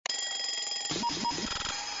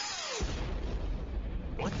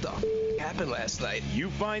What the happened last night? You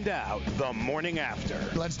find out the morning after.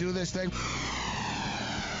 Let's do this thing.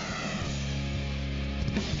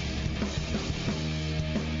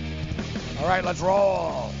 All right, let's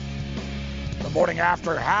roll. The morning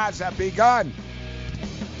after has begun.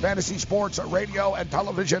 Fantasy Sports Radio and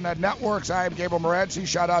Television Networks. I am Gabriel Morency.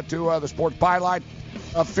 Shout out to the Sports Byline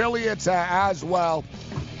affiliates as well.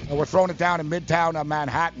 We're throwing it down in Midtown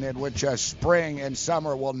Manhattan, in which spring and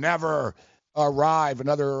summer will never arrive.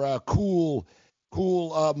 Another cool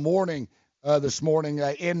morning this morning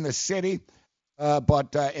in the city.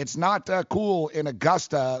 But it's not cool in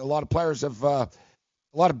Augusta. A lot of players have, a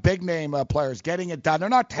lot of big name players getting it done. They're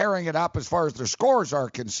not tearing it up as far as their scores are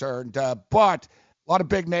concerned, but a lot of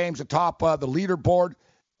big names atop the leaderboard.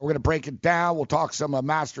 We're going to break it down. We'll talk some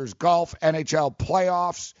Masters golf, NHL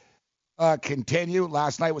playoffs continue.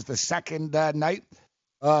 Last night was the second night.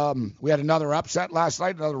 We had another upset last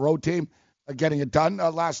night, another road team getting it done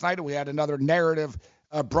last night. And we had another narrative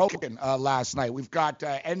broken last night. We've got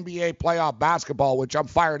NBA playoff basketball, which I'm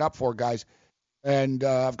fired up for, guys. And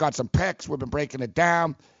I've got some picks. We've been breaking it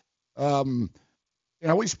down.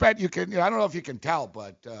 We spent, I don't know if you can tell,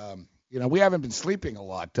 but, we haven't been sleeping a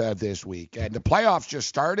lot this week. And the playoffs just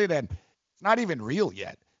started, and it's not even real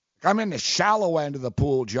yet. I'm in the shallow end of the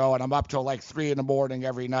pool, Joe, and I'm up till like 3 a.m.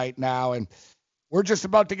 every night now. And we're just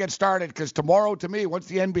about to get started because tomorrow, to me, once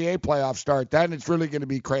the NBA playoffs start, then it's really going to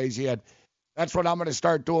be crazy. And that's when I'm going to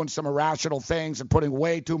start doing some irrational things and putting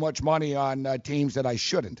way too much money on teams that I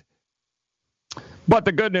shouldn't. But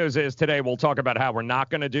the good news is today we'll talk about how we're not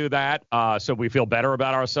going to do that, so we feel better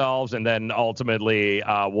about ourselves, and then ultimately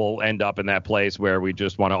we'll end up in that place where we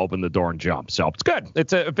just want to open the door and jump. So it's good.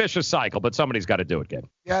 It's a vicious cycle, but somebody's got to do it, Gabe.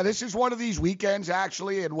 Yeah, this is one of these weekends,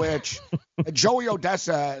 actually, in which Joey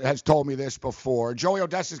Odessa has told me this before. Joey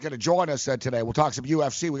Odessa is going to join us today. We'll talk some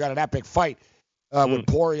UFC. We got an epic fight with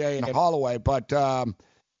Poirier and Holloway. But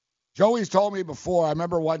Joey's told me before, I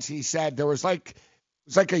remember once he said there was like –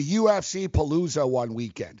 it's like a UFC Palooza one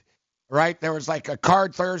weekend, right? There was like a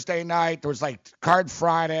card Thursday night. There was like card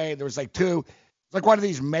Friday. There was like two. It's like one of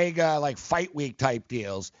these mega like fight week type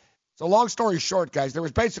deals. So long story short, guys, there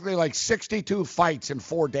was basically like 62 fights in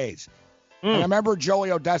 4 days. And I remember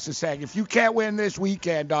Joey Odessa saying, if you can't win this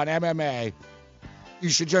weekend on MMA, you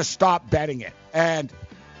should just stop betting it. And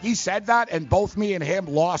he said that, and both me and him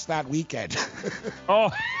lost that weekend. Oh.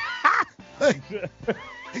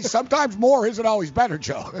 Sometimes more isn't always better,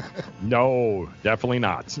 Joe. No, definitely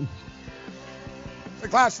not.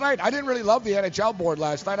 Like last night, I didn't really love the NHL board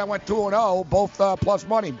last night. I went 2-0, both plus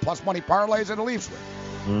money parlays and a Leafs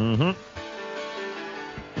win. Mm-hmm.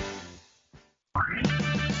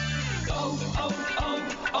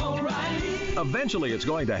 Eventually, it's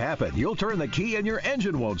going to happen. You'll turn the key and your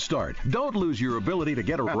engine won't start. Don't lose your ability to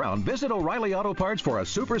get around. Visit O'Reilly Auto Parts for a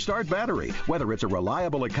Super Start battery. Whether it's a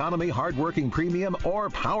reliable economy, hardworking premium,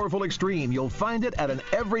 or powerful extreme, you'll find it at an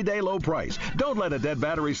everyday low price. Don't let a dead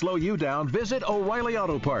battery slow you down. Visit O'Reilly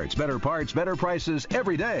Auto Parts. Better parts, better prices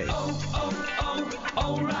every day.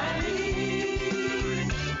 O'Reilly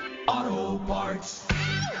Auto Parts.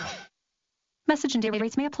 Message and data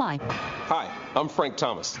rates may apply. Hi, I'm Frank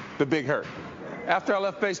Thomas, the Big Hurt. After I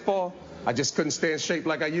left baseball, I just couldn't stay in shape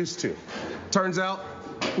like I used to. Turns out,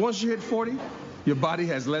 once you hit 40, your body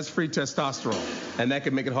has less free testosterone, and that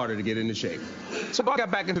can make it harder to get into shape. So I got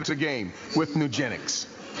back into the game with Nugenix.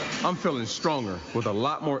 I'm feeling stronger with a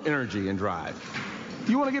lot more energy and drive.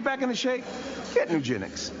 You want to get back into shape? Get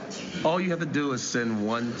Nugenix. All you have to do is send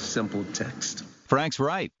one simple text. Frank's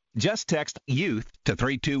right. Just text YOUTH to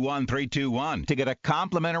 321-321 to get a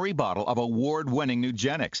complimentary bottle of award-winning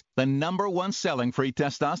Nugenix, the #1 selling free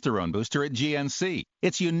testosterone booster at GNC.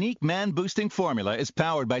 Its unique man-boosting formula is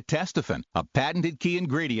powered by Testofen, a patented key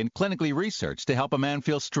ingredient clinically researched to help a man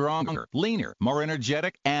feel stronger, leaner, more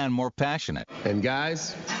energetic, and more passionate. And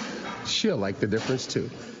guys, she'll like the difference too.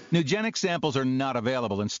 Nugenix samples are not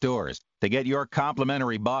available in stores. To get your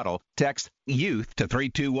complimentary bottle, text YOUTH to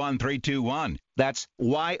 321-321. That's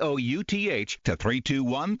YOUTH to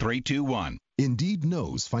 321-321. Indeed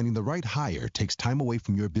knows finding the right hire takes time away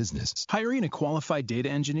from your business. Hiring a qualified data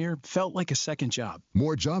engineer felt like a second job.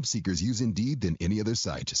 More job seekers use Indeed than any other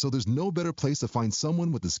site, so there's no better place to find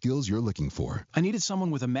someone with the skills you're looking for. I needed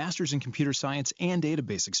someone with a master's in computer science and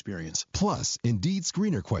database experience. Plus, Indeed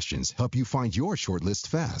screener questions help you find your shortlist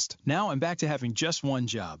fast. Now I'm back to having just one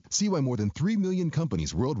job. See why more than 3 million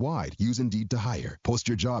companies worldwide use Indeed to hire. Post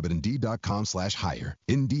your job at Indeed.com/Chat Indeed.com/hire.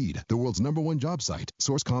 Indeed, the world's #1 job site.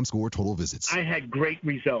 Source ComScore total visits. I had great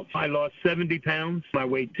results. I lost 70 pounds. I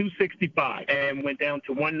weighed 265 and went down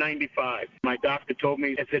to 195. My doctor told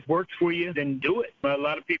me, if it works for you, then do it. A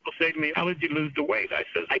lot of people say to me, how did you lose the weight? I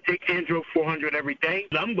said, I take Andro 400 every day.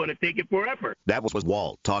 I'm going to take it forever. That was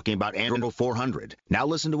Walt talking about Andro 400. Now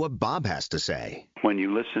listen to what Bob has to say. When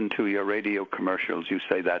you listen to your radio commercials, you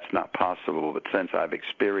say that's not possible, but since I've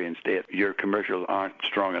experienced it, your commercials aren't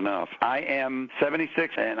strong enough. I am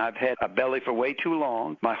 76, and I've had a belly for way too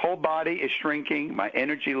long. My whole body is shrinking. My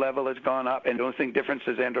energy level has gone up, and the only thing different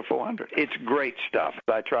is Andro 400. It's great stuff.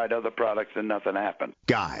 I tried other products, and nothing happened.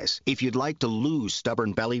 Guys, if you'd like to lose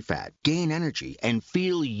stubborn belly fat, gain energy, and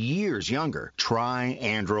feel years younger, try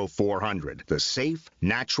Andro 400, the safe,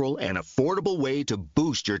 natural, and affordable way to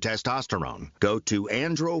boost your testosterone. Go to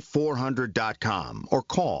andro400.com or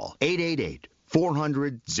call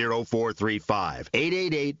 888-400-0435.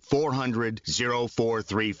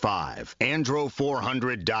 888-400-0435.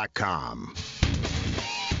 andro400.com.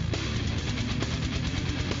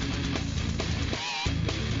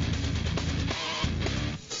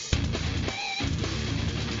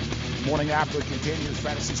 Morning After continues.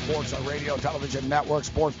 Fantasy Sports on Radio, Television Network,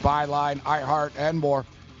 Sports Byline, iHeart, and more.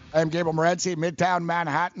 I'm Gabriel Morency, Midtown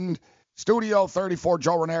Manhattan. Studio 34,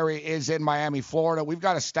 Joe Ranieri is in Miami, Florida. We've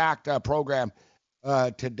got a stacked program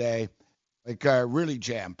today, really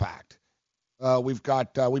jam-packed.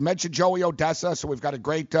 We mentioned Joey Odessa, so we've got a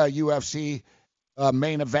great UFC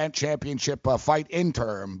main event championship fight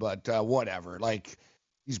interim, but whatever.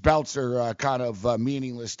 These belts are kind of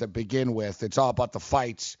meaningless to begin with. It's all about the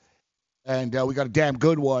fights. And we got a damn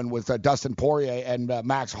good one with Dustin Poirier and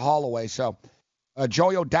Max Holloway. So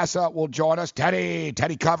Joey Odessa will join us. Teddy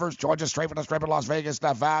Covers joins us straight from Las Vegas,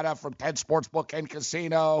 Nevada, from Ted Sportsbook and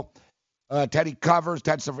Casino. Teddy Covers,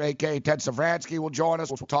 a.k.a. Ted Savransky, will join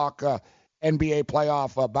us. We'll talk NBA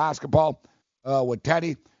playoff basketball with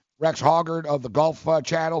Teddy. Rex Hoggard of the Golf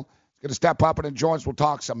Channel is going to step up and join us. We'll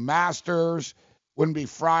talk some Masters. Wouldn't be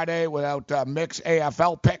Friday without Mick's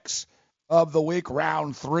AFL picks of the week,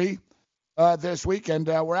 round 3 this week. And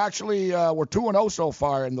we're 2-0 so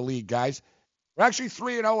far in the league, guys. We're actually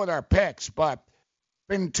 3-0 with our picks, but it's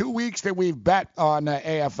been 2 weeks that we've bet on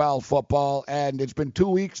AFL football, and it's been 2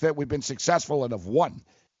 weeks that we've been successful and have won.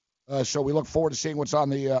 So we look forward to seeing what's on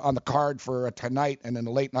the card for tonight and in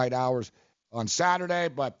the late night hours on Saturday.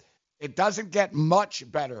 But it doesn't get much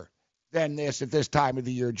better than this at this time of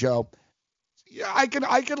the year, Joe. Yeah, I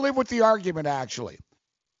can live with the argument, actually.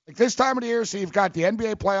 This time of the year, so you've got the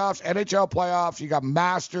NBA playoffs, NHL playoffs, you got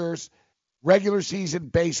Masters, regular season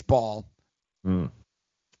baseball. It's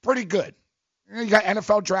pretty good. You got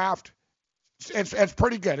NFL draft. It's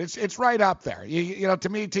pretty good. It's right up there. To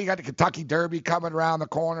me, you got the Kentucky Derby coming around the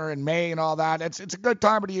corner in May and all that. It's a good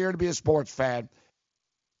time of the year to be a sports fan.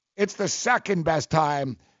 It's the second best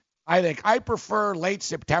time, I think. I prefer late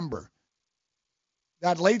September.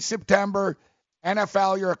 That late September,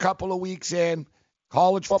 NFL, you're a couple of weeks in.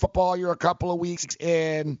 College football, you're a couple of weeks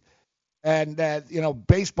in. And,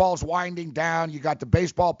 baseball's winding down. You got the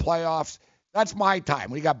baseball playoffs. That's my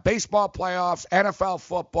time. We got baseball playoffs, NFL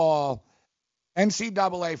football,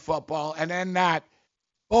 NCAA football, and then that,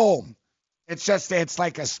 boom. It's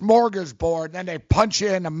like a smorgasbord, and then they punch you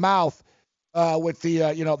in the mouth with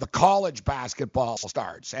the college basketball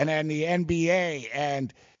starts, and then the NBA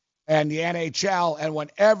and the NHL, and when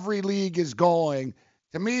every league is going,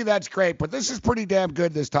 to me, that's great. But this is pretty damn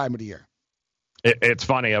good this time of the year. It's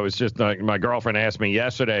funny. I was just my girlfriend asked me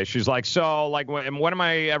yesterday. She's like, so when am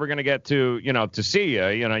I ever going to get to see you?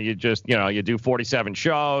 You just you do 47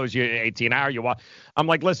 shows, you 18 hours, you watch. I'm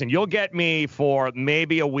like, listen, you'll get me for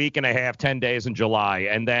maybe a week and a half, 10 days in July,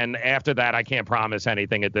 and then after that, I can't promise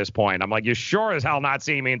anything at this point. I'm like, you sure as hell not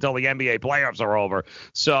see me until the NBA playoffs are over.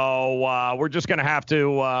 So we're just gonna have to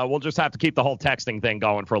we'll just have to keep the whole texting thing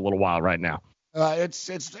going for a little while right now. It's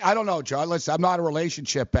I don't know, John. Listen, I'm not a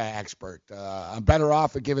relationship expert. I'm better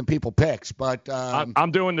off at giving people picks, but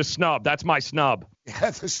I'm doing the snub. That's my snub.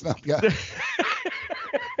 Yeah, the snub. Yeah.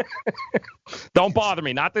 Don't bother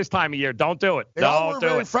me. Not this time of year. Don't do it. They all were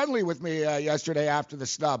very friendly with me yesterday after the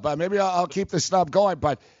snub. Maybe I'll keep the snub going,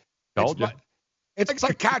 but it's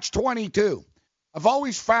like catch-22. I've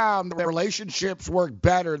always found that relationships work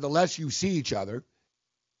better the less you see each other.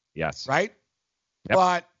 Yes. Right? Yep.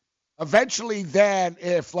 But eventually then,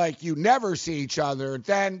 if you never see each other,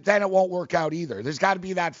 then it won't work out either. There's got to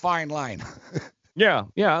be that fine line. Yeah.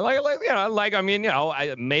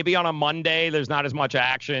 Maybe on a Monday there's not as much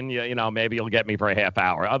action. Maybe you'll get me for a half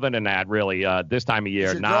hour. Other than that, really, this time of year,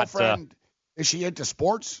 is your girlfriend, is she into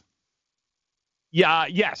sports? Yeah,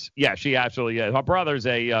 yes, she absolutely is. Her brother's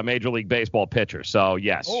a Major League Baseball pitcher, so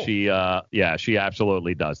yes, she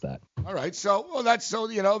absolutely does that. All right, so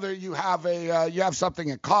there you have you have something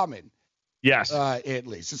in common. Yes, at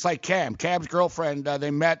least it's like Cam's girlfriend.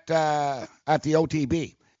 They met at the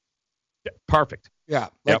OTB. Perfect. Yeah,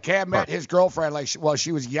 like Cam met his girlfriend while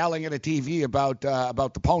she was yelling at a TV about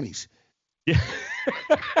the ponies. Yeah.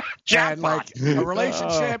 And like a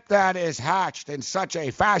relationship that is hatched in such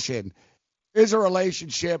a fashion is a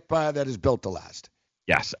relationship that is built to last.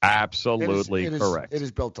 Yes, absolutely correct. It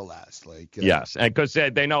is built to last. Yes, and because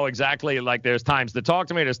they know exactly, like, there's times to talk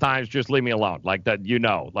to me, there's times just leave me alone, like that.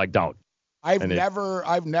 Don't. I've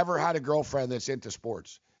never had a girlfriend that's into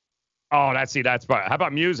sports. Oh, that's how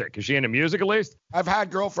about music? Is she into music at least? I've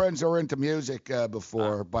had girlfriends who are into music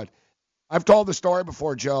before, but I've told the story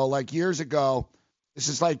before, Joe. Like years ago, this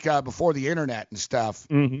is like before the internet and stuff.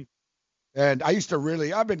 Mm-hmm. And I used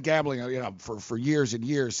to I've been gambling, for years and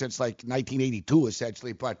years, since like 1982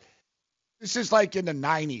 essentially. But this is like in the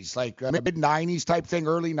 90s, like mid 90s type thing,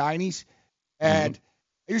 early 90s. And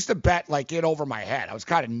I used to bet like it over my head. I was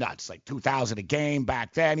kind of nuts, like 2,000 a game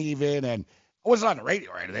back then even, and I wasn't on the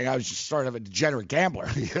radio or anything. I was just sort of a degenerate gambler,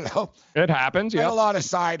 It happens, yeah. I had a lot of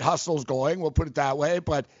side hustles going, we'll put it that way.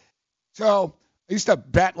 But so I used to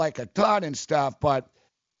bet like a ton and stuff. But,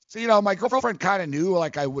 so, my girlfriend kind of knew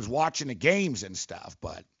like I was watching the games and stuff.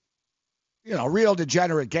 But, real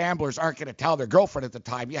degenerate gamblers aren't going to tell their girlfriend at the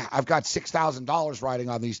time, yeah, I've got $6,000 riding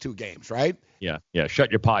on these two games, right? Yeah,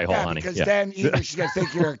 shut your pie hole, honey. Because then either she's going to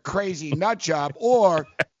think you're a crazy nut job, or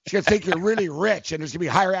she's going to think you're really rich and there's going to be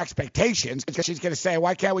higher expectations, because she's going to say,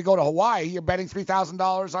 why can't we go to Hawaii? You're betting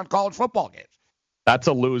 $3,000 on college football games. That's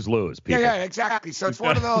a lose-lose, people. Yeah, exactly. So it's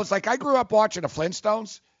one of those, like, I grew up watching the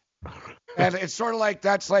Flintstones, and it's sort of like,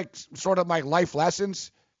 that's like sort of my life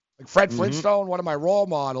lessons. Like Fred Flintstone, one of my role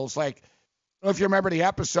models, like, I don't know if you remember the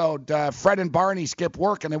episode, Fred and Barney skipped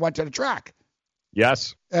work and they went to the track.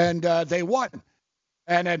 Yes. And they won.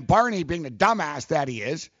 And then Barney, being the dumbass that he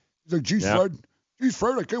is, he's like, geez,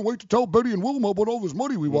 Fred, I can't wait to tell Betty and Wilma about all this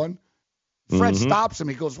money we won. Fred stops him.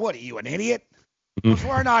 He goes, what, are you, an idiot? He goes,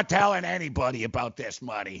 we're not telling anybody about this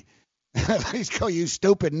money. He's going, you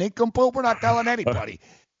stupid nincompoop, we're not telling anybody.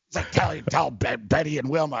 He's like, tell Betty and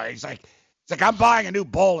Wilma. He's like, I'm buying a new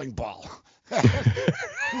bowling ball.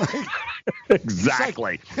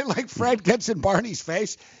 Exactly. Like Fred gets in Barney's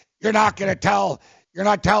face. You're not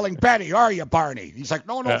telling Betty, are you, Barney? He's like,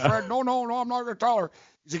 no, Fred, no, I'm not going to tell her.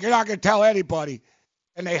 He's like, you're not going to tell anybody.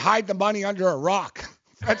 And they hide the money under a rock.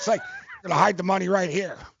 Fred's like, you're going to hide the money right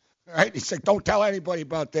here. All right? He's like, don't tell anybody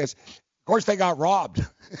about this. Of course, they got robbed.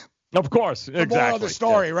 Of course, exactly. The moral of the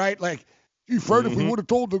story, right? Like, gee, Fred, if we would have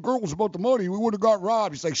told the girls about the money, we would have got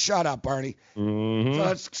robbed. He's like, shut up, Barney. So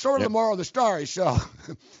that's sort of the moral of the story. So,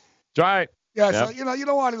 that's right. Yeah. So you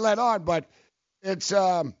don't want to let on, but it's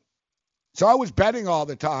so I was betting all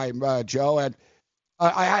the time, Joe, and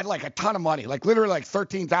I had like a ton of money, like literally like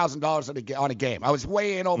 $13,000 on a game. I was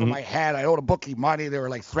way in over my head. I owed a bookie money. They were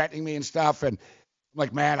like threatening me and stuff, and I'm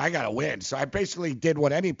like, man, I gotta win. So I basically did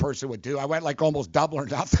what any person would do. I went like almost double or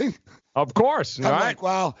nothing. Of course. I'm like,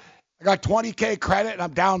 well, I got 20K credit and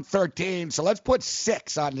I'm down 13, so let's put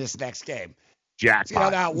 6 on this next game. Jackpot. See how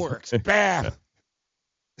that works. Bam.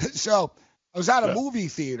 So I was at a movie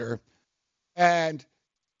theater, and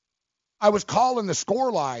I was calling the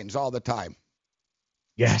score lines all the time.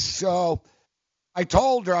 Yes. So I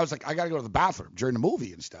told her, I was like, I got to go to the bathroom during the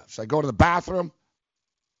movie and stuff. So I go to the bathroom.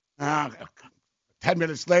 10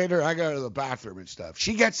 minutes later, I go to the bathroom and stuff.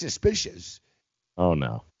 She gets suspicious. Oh,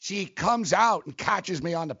 no. She comes out and catches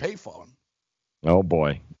me on the payphone. Oh,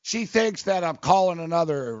 boy. She thinks that I'm calling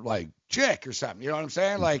another, like, chick or something. You know what I'm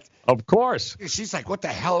saying? Like, of course. She's like, what the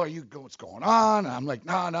hell are you, what's going on? And I'm like,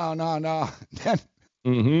 no. Then,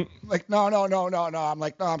 I'm like, no. I'm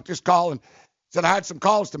like, no, I'm just calling. Said I had some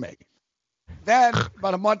calls to make. Then,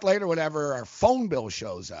 about a month later, whatever, our phone bill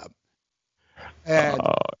shows up. And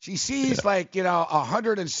she sees like,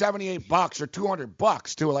 $178 or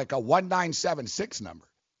 $200 to like a 1976 number.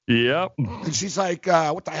 Yep. And she's like,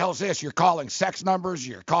 what the hell's this? You're calling sex numbers?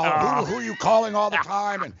 You're calling, who are you calling all the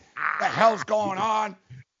time? And what the hell's going on?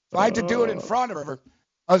 So I had to do it in front of her.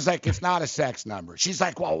 I was like, it's not a sex number. She's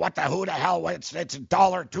like, well, who the hell? It's $1,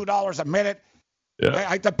 $2 a minute. Yeah. I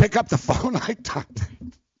had to pick up the phone.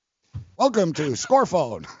 Welcome to Score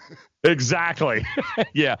Phone. Exactly.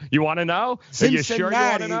 Yeah. You want to know? Are you sure you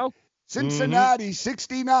want to know? Cincinnati,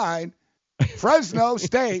 69. Fresno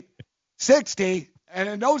State, 60. And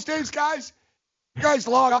in those days, guys, you guys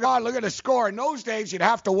log on, look at the score. In those days, you'd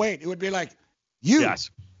have to wait. It would be like UNLV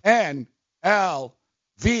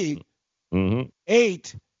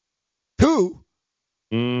 8-2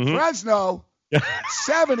 Fresno,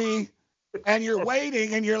 70, and you're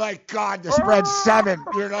waiting, and you're like, God, the spread's 7.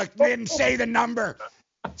 You're like, didn't say the number.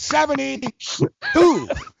 72.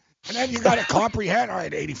 And then you got to comprehend, all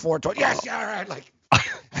right, 84. Yes, all right. Like,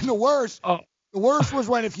 and the worst was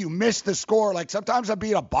when if you missed the score, like sometimes I'd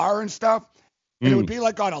be at a bar and stuff, and it would be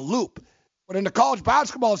like on a loop. But in the college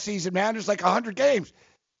basketball season, man, there's like 100 games.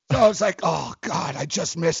 So it's like, oh, God, I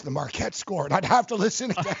just missed the Marquette score, and I'd have to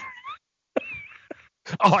listen again.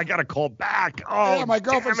 Oh, I got to call back. Oh, yeah, my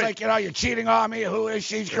girlfriend's like, you're cheating on me. Who is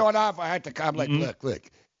she? Showing off. I had to come like, look.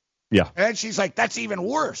 Yeah. And then she's like, that's even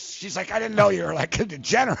worse. She's like, I didn't know you were like a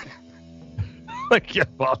degenerate. Like, yeah,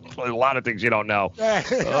 well, a lot of things you don't know.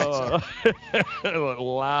 A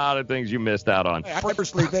lot of things you missed out on. I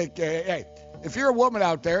personally think, hey, if you're a woman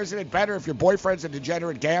out there, isn't it better if your boyfriend's a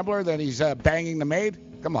degenerate gambler than he's banging the maid?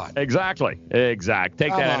 Come on. Exactly. Take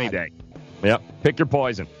that any day. Yep. Pick your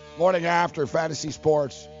poison. Morning After, Fantasy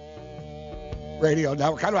Sports Radio.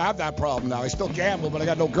 Now, we kind of have that problem now. I still gamble, but I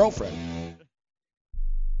got no girlfriend.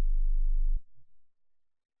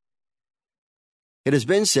 It has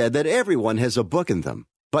been said that everyone has a book in them.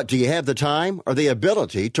 But do you have the time or the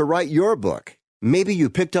ability to write your book? Maybe you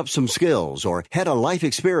picked up some skills or had a life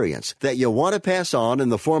experience that you want to pass on in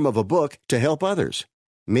the form of a book to help others.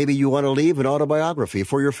 Maybe you want to leave an autobiography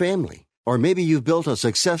for your family. Or maybe you've built a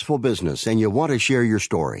successful business and you want to share your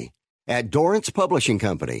story. At Dorrance Publishing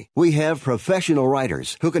Company, we have professional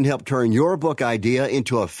writers who can help turn your book idea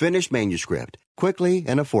into a finished manuscript quickly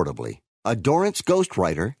and affordably. A Dorrance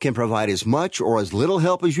ghostwriter can provide as much or as little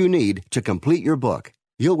help as you need to complete your book.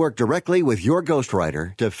 You'll work directly with your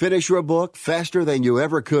ghostwriter to finish your book faster than you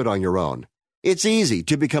ever could on your own. It's easy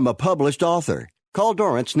to become a published author. Call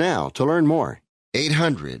Dorrance now to learn more.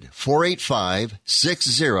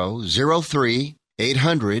 800-485-6003.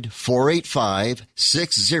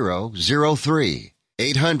 800-485-6003.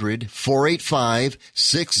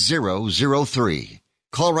 800-485-6003.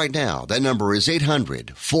 Call right now. That number is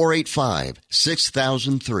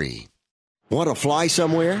 800-485-6003. Want to fly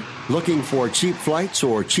somewhere? Looking for cheap flights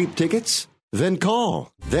or cheap tickets? Then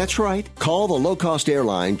call. That's right. Call the low-cost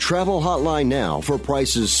airline travel hotline now for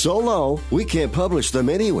prices so low we can't publish them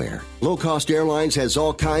anywhere. Low Cost Airlines has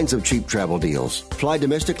all kinds of cheap travel deals. Fly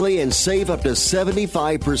domestically and save up to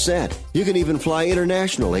 75%. You can even fly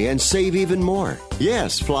internationally and save even more.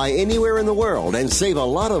 Yes, fly anywhere in the world and save a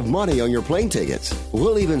lot of money on your plane tickets.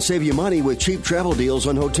 We'll even save you money with cheap travel deals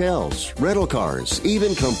on hotels, rental cars,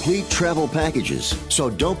 even complete travel packages. So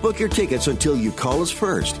don't book your tickets until you call us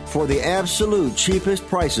first for the absolute cheapest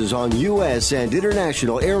prices on U.S. and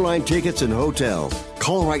international airline tickets and hotels.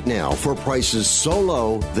 Call right now for prices so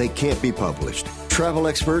low they can't be published. Travel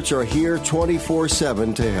experts are here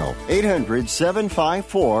 24/7 to help.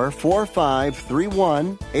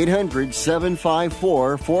 800-754-4531.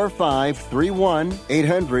 800-754-4531.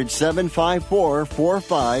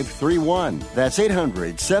 800-754-4531. That's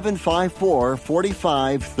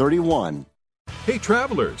 800-754-4531. Hey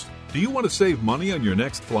travelers, do you want to save money on your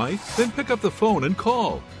next flight? Then pick up the phone and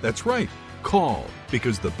call. That's right, call,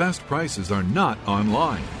 because the best prices are not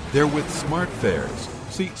online. They're with SmartFares.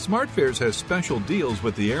 See, SmartFares has special deals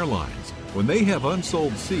with the airlines. When they have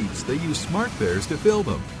unsold seats, they use SmartFares to fill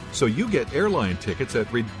them. So you get airline tickets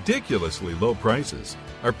at ridiculously low prices.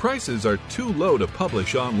 Our prices are too low to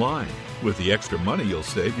publish online. With the extra money you'll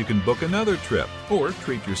save, you can book another trip or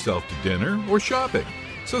treat yourself to dinner or shopping.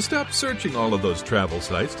 So stop searching all of those travel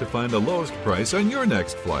sites to find the lowest price on your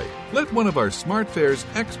next flight. Let one of our SmartFares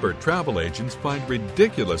expert travel agents find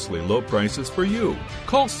ridiculously low prices for you.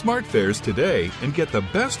 Call SmartFares today and get the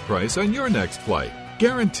best price on your next flight.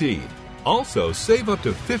 Guaranteed. Also, save up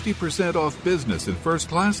to 50% off business and first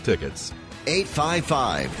class tickets.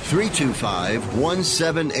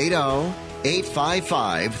 855-325-1780.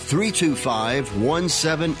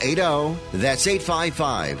 855-325-1780. That's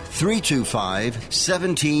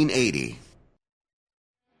 855-325-1780.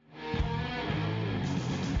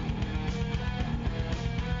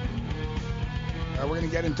 We're going to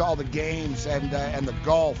get into all the games and the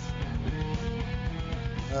golf.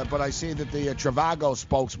 But I see that the Trivago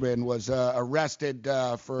spokesman was arrested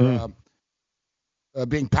for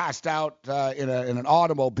being passed out in an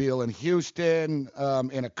automobile in Houston,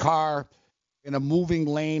 in a car, in a moving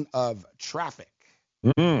lane of traffic.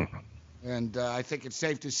 And I think it's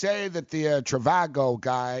safe to say that the Trivago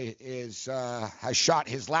guy has shot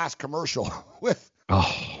his last commercial with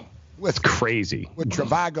crazy with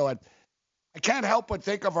Trivago. And I can't help but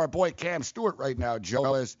think of our boy Cam Stewart right now,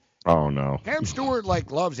 Joe. Oh no, Cam Stewart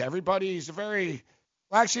loves everybody. He's actually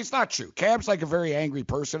it's not true. Cam's a very angry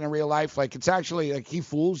person in real life. It's actually he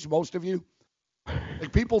fools most of you.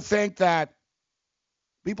 People think that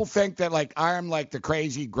people think that, like, I'm, like, the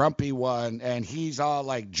crazy, grumpy one, and he's all,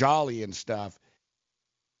 like, jolly and stuff,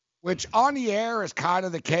 which on the air is kind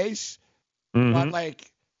of the case. But,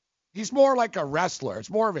 like, he's more like a wrestler. It's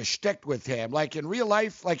more of a shtick with him. Like, in real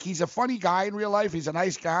life, like, he's a funny guy in real life. He's a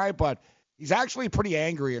nice guy, but he's actually pretty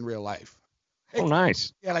angry in real life. Oh,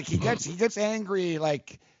 nice. Yeah, like, he gets angry,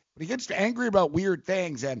 like, but he gets angry about weird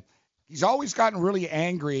things, and he's always gotten really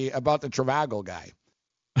angry about the Travaglia guy.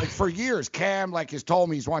 Like, for years, Cam, like, has told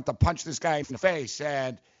me he's wanted to punch this guy in the face,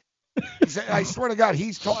 and I swear to God,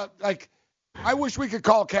 he's like, I wish we could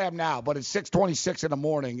call Cam now, but it's 6:26 in the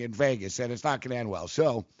morning in Vegas, and it's not going to end well.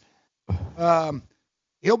 So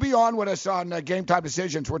he'll be on with us on Game Time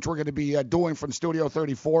Decisions, which we're going to be doing from Studio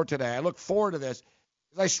 34 today. I look forward to this.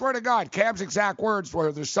 I swear to God, Cam's exact words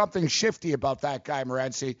were, there's something shifty about that guy,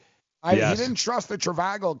 Morency. He didn't trust the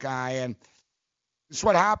Travaglia guy, and this is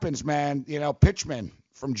what happens, man. You know, pitchmen,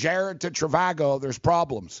 from Jared to Travaglia, there's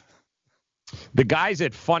problems. The guys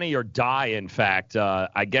at Funny or Die, in fact,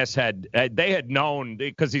 I guess they had known,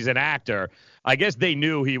 because he's an actor, I guess they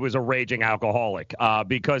knew he was a raging alcoholic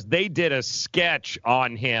because they did a sketch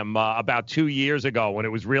on him about 2 years ago when it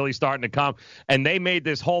was really starting to come, and they made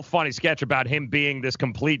this whole funny sketch about him being this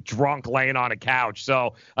complete drunk laying on a couch.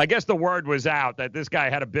 So I guess the word was out that this guy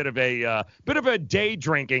had a bit of a day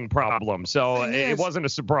drinking problem. So it wasn't a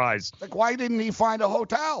surprise. Like, why didn't he find a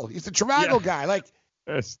hotel? He's the Travaglia guy. Like,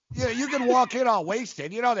 yeah, you can walk in all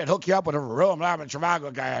wasted. You know, they'd hook you up with a room. I'm a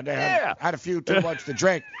Travaglia guy. I had a few too much to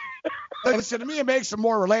drink. Listen, to me, it makes them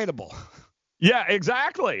more relatable. Yeah,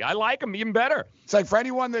 exactly. I like them even better. It's like, for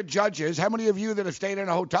anyone that judges, how many of you that have stayed in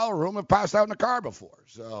a hotel room have passed out in a car before?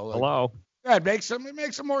 So, like, hello. Yeah, it makes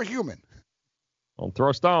them more human. Don't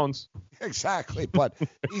throw stones. Exactly, but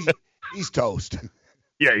he's toast.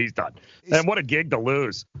 Yeah, he's done. And what a gig to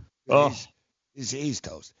lose. He's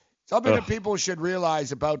toast. Something that people should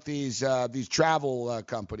realize about these travel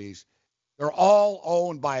companies, they're all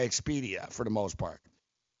owned by Expedia for the most part.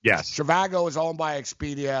 Yes. Travaglia is owned by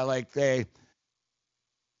Expedia. Like,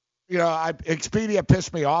 Expedia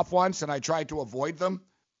pissed me off once, and I tried to avoid them.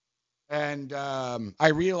 And I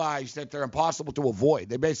realized that they're impossible to avoid.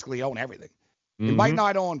 They basically own everything. They might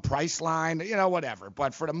not own Priceline, whatever.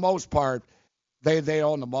 But for the most part, they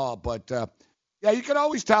own them all. But, yeah, you could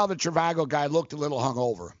always tell the Travaglia guy looked a little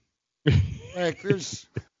hungover. Like, there's...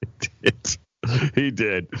 He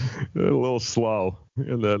did. A little slow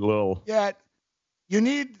in that little... Yeah, you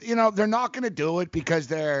need, they're not going to do it because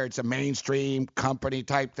it's a mainstream company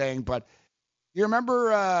type thing, but you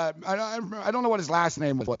remember, I don't know what his last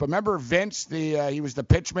name was, but remember Vince, he was the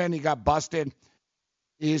pitchman, he got busted.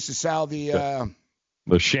 He used to sell the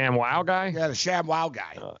ShamWow guy? Yeah, the ShamWow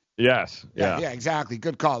guy. Yes. Yeah, exactly.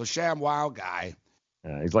 Good call. The ShamWow guy.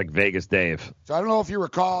 Yeah, he's like Vegas Dave. So I don't know if you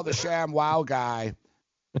recall the ShamWow guy.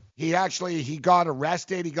 He got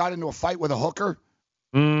arrested. He got into a fight with a hooker.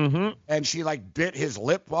 Mm-hmm. And she, like, bit his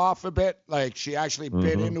lip off a bit. Like, she actually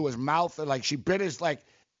bit into his mouth. And, like, she bit his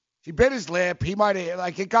lip. He might have,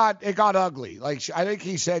 like, it got ugly. Like, I think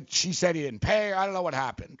she said he didn't pay her. I don't know what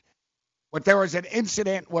happened. But there was an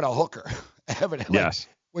incident with a hooker, evidently,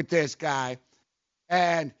 with this guy.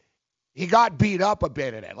 And he got beat up a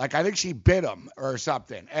bit in it. Like, I think she bit him or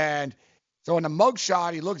something. And so in the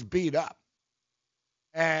mugshot, he looks beat up.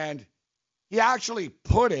 And he actually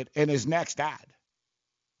put it in his next ad.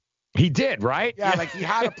 He did, right? Yeah, like, he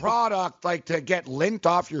had a product, like, to get lint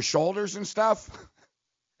off your shoulders and stuff.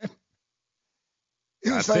 He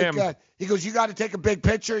was like, he goes, you got to take a big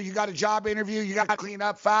picture. You got a job interview. You got to clean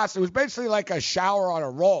up fast. It was basically like a shower on a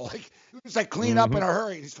roll. Like, it was like clean up in a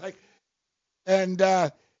hurry. He's like, and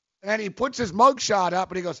then he puts his mugshot up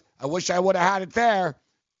and he goes, I wish I would have had it there.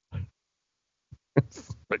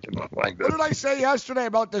 What did I say yesterday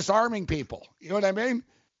about disarming people? You know what I mean?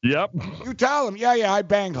 Yep. You tell him, yeah, I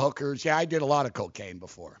banged hookers. Yeah, I did a lot of cocaine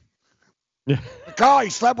before. Like, oh, he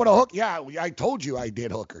slept with a hook. Yeah, I told you I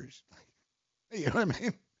did hookers. You know what I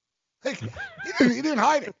mean? Like, he didn't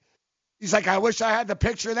hide it. He's like, I wish I had the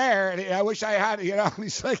picture there. And I wish I had it,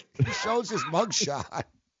 He's like, he shows his mugshot.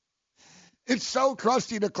 It's so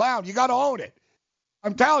Krusty the Clown. You got to own it.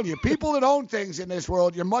 I'm telling you, people that own things in this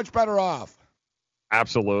world, you're much better off.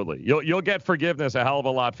 Absolutely. You'll get forgiveness a hell of a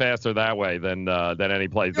lot faster that way than any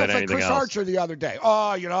place, than anything Chris else. Archer the other day.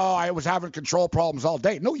 Oh, I was having control problems all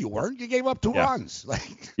day. No, you weren't. You gave up 2 runs.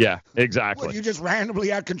 Like, yeah, exactly. What, you just randomly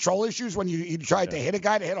had control issues when you tried to hit a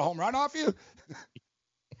guy to hit a home run off you?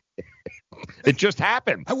 It just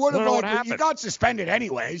happened. I would have. You got suspended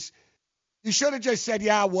anyways. You should have just said,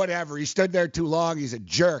 yeah, whatever. He stood there too long. He's a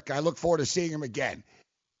jerk. I look forward to seeing him again.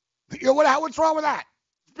 What's wrong with that?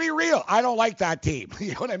 be real. I don't like that team.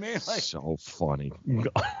 You know what I mean? Like, so funny.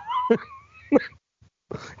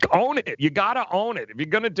 Own it. You got to own it. If you're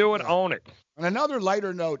going to do it, own it. On another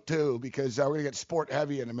lighter note, too, because we're going to get sport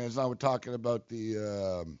heavy in a minute. Now we're talking about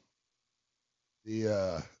the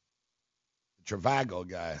Travago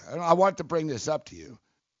guy. I want to bring this up to you,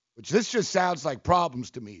 which this just sounds like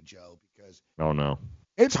problems to me, Joe, because oh no,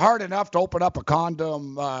 it's hard enough to open up a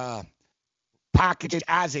condom package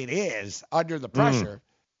as it is under the pressure.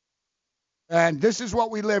 And this is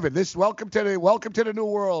what we live in. Welcome to the new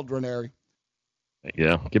world, Ranieri.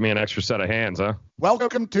 Yeah, give me an extra set of hands, huh?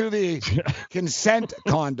 Welcome to the consent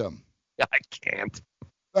condom. I can't.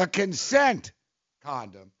 A consent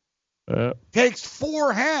condom takes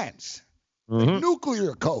 4 hands. Like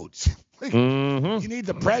nuclear codes. Like, you need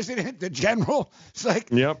the president, the general. It's like,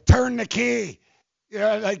 turn the key.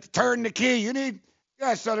 Turn the key. You need,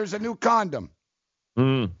 so there's a new condom.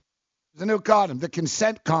 There's a new condom, the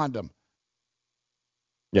consent condom.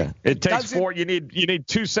 Yeah, it takes 4. You need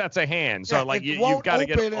 2 sets of hands. So like you've got to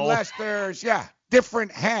get open unless there's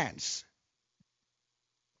different hands.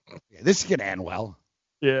 Yeah, this can end well.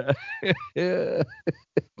 Yeah. Yeah.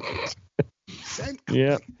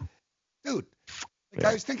 Dude,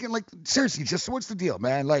 I was thinking, seriously, just what's the deal,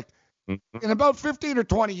 man? Like, in about 15 or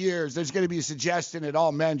 20 years, there's going to be a suggestion that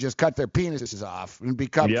all men just cut their penises off and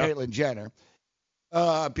become Caitlyn Jenner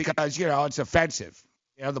because, it's offensive.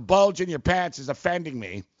 The bulge in your pants is offending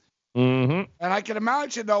me. And I can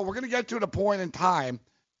imagine, though, we're going to get to the point in time,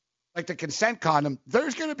 like the consent condom,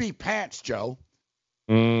 there's going to be pants, Joe,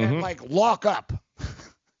 and, lock up.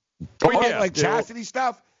 Chastity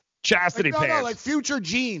stuff. Chastity pants. No, like future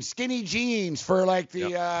jeans, skinny jeans for the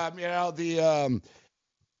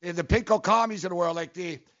pinko commies of the world,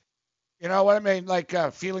 you know what I mean?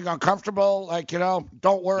 Feeling uncomfortable,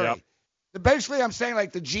 don't worry. Yep. Basically, I'm saying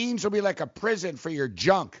the jeans will be like a prison for your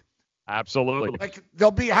junk. Absolutely.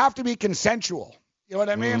 They'll have to be consensual. You know what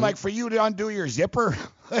I mean? For you to undo your zipper.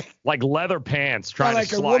 like leather pants trying to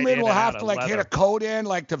slide a woman will have to leather. Hit a code in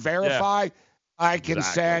to verify I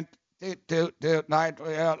consent. To 9,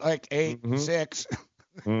 8, 6.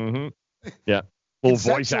 Yeah. Little voice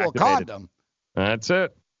Consensual activated. Condom. That's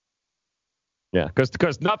it. Yeah,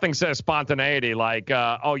 because nothing says spontaneity like,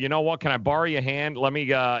 oh, you know what? Can I borrow your hand? Let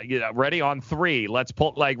me, ready on 3. Let's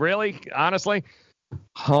pull. Really? Honestly?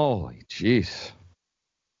 Holy jeez.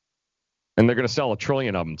 And they're going to sell 1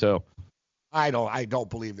 trillion of them, too. I don't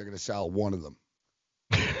believe they're going to sell one of them.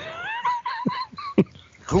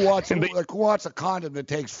 Who wants a condom that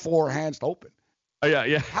takes 4 hands to open? Oh,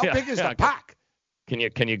 yeah. How big is the pack? Can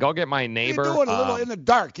you go get my neighbor? You're doing a little in the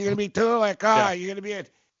dark. You're going to be too you're going to be it.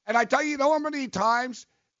 And I tell you, how many times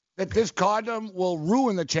that this condom will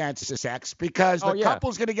ruin the chances of sex because the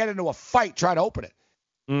couple's going to get into a fight trying to open it.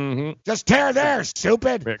 Just tear there,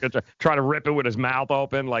 stupid. Try to rip it with his mouth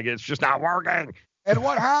open like it's just not working. And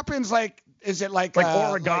what happens, is it like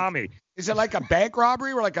origami? Is it like a bank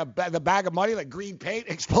robbery where the bag of money, green paint,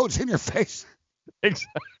 explodes in your face?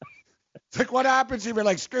 Exactly. It's what happens if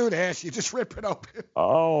you're screw this, you just rip it open.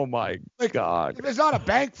 Oh, my God. If it's not a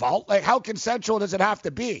bank vault, how consensual does it have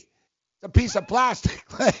to be? It's a piece of plastic.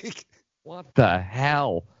 What the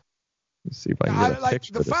hell? Let's see if I can get a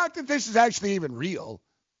picture the fact that this is actually even real,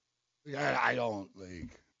 I don't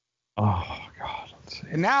Oh, God. Let's see.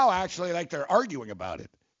 And now, actually, they're arguing about it.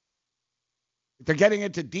 They're getting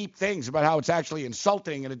into deep things about how it's actually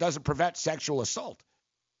insulting and it doesn't prevent sexual assault.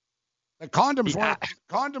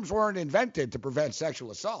 Condoms weren't invented to prevent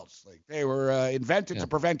sexual assaults. They were invented to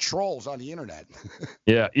prevent trolls on the internet.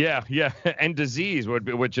 Yeah, and disease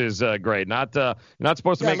which is great. Not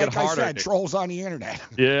supposed to make it harder. I said, trolls on the internet.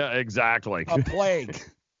 Yeah, exactly. A plague.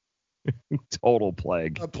 Total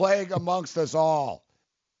plague. A plague amongst us all.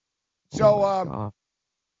 So,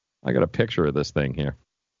 I got a picture of this thing here.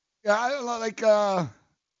 Yeah, I don't know, Let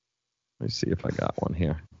me see if I got one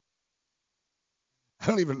here. I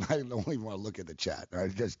don't even want to look at the chat. I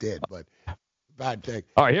just did, but bad thing.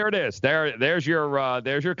 All right, here it is. There's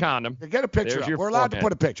your condom. Get a picture up. We're allowed to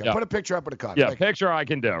put a picture. Yeah. Put a picture up of the condom. Yeah, picture I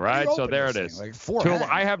can do, right? So there it is. 4 hands.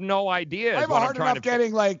 I have no idea. I have a hard enough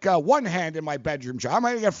getting 1 hand in my bedroom. I'm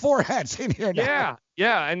going to get 4 hands in here now.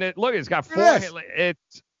 Yeah, and look, it's got 4 hands.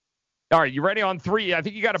 It's all right. You ready on 3? I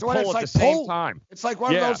think you got to pull at the same time. It's like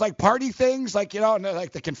one of those party things, and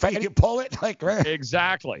the confetti, you pull it,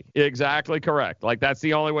 Exactly correct. That's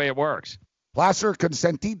the only way it works. Placer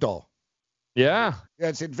consentido. Yeah.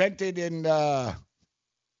 It's invented in. It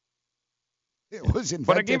was invented.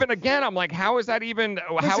 But even again, I'm like, how is that even?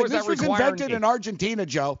 How is that required? This was invented in Argentina,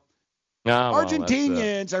 Joe. No,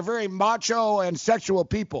 Argentinians are very macho and sexual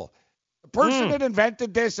people. The person that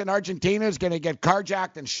invented this in Argentina is going to get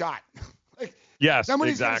carjacked and shot. Yes,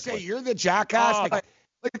 somebody's exactly. going to say, you're the jackass.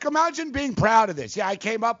 Like, imagine being proud of this. Yeah, I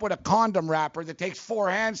came up with a condom wrapper that takes 4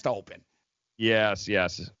 hands to open. Yes.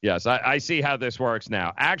 I see how this works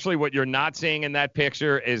now. Actually, what you're not seeing in that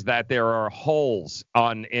picture is that there are holes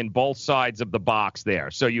in both sides of the box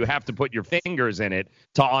there. So you have to put your fingers in it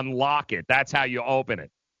to unlock it. That's how you open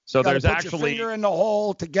it. So there's put actually your finger in the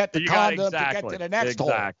hole to get the condom to get to the next hole.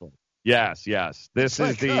 Exactly. Yes. This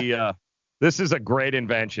is this is a great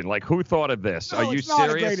invention. Like, who thought of this? No, Are you it's not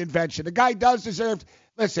serious? a great invention. The guy does deserve.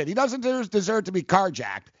 Listen, he doesn't deserve to be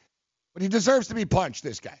carjacked, but he deserves to be punched.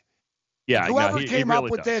 This guy. Yeah, whoever he came really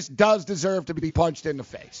up with does. this does deserve to be punched in the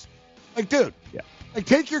face. Like, dude, like,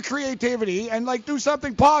 take your creativity and, like, do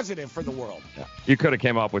something positive for the world. Yeah. You could have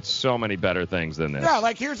came up with so many better things than this. Yeah,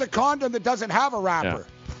 like, here's a condom that doesn't have a wrapper.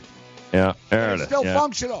 Yeah, there it It's is. still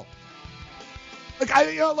functional.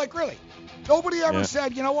 Like, really. Nobody ever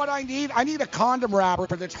said, you know what I need? I need a condom wrapper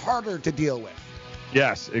that's harder to deal with.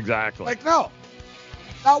 Yes, exactly. Like, no.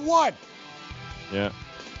 Not one. Yeah.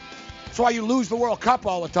 That's why you lose the World Cup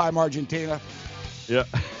all the time, Argentina. Yeah.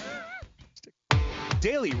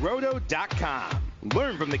 DailyRoto.com.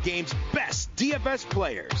 Learn from the game's best DFS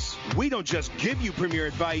players. We don't just give you premier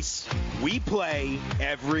advice, we play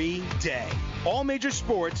every day. All major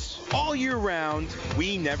sports, all year round,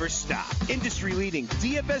 we never stop. Industry-leading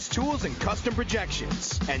DFS tools and custom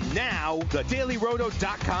projections. And now, the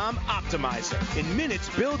DailyRoto.com Optimizer. In minutes,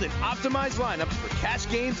 build and optimize lineups for cash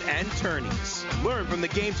games and tourneys. Learn from the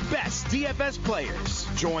game's best DFS players.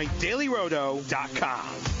 Join DailyRoto.com.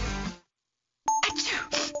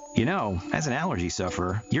 You know, as an allergy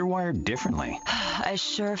sufferer, you're wired differently. I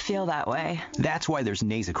sure feel that way. That's why there's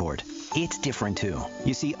Nasacort. It's different, too.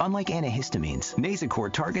 You see, unlike antihistamines,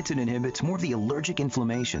 Nasacort targets and inhibits more of the allergic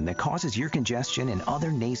inflammation that causes ear congestion and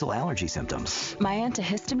other nasal allergy symptoms. My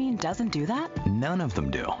antihistamine doesn't do that? None of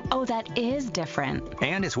them do. Oh, that is different.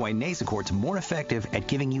 And it's why Nasacort's more effective at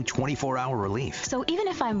giving you 24-hour relief. So even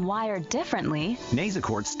if I'm wired differently,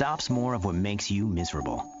 Nasacort stops more of what makes you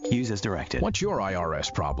miserable. Use as directed. What's your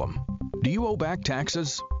IRS problem? Do you owe back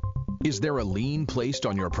taxes? Is there a lien placed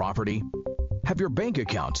on your property? Have your bank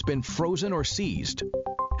accounts been frozen or seized?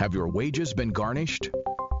 Have your wages been garnished?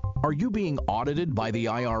 Are you being audited by the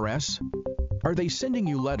IRS? Are they sending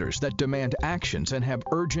you letters that demand actions and have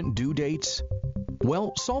urgent due dates?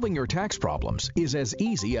 Well, solving your tax problems is as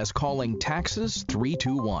easy as calling Taxes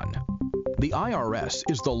 321. The IRS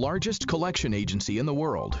is the largest collection agency in the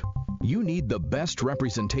world. You need the best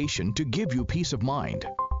representation to give you peace of mind.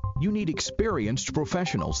 You need experienced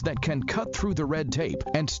professionals that can cut through the red tape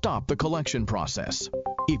and stop the collection process.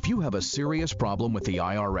 If you have a serious problem with the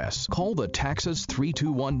IRS, call the Taxes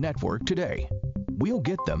 321 network today. We'll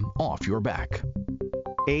get them off your back.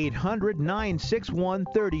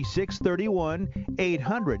 800-961-3631,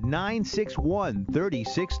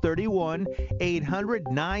 800-961-3631,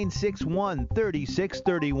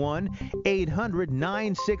 800-961-3631,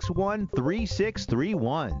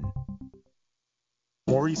 800-961-3631.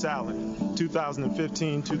 Maurice Allen,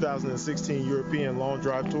 2015-2016 European Long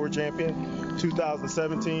Drive Tour Champion,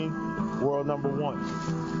 2017 World Number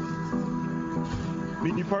 1.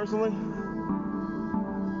 Me personally,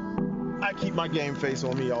 I keep my game face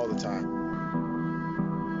on me all the time.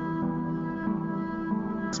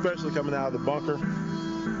 Especially coming out of the bunker,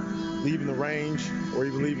 leaving the range, or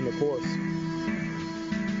even leaving the course.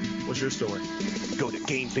 What's your story? Go to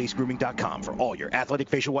GameFaceGrooming.com for all your athletic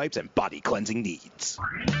facial wipes and body cleansing needs.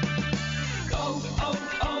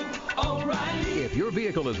 If your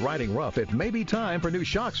vehicle is riding rough, it may be time for new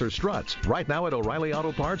shocks or struts. Right now at O'Reilly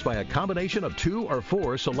Auto Parts, buy a combination of 2 or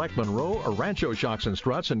 4 select Monroe or Rancho shocks and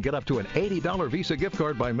struts and get up to an $80 Visa gift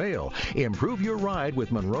card by mail. Improve your ride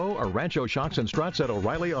with Monroe or Rancho shocks and struts at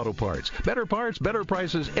O'Reilly Auto Parts. Better parts, better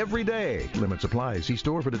prices every day. Limit supply. See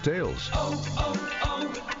store for details.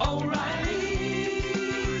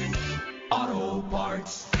 O'Reilly Auto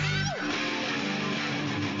Parts.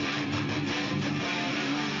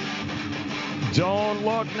 Don't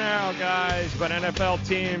look now, guys, but NFL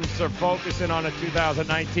teams are focusing on a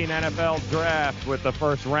 2019 NFL draft with the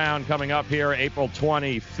first round coming up here April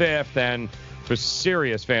 25th. And for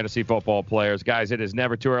serious fantasy football players, guys, it is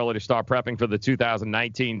never too early to start prepping for the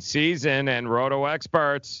 2019 season. And Roto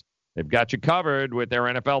Experts, they've got you covered with their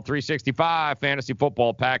NFL 365 fantasy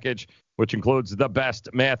football package, which includes the best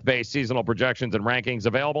math-based seasonal projections and rankings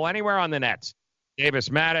available anywhere on the net.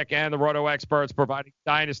 Davis Maddock and the Roto Experts providing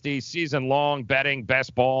Dynasty season-long betting,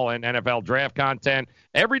 best ball, and NFL draft content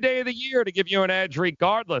every day of the year to give you an edge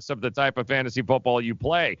regardless of the type of fantasy football you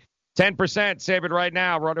play. 10%. Save it right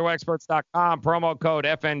now. RotoExperts.com. Promo code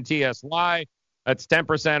FNTSY. That's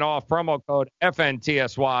 10% off. Promo code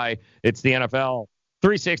FNTSY. It's the NFL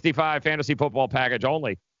 365 fantasy football package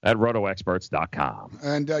only at RotoExperts.com.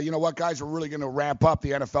 And you know what, guys? We're really going to ramp up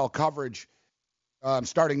the NFL coverage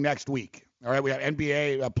starting next week. All right, we have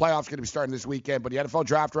NBA playoffs going to be starting this weekend, but the NFL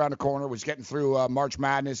draft around the corner. Was getting through March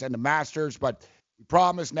Madness and the Masters, but we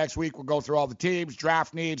promise next week we'll go through all the teams,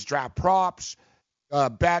 draft needs, draft props,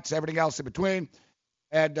 bets, everything else in between.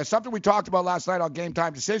 And something we talked about last night on Game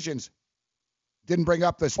Time Decisions, didn't bring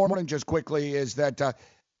up this morning just quickly, is that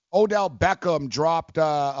Odell Beckham dropped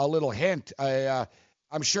a little hint.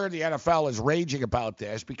 I'm sure the NFL is raging about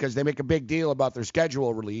this because they make a big deal about their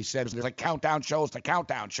schedule release. And there's like countdown shows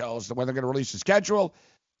when they're going to release the schedule.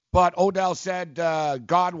 But Odell said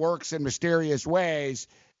God works in mysterious ways.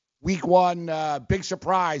 Week 1, big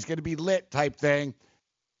surprise, going to be lit type thing,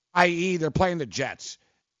 i.e. they're playing the Jets.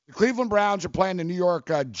 The Cleveland Browns are playing the New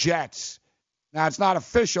York Jets. Now, it's not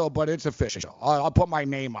official, but it's official. I'll put my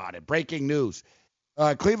name on it. Breaking news.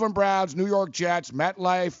 Cleveland Browns, New York Jets,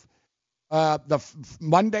 MetLife.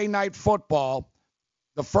 Monday Night Football,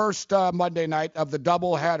 the first Monday night of the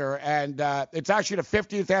doubleheader, and it's actually the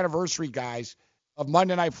 50th anniversary, guys, of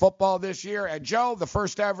Monday Night Football this year. And, Joe, the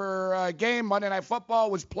first ever game, Monday Night Football,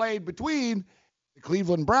 was played between the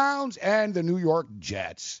Cleveland Browns and the New York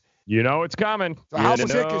Jets. You know it's coming. So how sick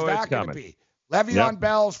is that going to be? Le'Veon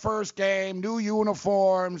Bell's first game, new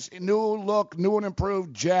uniforms, new look, new and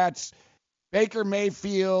improved Jets, Baker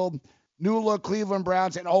Mayfield, new look Cleveland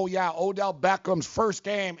Browns, and Odell Beckham's first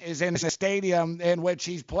game is in a stadium in which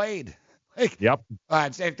he's played. It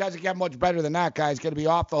doesn't get much better than that, guys. It's going to be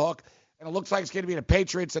off the hook, and it looks like it's going to be the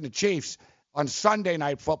Patriots and the Chiefs on Sunday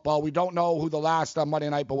Night Football. We don't know who the last Monday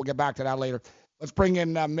night, but we'll get back to that later. Let's bring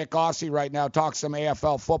in Mick Ossie right now, talk some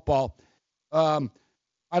AFL football.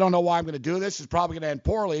 I don't know why I'm going to do this. It's probably going to end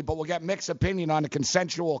poorly, but we'll get Mick's opinion on the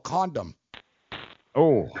consensual condom.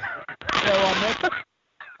 Oh. Mick?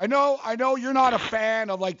 I know you're not a fan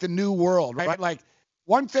of, like, the new world, right? Like,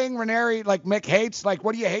 one thing Ranieri, like, Mick hates, like,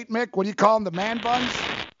 what do you hate, Mick? What do you call them, the man buns?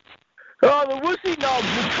 Oh, the wussy knobs,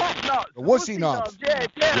 the top nuts. The wussy knobs. Yeah.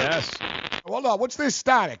 Yes. Hold on, what's this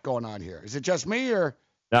static going on here? Is it just me, or?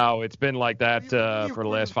 No, it's been like that for the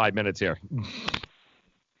last 5 minutes here.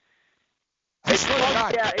 I swear to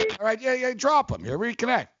God. All right, yeah, drop them. Here,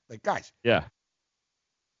 reconnect. Like, guys. Yeah.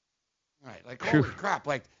 All right, like, holy crap,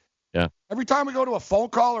 like. Yeah. Every time we go to a phone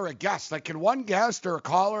call or a guest, like, can one guest or a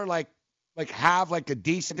caller like have like a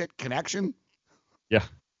decent connection? Yeah.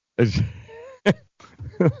 The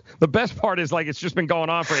best part is, like, it's just been going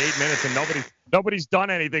on for 8 minutes and nobody's done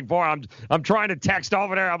anything for it. I'm trying to text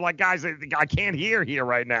over there. I'm like, guys, I can't hear here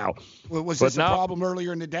right now. Was this a problem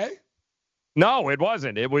earlier in the day? No, it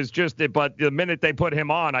wasn't. It was just, but the minute they put him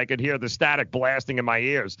on, I could hear the static blasting in my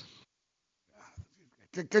ears.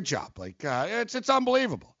 Good job. Like, it's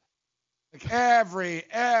unbelievable. Like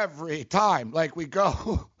every time, like we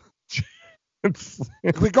go to a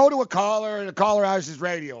caller and the caller has his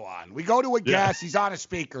radio on. We go to a guest, he's on a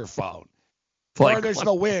speakerphone. Or there's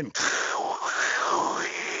no wind.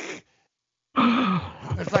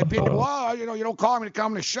 It's like people, well, you don't call me to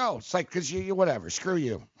come to the show. It's like, because you whatever, screw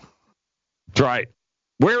you. That's right.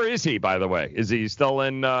 Where is he, by the way? Is he still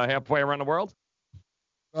in halfway around the world?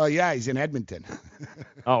 Yeah, he's in Edmonton.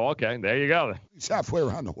 Oh, okay. There you go. He's halfway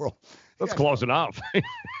around the world. That's close enough.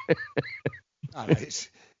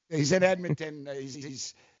 He's in Edmonton.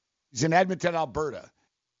 He's in Edmonton, Alberta.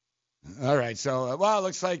 All right. So, it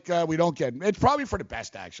looks like we don't get – it's probably for the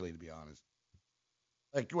best, actually, to be honest.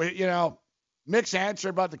 Like, Mick's answer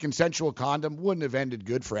about the consensual condom wouldn't have ended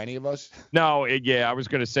good for any of us. No, I was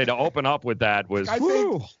going to say to open up with that was I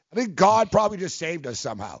think God probably just saved us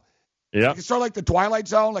somehow. Yeah. It's sort of like the Twilight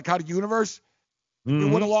Zone, like how the universe – we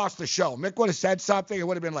would have lost the show. Mick would have said something. It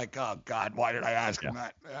would have been like, oh, God, why did I ask him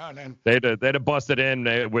that? Yeah, and then, they'd have busted in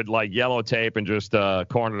with, like, yellow tape and just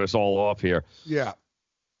cornered us all off here. Yeah.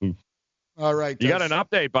 All right. You got an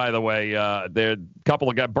update, by the way. There couple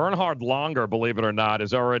of guys. Bernhard Longer, believe it or not,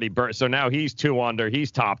 is already so now he's 2 under.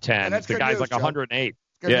 He's top 10. That's the good guy's news, like Joe. 108.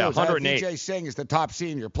 Good yeah, news. 108. DJ Singh is the top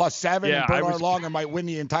senior, +7, and Bernhard Longer might win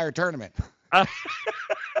the entire tournament.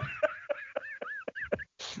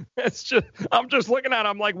 It's just, I'm just looking at it.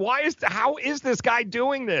 I'm like, how is this guy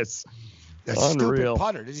doing this? The stupid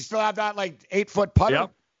putter. Does he still have that, like, 8-foot putter?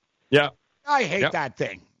 Yep. Yeah. I hate that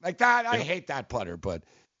thing. Like that, I hate that putter. But,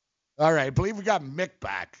 all right, I believe we got Mick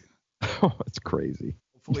back. Oh, that's crazy.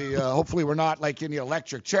 Hopefully we're not, like, in the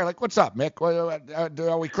electric chair. Like, what's up, Mick?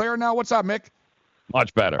 Are we clear now? What's up, Mick?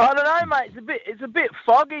 Much better. I don't know, mate. It's a bit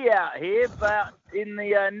foggy out here, but in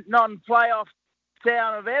the non-playoff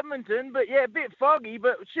town of Edmonton, but yeah, a bit foggy,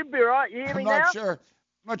 but it should be all right. You hear me now? I'm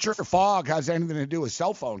not sure fog has anything to do with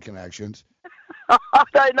cell phone connections. I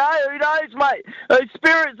don't know. Who knows, mate? Those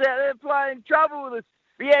spirits out there playing trouble with us.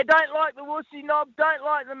 But yeah, don't like the wussy knob, don't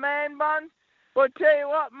like the man buns. But I tell you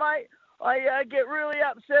what, mate, I get really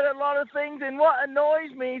upset at a lot of things, and what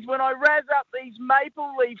annoys me is when I razz up these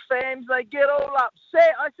Maple Leaf fans, they get all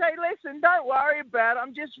upset. I say, listen, don't worry about it.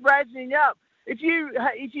 I'm just razzing you up. If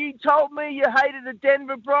you told me you hated the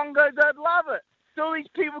Denver Broncos, I'd love it. So all these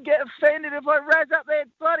people get offended if I razz up their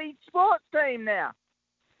bloody sports team now.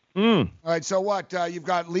 All right, so what? You've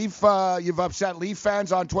got Leaf. You've upset Leaf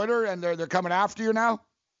fans on Twitter, and they're coming after you now.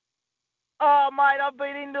 Oh, mate, I've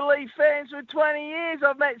been into Leaf fans for 20 years.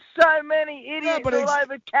 I've met so many idiots all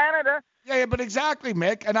over Canada. Yeah, but exactly,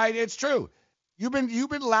 Mick, and it's true. You've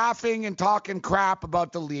been laughing and talking crap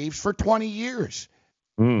about the Leafs for 20 years.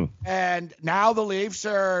 And now the Leafs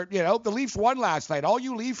are, the Leafs won last night. All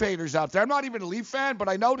you Leaf haters out there, I'm not even a Leaf fan, but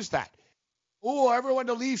I noticed that. Oh, everyone,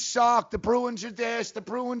 the Leafs suck. The Bruins are this, the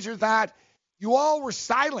Bruins are that. You all were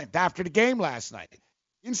silent after the game last night.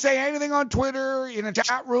 You didn't say anything on Twitter, in the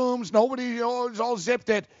chat rooms. Nobody was all zipped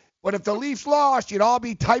it. But if the Leafs lost, you'd all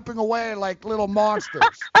be typing away like little monsters.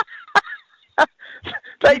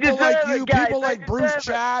 People like you, people like Bruce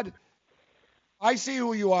Chad. I see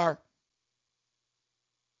who you are.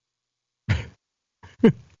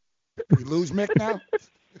 We lose Mick now?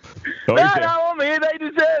 No, I'm here. They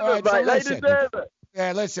deserve it, mate. They deserve it.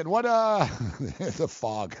 Yeah, listen, what the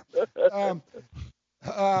fog.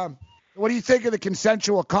 What do you think of the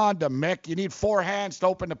consensual condom, Mick? You need 4 hands to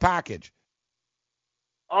open the package.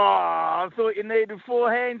 Oh, I thought you needed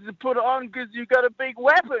 4 hands to put it on because you got a big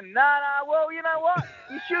weapon. No, well, you know what?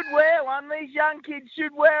 You should wear one. These young kids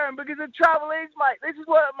should wear them because the trouble is, mate, this is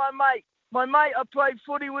what my mate I played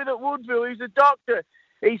footy with at Woodville, he's a doctor.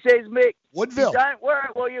 He says, Mick, Woodville. You don't wear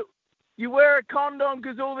it. Well, you wear a condom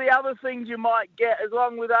because all the other things you might get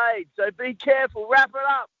along with AIDS. So be careful. Wrap it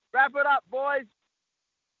up. Wrap it up, boys.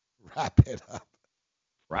 Wrap it up.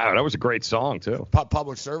 Wow, that was a great song, too.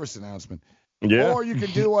 Public service announcement. Yeah. Or you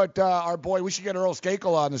can do what our boy, we should get Earl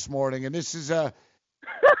Skakel on this morning. And this is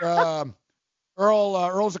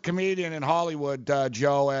Earl's a comedian in Hollywood,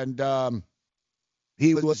 Joe. And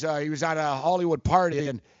he was at a Hollywood party,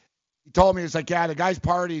 and he told me, it's like, yeah, the guy's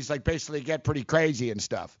parties like basically get pretty crazy and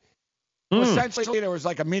stuff. Well, essentially, there was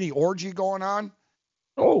like a mini orgy going on.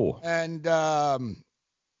 Oh. And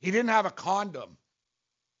he didn't have a condom.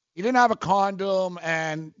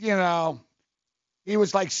 And, he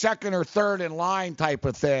was like second or third in line type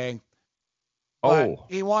of thing. But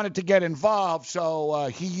he wanted to get involved, so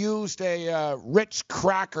he used a Ritz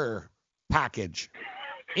cracker package.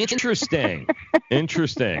 Interesting.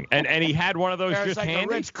 And he had one of those just like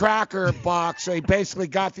handy? a Ritz cracker box, so he basically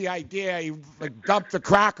got the idea. He dumped the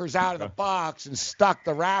crackers out of the box and stuck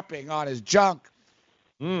the wrapping on his junk.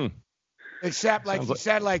 Except, like he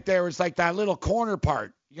said, like there was like that little corner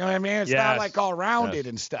part. You know what I mean? It's not like all rounded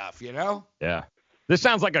and stuff, Yeah. This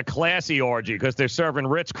sounds like a classy orgy because they're serving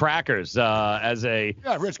Ritz crackers as a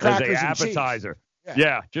appetizer.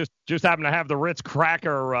 Yeah, just happen to have the Ritz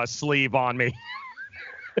cracker sleeve on me.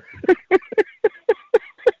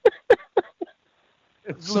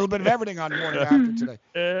 There's a little bit of everything on morning after today.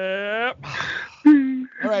 Yep.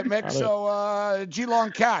 All right, Mick. So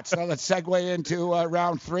Geelong Cats. Now let's segue into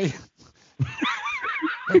round 3.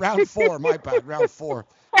 Round 4, my bad. Round 4.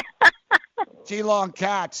 Geelong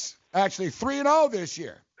Cats actually 3-0 this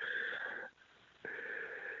year.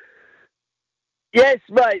 Yes,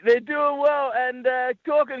 mate, they're doing well. And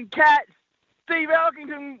talking Cats, Steve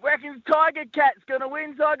Elkington reckons Tiger Cat's going to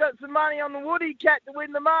win, so I got some money on the Woody Cat to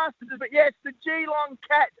win the Masters. But yes, the Geelong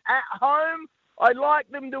Cats at home, I'd like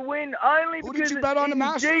them to win only Who because did you bet on the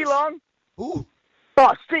Masters? Geelong. Who?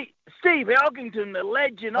 Oh, Steve Elkington, the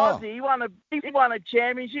legend Aussie. He won a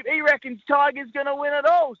championship. He reckons Tiger's going to win it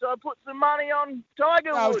all, so I put some money on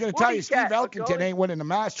Tiger. I was going to tell you, Steve Elkington ain't winning the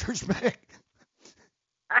Masters, Mick.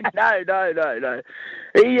 No.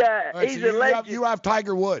 He's a legend. You have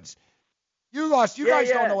Tiger Woods. You guys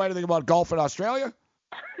don't know anything about golf in Australia.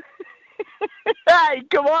 Hey,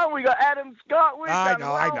 come on, we got Adam Scott. I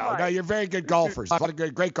know. No, you're very good golfers. A lot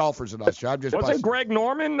of great golfers in Australia. Was it Greg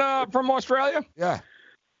Norman from Australia? Yeah.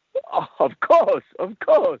 Oh, of course.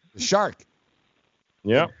 The Shark.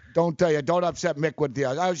 Yeah. Don't upset Mick with the.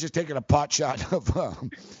 I was just taking a pot shot of. All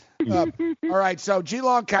right, so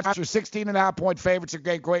Geelong Cats are 16.5-point favorites at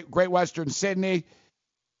Great Western Sydney.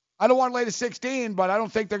 I don't want to lay the 16, but I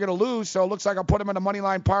don't think they're going to lose, so it looks like I'll put them in a money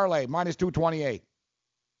line parlay, minus 228.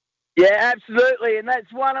 Yeah, absolutely, and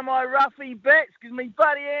that's one of my roughy bets because my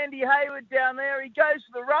buddy Andy Hayward down there, he goes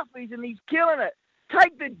for the roughies and he's killing it.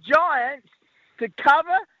 take the Giants to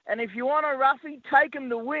cover, and if you want a roughie, take them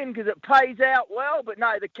to win because it pays out well. But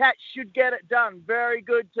no, the Cats should get it done. Very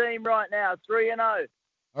good team right now, 3-0.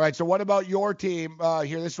 All right, so what about your team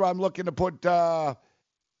here? This is where I'm looking to put,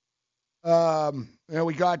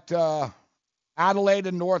 we got Adelaide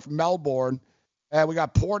and North Melbourne. We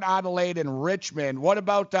got Port Adelaide and Richmond. What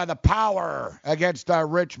about the Power against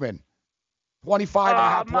Richmond?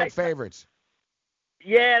 25.5-point favorites.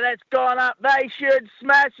 Yeah, that's gone up. They should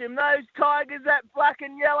smash them. Those Tigers, that black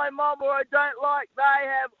and yellow mob, I don't like. They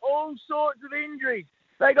have all sorts of injuries.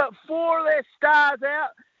 They got 4 of their stars out,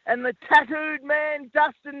 and the tattooed man,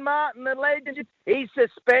 Dustin Martin, the legend, he's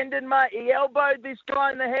suspended, mate. He elbowed this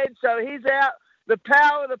guy in the head, so he's out. The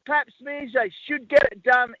Power, the Pap Smears, they should get it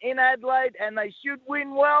done in Adelaide, and they should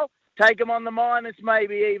win well. Take them on the minus,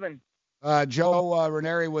 maybe even. Joe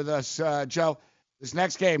Ranieri with us. Joe, this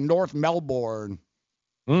next game, North Melbourne.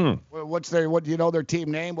 What do you know their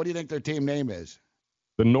team name? What do you think their team name is?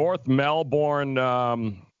 The North Melbourne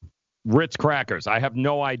Ritz Crackers. I have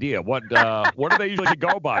no idea. What do they usually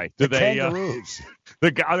go by? Kangaroos.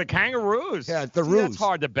 The Kangaroos. Yeah, the Roos. That's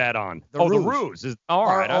hard to bet on. The Roos. All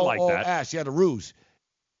right, I like that. R-O-O-S. Yeah, the Roos.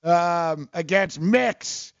 Against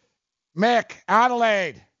Mick,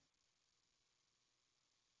 Adelaide.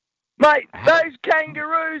 Mate, those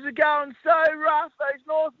Kangaroos are going so rough. Those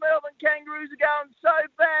North Melbourne Kangaroos are going so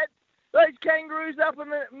bad. Those Kangaroos up in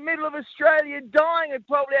the middle of Australia dying would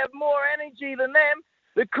probably have more energy than them.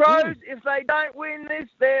 The Crows, if they don't win this,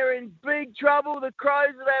 they're in big trouble. The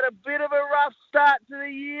Crows have had a bit of a rough start to the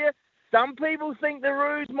year. Some people think the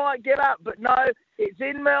Roos might get up, but no, it's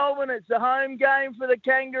in Melbourne. It's a home game for the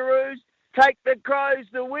Kangaroos. Take the Crows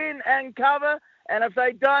to win and cover. And if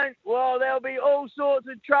they don't, well, there'll be all sorts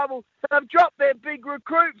of trouble. They've dropped their big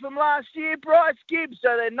recruit from last year, Bryce Gibbs,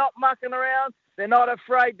 so they're not mucking around. They're not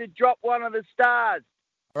afraid to drop one of the stars.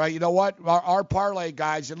 All right, you know what? Our parlay,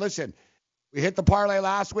 guys, and listen, we hit the parlay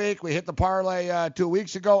last week. We hit the parlay 2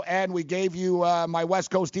 weeks ago, and we gave you my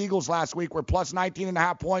West Coast Eagles last week. We're plus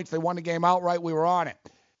 19.5 points. They won the game outright. We were on it.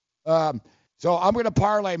 So I'm going to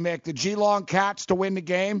parlay, Mick, the Geelong Cats to win the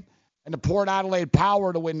game and the Port Adelaide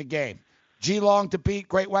Power to win the game. Geelong to beat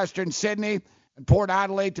Great Western Sydney and Port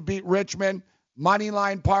Adelaide to beat Richmond.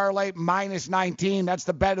 Moneyline parlay minus 19. That's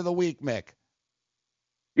the bet of the week, Mick.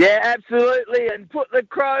 Yeah, absolutely. And put the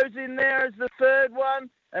Crows in there as the third one.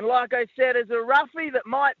 And like I said, as a roughie that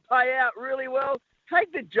might pay out really well,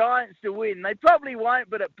 take the Giants to win. They probably won't,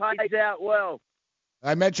 but it pays out well.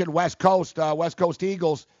 I mentioned West Coast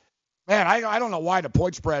Eagles. Man, I don't know why the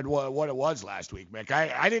point spread what it was last week, Mick.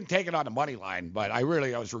 I didn't take it on the money line, but I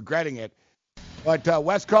was regretting it. But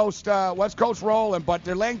West Coast rolling, but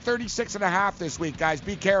they're laying 36.5 this week, guys.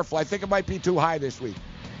 Be careful. I think it might be too high this week.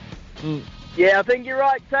 Yeah, I think you're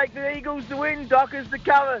right. Take the Eagles to win, Dockers to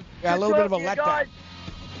cover. Yeah, a little bit of a letdown. Guys.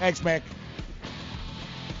 Thanks, Mick.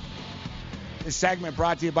 This segment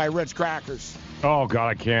brought to you by Ritz Crackers. Oh, God,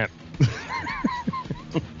 I can't.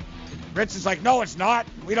 Ritz is like, no, it's not.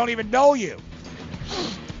 We don't even know you.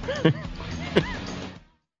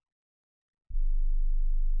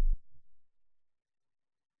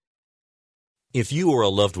 If you or a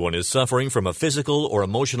loved one is suffering from a physical or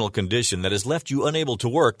emotional condition that has left you unable to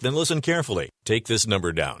work, then listen carefully. Take this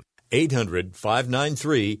number down.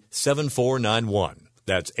 800-593-7491.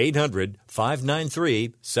 That's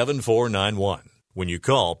 800-593-7491. When you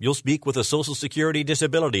call, you'll speak with a Social Security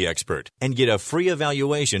disability expert and get a free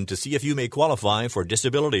evaluation to see if you may qualify for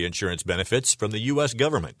disability insurance benefits from the U.S.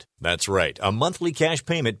 government. That's right, a monthly cash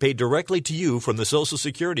payment paid directly to you from the Social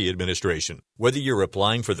Security Administration. Whether you're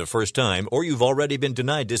applying for the first time or you've already been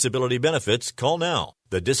denied disability benefits, call now.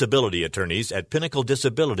 The disability attorneys at Pinnacle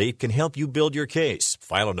Disability can help you build your case,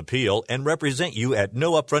 file an appeal, and represent you at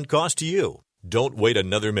no upfront cost to you. Don't wait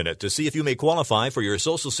another minute to see if you may qualify for your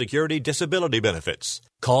Social Security disability benefits.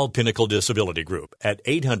 Call Pinnacle Disability Group at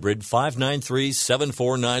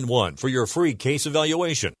 800-593-7491 for your free case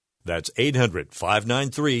evaluation. That's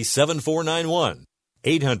 800-593-7491.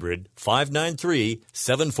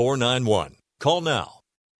 800-593-7491. Call now.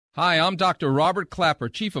 Hi, I'm Dr. Robert Clapper,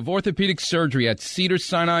 Chief of Orthopedic Surgery at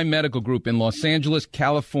Cedars-Sinai Medical Group in Los Angeles,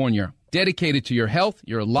 California. Dedicated to your health,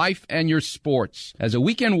 your life, and your sports. As a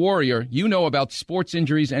weekend warrior, you know about sports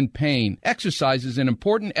injuries and pain. Exercise is an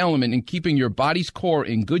important element in keeping your body's core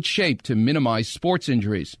in good shape to minimize sports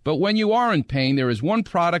injuries. But when you are in pain, there is one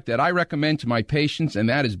product that I recommend to my patients, and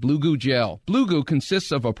that is Blue Goo Gel. Blue Goo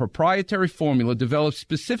consists of a proprietary formula developed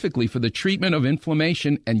specifically for the treatment of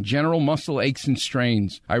inflammation and general muscle aches and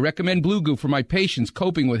strains. I recommend Blue Goo for my patients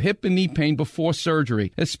coping with hip and knee pain before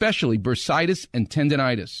surgery, especially bursitis and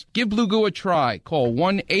tendinitis. Give Blue Blue Goo a try. Call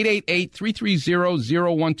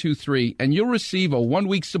 1-888-330-0123 and you'll receive a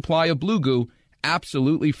 1-week supply of Blue Goo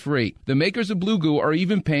absolutely free. The makers of Blue Goo are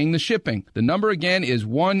even paying the shipping. The number again is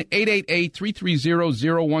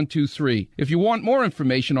 1-888-330-0123. If you want more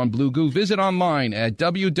information on Blue Goo, visit online at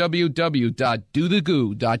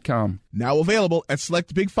www.dothegoo.com. Now available at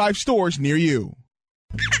select Big 5 stores near you.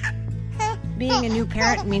 Being a new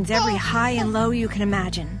parent means every high and low you can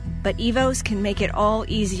imagine. But Evos can make it all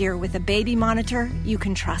easier with a baby monitor you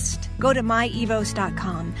can trust. Go to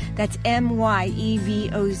myevos.com, that's MYEVOZ.com,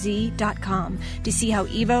 to see how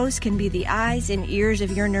Evos can be the eyes and ears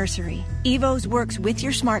of your nursery. Evos works with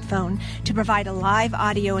your smartphone to provide a live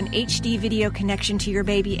audio and HD video connection to your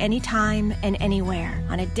baby anytime and anywhere.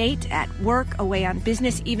 On a date, at work, away on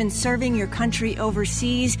business, even serving your country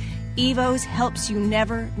overseas, Evos helps you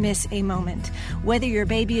never miss a moment. Whether your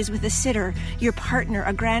baby is with a sitter, your partner,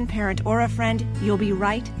 a grandparent, or a friend, you'll be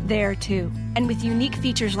right there too. And with unique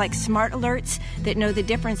features like smart alerts that know the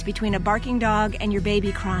difference between a barking dog and your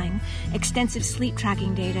baby crying, extensive sleep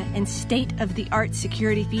tracking data, and state-of-the-art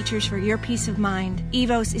security features for your peace of mind,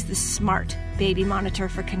 Evos is the smart baby monitor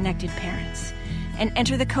for connected parents. And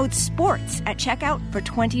enter the code SPORTS at checkout for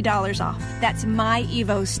 $20 off. That's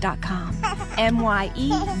myevos.com.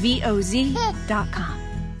 MYEVOZ.com.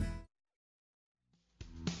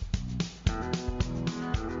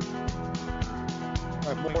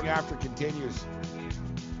 Morning After continues.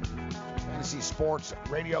 Fantasy Sports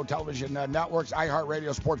Radio, Television Networks,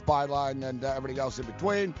 iHeartRadio, Sports Byline, and everything else in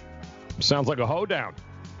between. Sounds like a hoedown.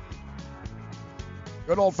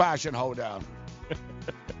 Good old-fashioned hoedown.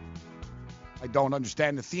 I don't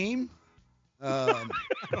understand the theme. I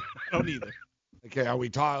don't either. Okay, are we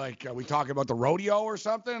talking about the rodeo or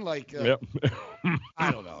something? Yep.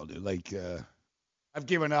 I don't know, dude. I've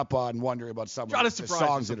given up on wondering about some Try of to the surprise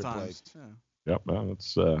songs you that are played. sometimes. Yep, well,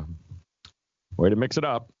 it's way to mix it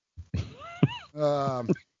up.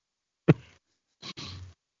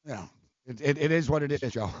 It is what it is,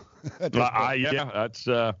 Joe. Yeah, that's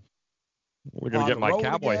we're gonna get my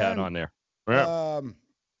cowboy hat on there. Yeah.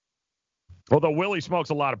 Although Willie smokes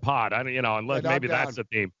a lot of pot, unless maybe that's the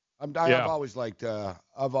theme. I've always liked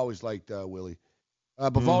Willie.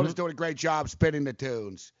 Bavona's doing a great job spinning the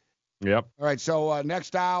tunes. Yep. All right, so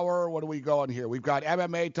next hour, what are we going here? We've got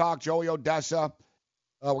MMA talk, Joey Odessa.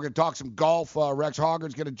 We're going to talk some golf. Rex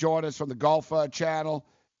Hoggard's going to join us from the Golf Channel.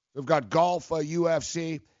 We've got golf,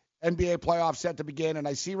 UFC, NBA playoffs set to begin. And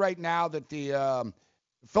I see right now that the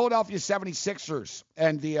Philadelphia 76ers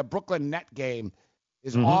and the Brooklyn Net game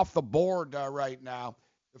is off the board right now.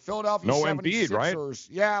 The Philadelphia 76ers. Embiid, right?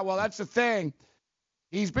 Yeah, well, that's the thing.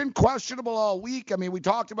 He's been questionable all week. I mean, we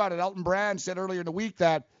talked about it. Elton Brand said earlier in the week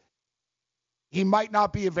that he might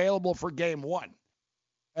not be available for game one.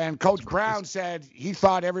 And Coach Brown said he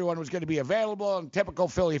thought everyone was going to be available. In typical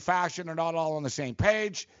Philly fashion, they're not all on the same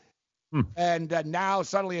page. And now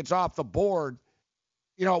suddenly it's off the board.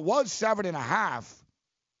 It was 7.5.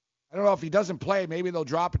 I don't know if he doesn't play. Maybe they'll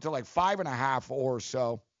drop it to 5.5 or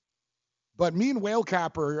so. But me and Whale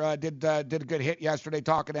Capper did a good hit yesterday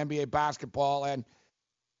talking NBA basketball and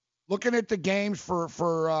looking at the games for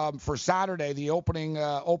Saturday, the opening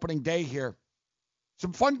day here.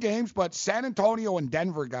 Some fun games, but San Antonio and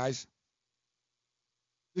Denver, guys.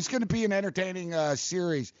 This is going to be an entertaining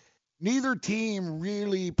series. Neither team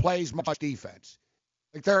really plays much defense.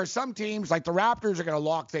 There are some teams, like the Raptors, are going to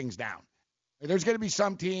lock things down. There's going to be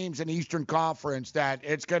some teams in the Eastern Conference that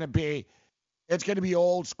it's going to be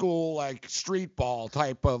old school, street ball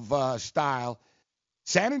type of style.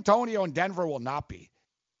 San Antonio and Denver will not be.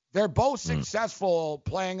 They're both successful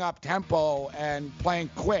playing up tempo and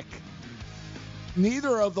playing quick.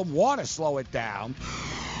 Neither of them want to slow it down.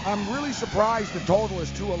 I'm really surprised the total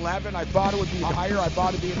is 211. I thought it would be higher. I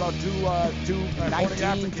thought it'd be about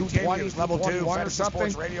 219, 220, level 2 or something.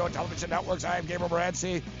 Sports Radio and Television Networks. I am Gabriel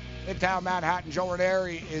Morency. Midtown Manhattan. Joe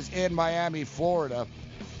Ranieri is in Miami, Florida.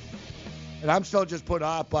 And I'm still just put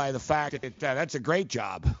off by the fact that that's a great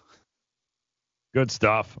job. Good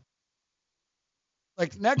stuff.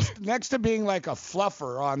 Next to being a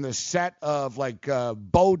fluffer on the set of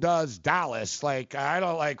Bo Does Dallas, I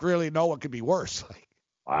don't really know what could be worse.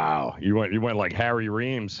 Wow, you went like Harry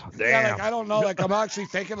Reams. Damn. Yeah, I don't know. I'm actually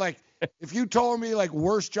thinking if you told me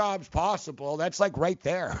worst jobs possible, that's right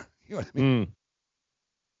there. You know what I mean?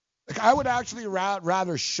 I would actually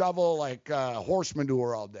rather shovel horse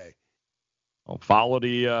manure all day. Well, follow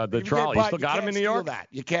the trolley. You still got him in New York? That.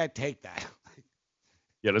 You can't take that.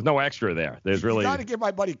 Yeah, there's no extra there. There's really. You got to give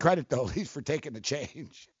my buddy credit though, at least for taking the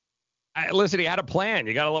change. Listen, he had a plan.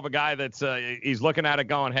 You got to love a guy that's he's looking at it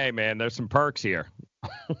going, "Hey, man, there's some perks here.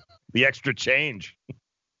 The extra change."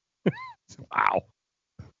 Wow.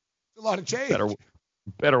 It's a lot of change.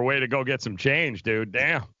 Better way to go get some change, dude.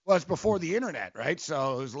 Damn. Well, it's before the internet, right?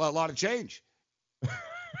 So there's a lot of change.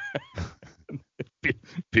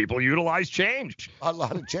 People utilize change. A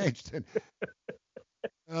lot of change.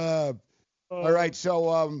 All right,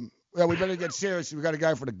 so we better get serious. We got a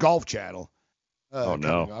guy for the Golf Channel. Oh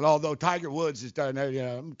no! Although Tiger Woods is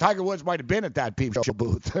done, Tiger Woods might have been at that Peep Show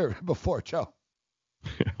booth before, Joe.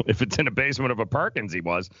 If it's in the basement of a Perkins, he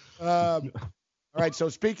was. All right, so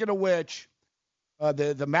speaking of which,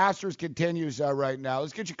 the Masters continues right now.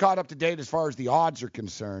 Let's get you caught up to date as far as the odds are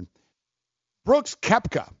concerned. Brooks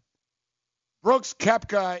Koepka. Brooks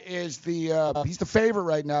Koepka is he's the favorite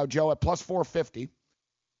right now, Joe, at plus 450.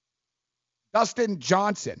 Dustin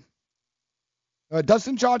Johnson.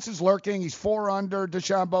 Dustin Johnson's lurking. He's 4 under.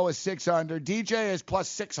 DeChambeau is 6 under. DJ is plus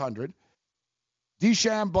 600.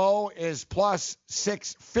 DeChambeau is plus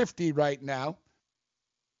 650 right now.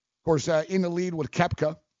 Of course, in the lead with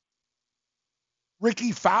Koepka.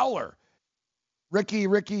 Ricky Fowler. Ricky,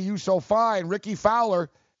 you so fine. Ricky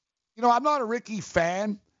Fowler. I'm not a Ricky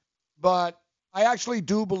fan, but I actually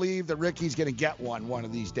do believe that Ricky's going to get one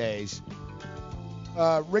of these days.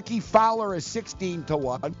 Ricky Fowler is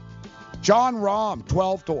 16-1. John Rahm,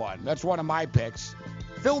 12-1. That's one of my picks.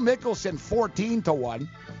 Phil Mickelson, 14-1.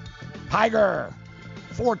 Tiger,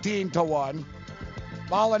 14-1.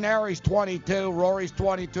 Molinari's 22. Rory's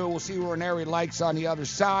 22. We'll see where Nary likes on the other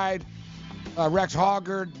side. Rex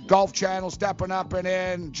Hoggard, Golf Channel stepping up and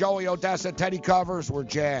in. Joey Odessa, Teddy Covers, we're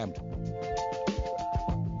jammed.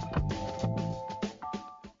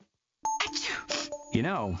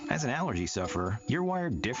 As an allergy sufferer, you're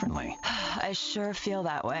wired differently. I sure feel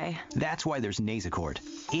that way. That's why there's Nasacort.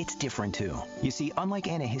 It's different, too. You see, unlike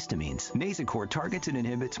antihistamines, Nasacort targets and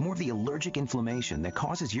inhibits more of the allergic inflammation that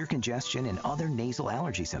causes ear congestion and other nasal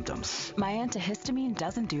allergy symptoms. My antihistamine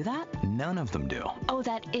doesn't do that? None of them do. Oh,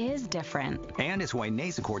 that is different. And it's why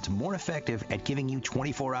Nasacort's more effective at giving you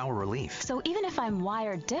 24-hour relief. So even if I'm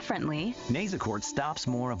wired differently, Nasacort stops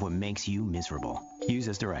more of what makes you miserable. Use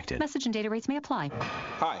as directed. Message and data rates may apply.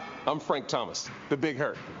 Hi, I'm Frank Thomas, the Big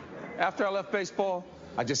Hurt. After I left baseball,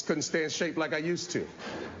 I just couldn't stay in shape like I used to.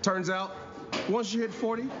 Turns out, once you hit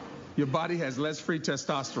 40, your body has less free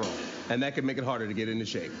testosterone, and that can make it harder to get into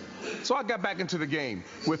shape. So I got back into the game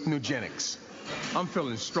with Nugenics. I'm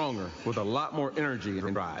feeling stronger with a lot more energy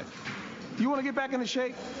and drive. You want to get back into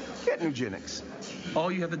shape? Get Nugenics.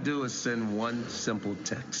 All you have to do is send one simple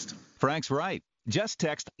text. Frank's right. Just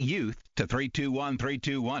text YOUTH to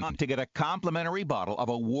 321-321 to get a complimentary bottle of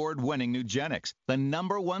award-winning Nugenics, the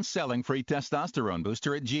 #1 selling free testosterone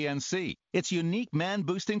booster at GNC. Its unique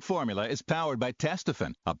man-boosting formula is powered by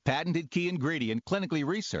Testofen, a patented key ingredient clinically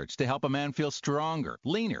researched to help a man feel stronger,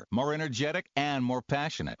 leaner, more energetic, and more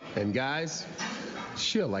passionate. And guys,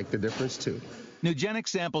 she'll like the difference too. Nugenics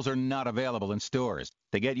samples are not available in stores.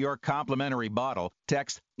 To get your complimentary bottle,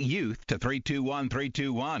 text YOUTH to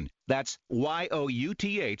 321-321. That's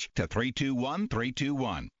YOUTH to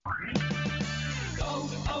 321-321.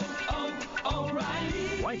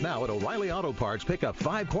 Right now at O'Reilly Auto Parts, pick up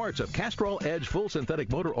 5 quarts of Castrol Edge Full Synthetic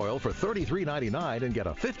Motor Oil for $33.99 and get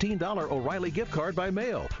a $15 O'Reilly gift card by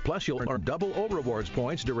mail. Plus, you'll earn double O-Rewards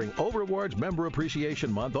points during O-Rewards Member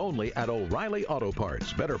Appreciation Month only at O'Reilly Auto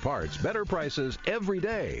Parts. Better parts, better prices every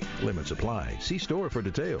day. Limits apply. See store for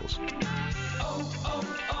details.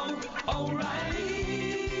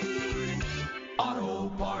 O'Reilly Auto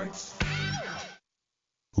Parts.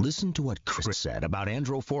 Listen to what Chris said about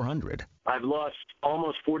Andro 400. I've lost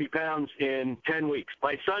almost 40 pounds in 10 weeks.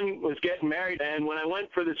 My son was getting married, and when I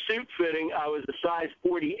went for the suit fitting, I was a size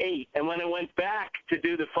 48. And when I went back to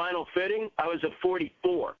do the final fitting, I was a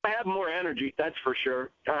 44. I have more energy, that's for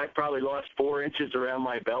sure. I probably lost 4 inches around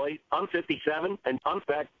my belly. I'm 57, and I'm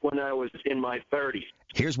back when I was in my 30s.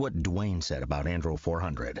 Here's what Dwayne said about Andro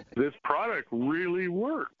 400. This product really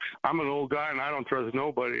works. I'm an old guy, and I don't trust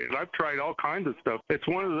nobody. And I've tried all kinds of stuff. It's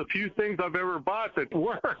one of the few things I've ever bought that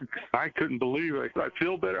works. I couldn't believe it. I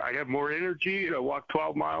feel better. I have more energy. I walk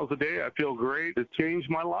 12 miles a day. I feel great. It's changed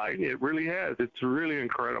my life. It really has. It's really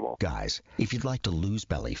incredible. Guys, if you'd like to lose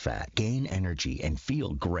belly fat, gain energy, and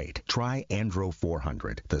feel great, try Andro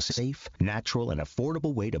 400, the safe, natural, and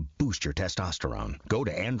affordable way to boost your testosterone. Go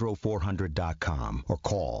to andro400.com or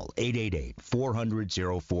call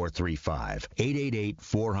 888-400-0435.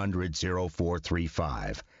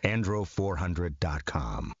 888-400-0435.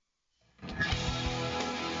 andro400.com.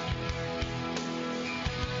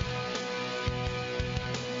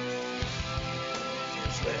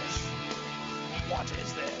 What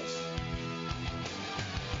is this?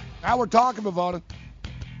 Now we're talking about it.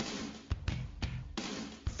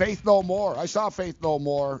 Faith No More. I saw Faith No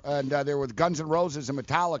More, and they were with Guns N' Roses and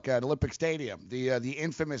Metallica at Olympic Stadium, the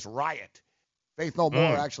infamous Riot. Faith No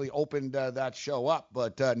More actually opened that show up,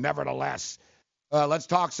 but nevertheless, let's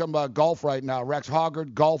talk some golf right now. Rex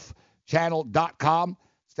Hoggard, golfchannel.com,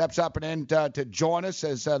 steps up and in to join us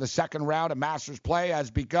as the second round of Masters play has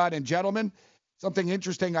begun. And gentlemen, something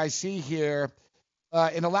interesting I see here.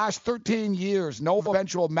 In the last 13 years, no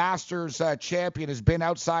eventual Masters champion has been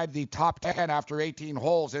outside the top 10 after 18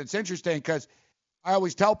 holes. And it's interesting because I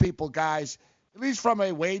always tell people, guys, at least from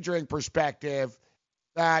a wagering perspective,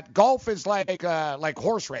 that golf is like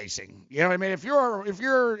horse racing. You know what I mean? If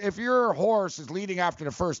your horse is leading after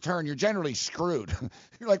the first turn, you're generally screwed.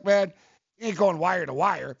 You're like, man, you ain't going wire to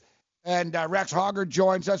wire. And Rex Hoggard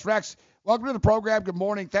joins us. Rex, welcome to the program. Good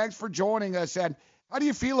morning. Thanks for joining us. And how do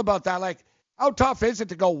you feel about that? Like, how tough is it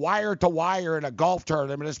to go wire to wire in a golf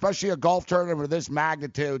tournament, especially a golf tournament of this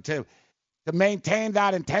magnitude, to maintain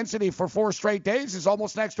that intensity for 4 straight days is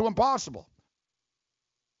almost next to impossible.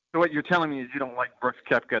 So what you're telling me is you don't like Brooks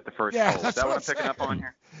Koepka at the first hole. Is that what I'm picking up on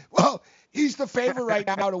here? Well, he's the favorite right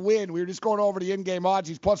now to win. We were just going over the in-game odds.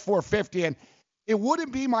 He's plus 450, and it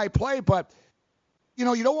wouldn't be my play, but you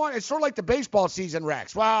don't want – it's sort of like the baseball season,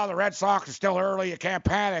 Rex. Well, the Red Sox are still early. You can't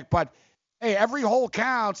panic, but – hey, every hole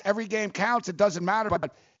counts. Every game counts. It doesn't matter.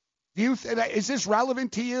 But is this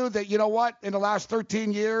relevant to you that, you know what, in the last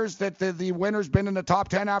 13 years that the winner's been in the top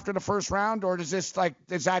 10 after the first round? Or is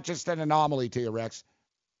that just an anomaly to you, Rex?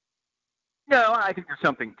 No, I think there's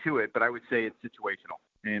something to it, but I would say it's situational.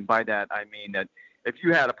 And by that, I mean that if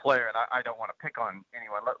you had a player, and I don't want to pick on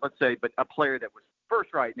anyone, let's say, but a player that was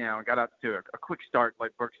first right now and got out to a quick start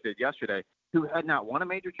like Brooks did yesterday, who had not won a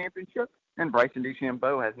major championship, and Bryson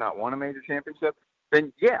DeChambeau has not won a major championship,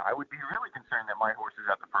 then, yeah, I would be really concerned that my horse is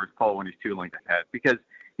at the first pole when he's 2 lengths ahead, because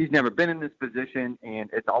he's never been in this position, and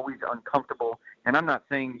it's always uncomfortable. And I'm not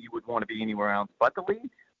saying you would want to be anywhere else but the lead,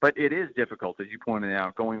 but it is difficult, as you pointed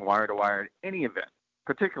out, going wire to wire at any event,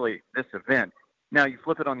 particularly this event. Now, you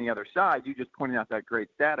flip it on the other side. You just pointed out that great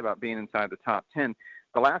stat about being inside the top 10.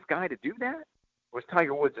 The last guy to do that was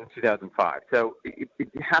Tiger Woods in 2005. So it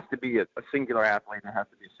has to be a singular athlete, and it has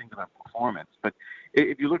to be a singular performance. But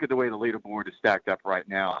if you look at the way the leaderboard is stacked up right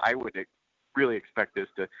now, I would really expect this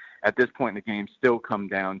to, at this point in the game, still come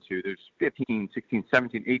down to there's 15, 16,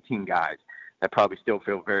 17, 18 guys that probably still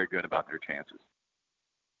feel very good about their chances.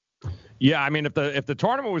 Yeah, I mean, if the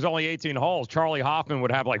tournament was only 18 holes, Charlie Hoffman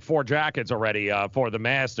would have like 4 jackets already for the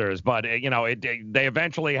Masters. But, they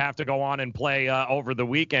eventually have to go on and play over the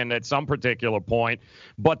weekend at some particular point.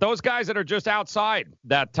 But those guys that are just outside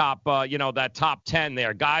that top, that top 10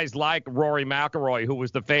 there, guys like Rory McIlroy, who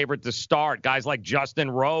was the favorite to start, guys like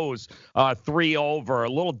Justin Rose, 3 over, a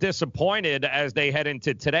little disappointed as they head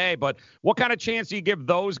into today. But what kind of chance do you give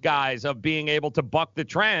those guys of being able to buck the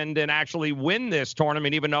trend and actually win this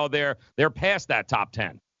tournament, even though they're past that top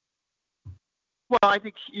 10? Well, I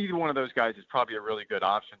think either one of those guys is probably a really good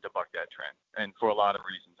option to buck that trend, and for a lot of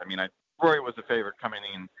reasons. I mean, Rory was the favorite coming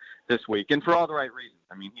in this week, and for all the right reasons.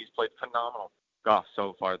 I mean, he's played phenomenal golf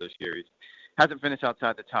so far this year. He hasn't finished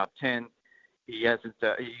outside the top 10. He hasn't.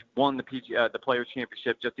 He won the Players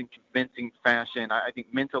Championship just in convincing fashion. I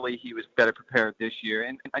think mentally he was better prepared this year,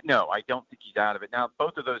 and no, I don't think he's out of it. Now,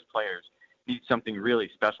 both of those players need something really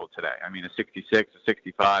special today. I mean, a 66, a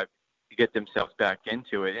 65. To get themselves back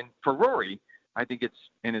into it. And for Rory, I think it's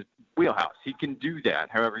in his wheelhouse. He can do that.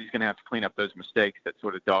 However, he's going to have to clean up those mistakes that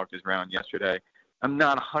sort of dogged his round yesterday. I'm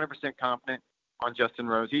not 100% confident on Justin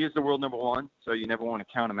Rose. He is the world number 1, so you never want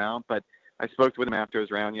to count him out. But I spoke with him after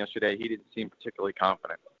his round yesterday. He didn't seem particularly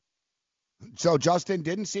confident. So Justin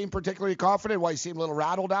didn't seem particularly confident? Why, he seemed a little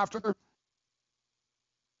rattled after?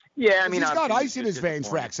 Yeah, I mean, he's got ice in his veins,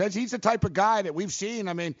 Rex. He's the type of guy that we've seen.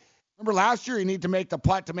 I mean, remember last year he needed to make the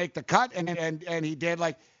putt to make the cut, and he did.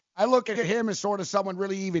 Like, I look at him as sort of someone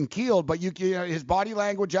really even keeled, but his body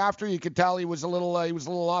language after, you could tell he was a little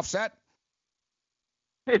offset.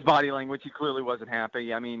 His body language, he clearly wasn't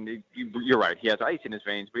happy. I mean, you're right. He has ice in his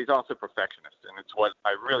veins, but he's also a perfectionist, and it's what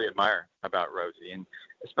I really admire about Rosie, and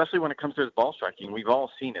especially when it comes to his ball striking. We've all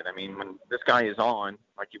seen it. I mean, when this guy is on,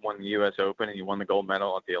 like he won the U.S. Open and he won the gold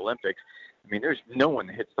medal at the Olympics, I mean, there's no one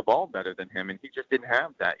that hits the ball better than him, and he just didn't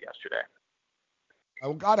have that yesterday.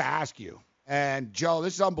 I've got to ask you, and Joe,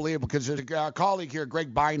 this is unbelievable, because there's a colleague here,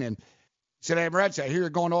 Greg Bynan, said, hey, Moretz, I hear you're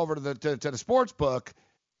going over to the sports book.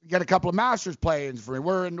 You get a couple of Masters play-ins for me.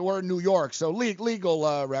 We're in New York, so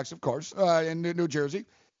legal, Rex, of course, in New Jersey.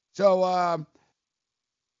 So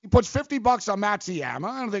he puts $50 on Matsuyama.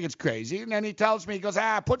 I don't think it's crazy. And then he tells me, he goes,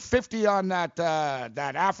 put 50 on that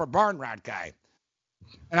Afra Barnrat guy.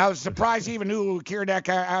 And I was surprised he even knew who Kieran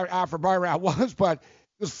Afra Barnrat was, but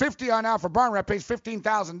Because 50 on Alfred Barnrat pays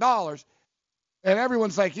 $15,000. And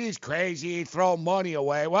everyone's like, he's crazy, throw money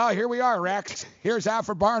away. Well, here we are, Rex. Here's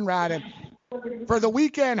Alfred Barnrat. And for the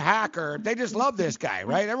weekend hacker, they just love this guy,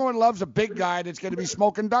 right? Everyone loves a big guy that's going to be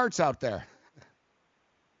smoking darts out there.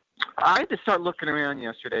 I had to start looking around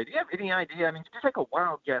yesterday. Do you have any idea? I mean, just take a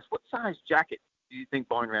wild guess. What size jacket do you think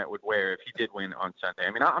Barnrat would wear if he did win on Sunday?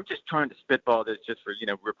 I mean, I'm just trying to spitball this just for,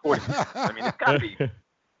 reporting. I mean, it's got to be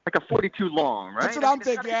like a 42 long, right? That's what I'm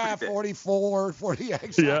thinking. Yeah, 44, 40.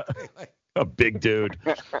 Exactly. Yeah. A big dude.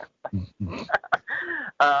 I think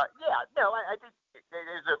it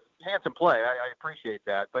is a handsome play. I appreciate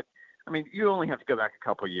that. But, I mean, you only have to go back a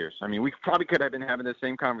couple of years. I mean, we probably could have been having the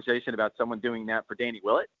same conversation about someone doing that for Danny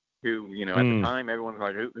Willett, who, at the time, everyone was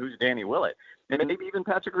like, who's Danny Willett? And maybe even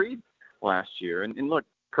Patrick Reed last year. And look,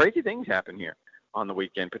 crazy things happen here on the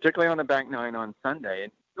weekend, particularly on the back nine on Sunday.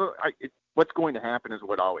 And what's going to happen is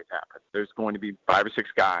what always happens. There's going to be 5 or 6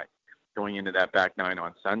 guys going into that back nine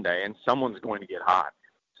on Sunday, and someone's going to get hot.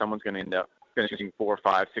 Someone's going to end up finishing 4,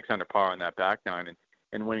 5, 6 under par on that back nine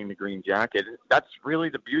and winning the green jacket. That's really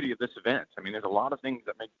the beauty of this event. I mean, there's a lot of things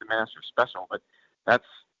that make the Masters special, but that's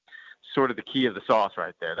sort of the key of the sauce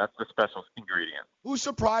right there. That's the special ingredient. Who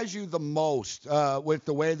surprised you the most with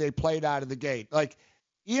the way they played out of the gate? Like,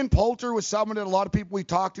 Ian Poulter was someone that a lot of people we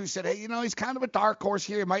talked to said, hey, he's kind of a dark horse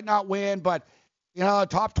here. He might not win, but,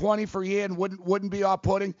 top 20 for Ian wouldn't be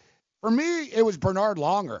off-putting. For me, it was Bernard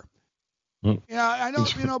Longer. I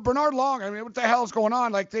know, Bernard Longer. I mean, what the hell's going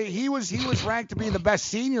on? Like, he was ranked to be the best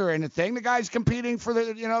senior in the thing. The guy's competing for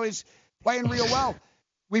he's playing real well.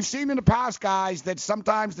 We've seen in the past, guys, that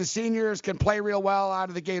sometimes the seniors can play real well out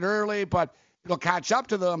of the gate early, but it'll catch up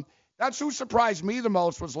to them. That's who surprised me the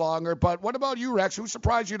most was Longer. But what about you, Rex? Who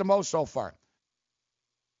surprised you the most so far?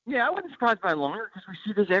 Yeah, I wasn't surprised by Longer because we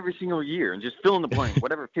see this every single year, and just fill in the blank,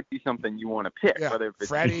 whatever 50-something you want to pick, whether it's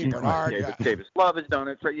Freddie, Bernard, Davis Love has done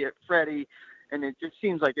it, Freddie, and it just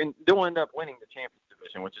seems like, and they'll end up winning the Champions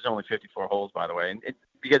Division, which is only 54 holes, by the way, and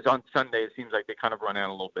because on Sunday it seems like they kind of run out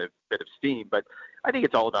a little bit of steam, but I think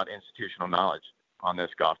it's all about institutional knowledge on this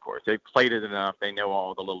golf course. They've played it enough. They know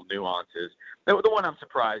all the little nuances. The one I'm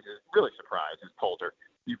really surprised is Poulter.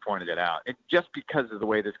 You pointed it out. It's just because of the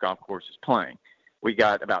way this golf course is playing. We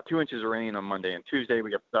got about 2 inches of rain on Monday and Tuesday.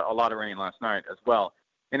 We got a lot of rain last night as well.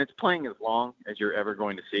 And it's playing as long as you're ever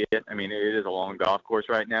going to see it. I mean, it is a long golf course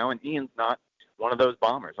right now, and Ian's not one of those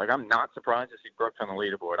bombers. Like, I'm not surprised to see Brooks on the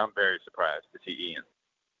leaderboard. I'm very surprised to see Ian.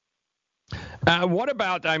 What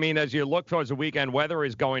about, as you look towards the weekend, weather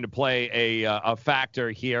is going to play a factor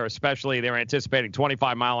here, especially they're anticipating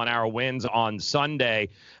 25-mile-an-hour winds on Sunday.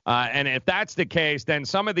 And if that's the case, then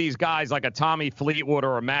some of these guys like a Tommy Fleetwood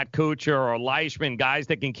or a Matt Kuchar or Leishman, guys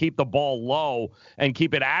that can keep the ball low and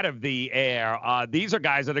keep it out of the air, these are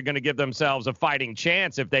guys that are going to give themselves a fighting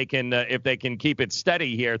chance if they can keep it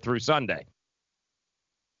steady here through Sunday.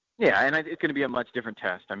 Yeah, and it's going to be a much different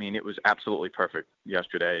test. I mean, it was absolutely perfect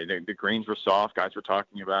yesterday. The greens were soft. Guys were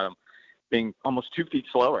talking about them being almost 2 feet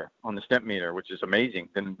slower on the step meter, which is amazing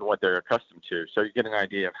than what they're accustomed to. So you get an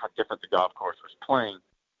idea of how different the golf course was playing.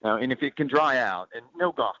 And if it can dry out, and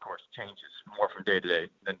no golf course changes more from day to day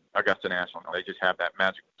than Augusta National. They just have that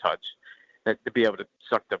magic touch that to be able to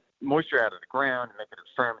suck the moisture out of the ground and make it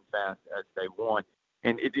as firm and fast as they want.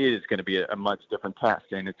 And it is going to be a much different test,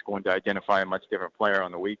 and it's going to identify a much different player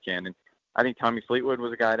on the weekend. And I think Tommy Fleetwood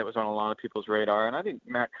was a guy that was on a lot of people's radar, and I think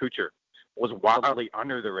Matt Kuchar was wildly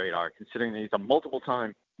under the radar, considering that he's a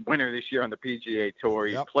multiple-time winner this year on the PGA Tour.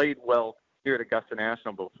 He played well here at Augusta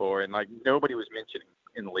National before, and, nobody was mentioning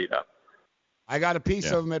in the lead-up. I got a piece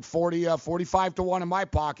of him at 45 to 1 in my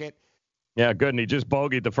pocket. Yeah, good, and he just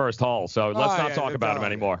bogeyed the first hole, so let's not talk about him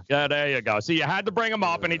anymore. Yeah, there you go. See, you had to bring him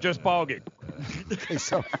up, and he just bogeyed. Okay,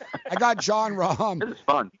 so I got Jon Rahm. This is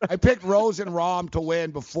fun. I picked Rose and Rahm to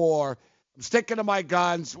win before. I'm sticking to my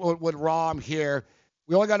guns with Rahm here.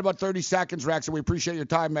 We only got about 30 seconds, Rex, and we appreciate your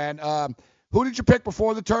time, man. Who did you pick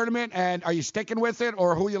before the tournament, and are you sticking with it,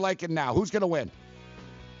 or who are you liking now? Who's going to win?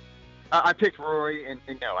 I picked Rory, and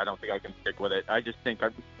no, I don't think I can stick with it. I just think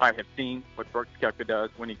I have seen what Brooks Koepka does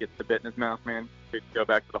when he gets the bit in his mouth, man, to go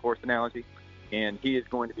back to the horse analogy, and he is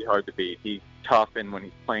going to be hard to beat. He's tough, and when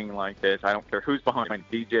he's playing like this, I don't care who's behind him,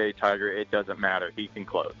 DJ, Tiger, it doesn't matter. He can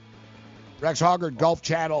close. Rex Hoggard,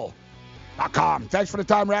 GolfChannel.com. Thanks for the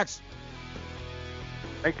time, Rex.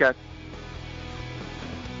 Thanks, guys.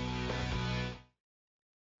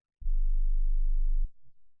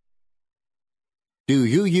 Do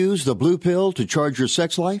you use the blue pill to charge your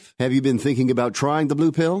sex life? Have you been thinking about trying the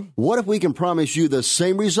blue pill? What if we can promise you the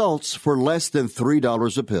same results for less than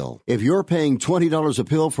 $3 a pill? If you're paying $20 a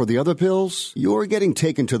pill for the other pills, you're getting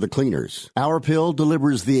taken to the cleaners. Our pill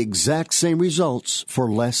delivers the exact same results for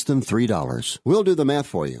less than $3. We'll do the math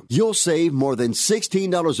for you. You'll save more than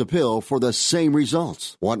 $16 a pill for the same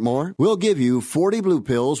results. Want more? We'll give you 40 blue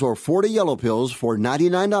pills or 40 yellow pills for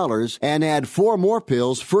 $99 and add 4 more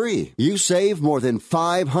pills free. You save more than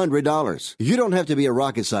 $500. You don't have to be a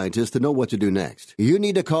rocket scientist to know what to do next. You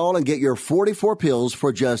need to call and get your 44 pills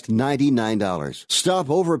for just $99. Stop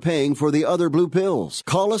overpaying for the other blue pills.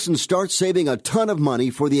 Call us and start saving a ton of money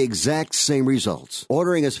for the exact same results.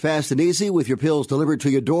 Ordering is fast and easy with your pills delivered to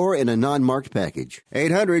your door in a non-marked package.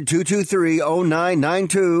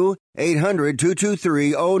 800-223-0992.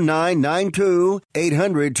 800-223-0992.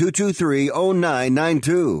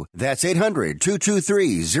 800-223-0992. That's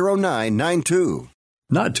 800-223-0992.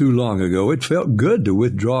 Not too long ago, it felt good to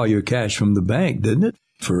withdraw your cash from the bank, didn't it?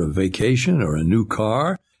 For a vacation or a new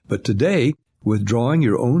car. But today, withdrawing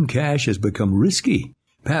your own cash has become risky.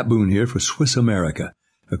 Pat Boone here for Swiss America.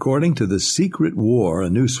 According to The Secret War, a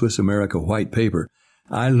new Swiss America white paper,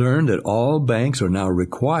 I learned that all banks are now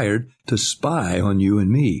required to spy on you and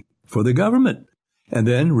me for the government, and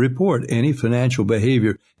then report any financial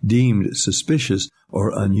behavior deemed suspicious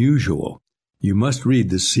or unusual. You must read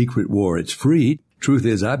The Secret War. It's free. Truth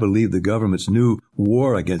is, I believe the government's new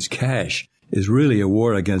war against cash is really a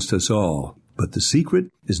war against us all. But the secret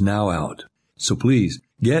is now out. So please,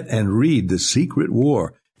 get and read The Secret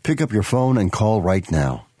War. Pick up your phone and call right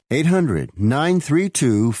now.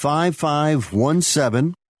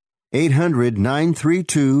 800-932-5517.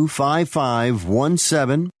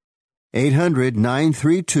 800-932-5517.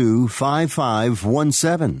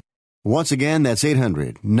 800-932-5517. Once again, that's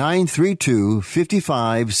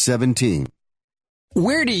 800-932-5517.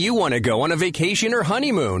 Where do you want to go on a vacation or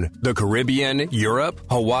honeymoon? The Caribbean, Europe,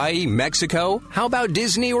 Hawaii, Mexico? How about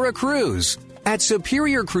Disney or a cruise? At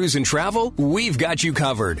Superior Cruise and Travel, we've got you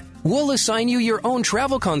covered. We'll assign you your own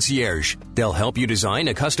travel concierge. They'll help you design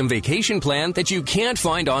a custom vacation plan that you can't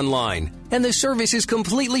find online. And the service is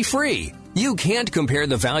completely free. You can't compare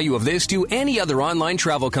the value of this to any other online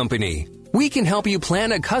travel company. We can help you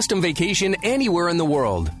plan a custom vacation anywhere in the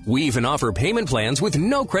world. We even offer payment plans with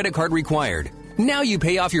no credit card required. Now you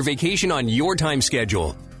pay off your vacation on your time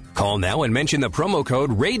schedule. Call now and mention the promo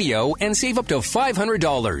code RADIO and save up to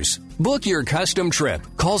 $500. Book your custom trip.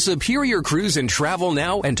 Call Superior Cruise and Travel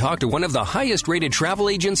now and talk to one of the highest rated travel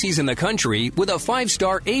agencies in the country with a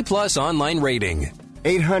 5-star A+ online rating.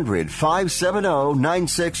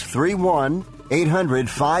 800-570-9631.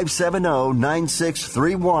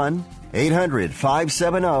 800-570-9631.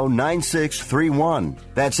 800-570-9631.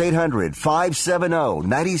 That's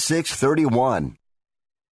 800-570-9631.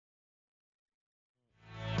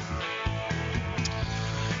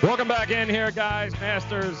 Welcome back in here, guys.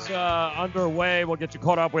 Masters underway. We'll get you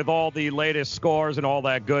caught up with all the latest scores and all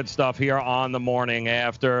that good stuff here on the morning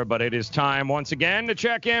after. But it is time once again to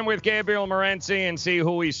check in with Gabriel Morency and see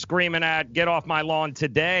who he's screaming at. Get off my lawn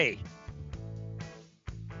today.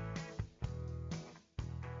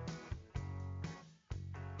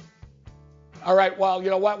 All right, well,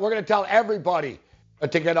 you know what? We're going to tell everybody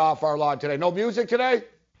to get off our lawn today. No music today?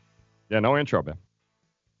 Yeah, no intro, man.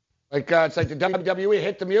 Like it's like the WWE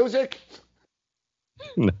hit the music?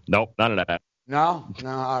 Nope, none of that. No?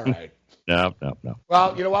 No, all right. No.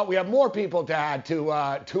 Well, you know what? We have more people to add to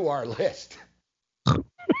our list.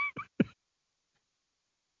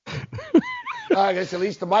 I guess at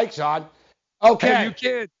least the mic's on. Okay. Hey, you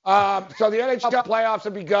kid. So the NHL playoffs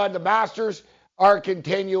have begun. The Masters are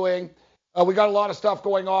continuing. We got a lot of stuff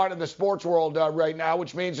going on in the sports world right now,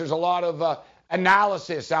 which means there's a lot of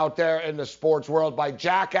analysis out there in the sports world by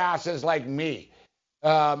jackasses like me,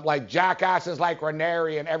 like jackasses like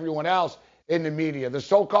Ranieri and everyone else in the media, the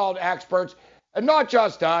so-called experts, and not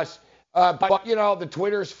just us, but, you know, the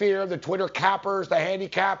Twitter sphere, the Twitter cappers, the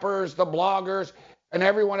handicappers, the bloggers, and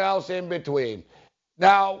everyone else in between.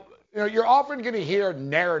 Now, you know, you're often going to hear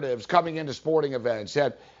narratives coming into sporting events.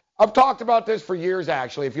 And I've talked about this for years,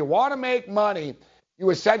 actually. If you want to make money, you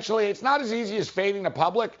essentially, it's not as easy as fading the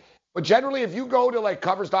public, but generally if you go to like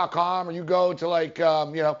covers.com or you go to like, you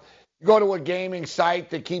know, you go to a gaming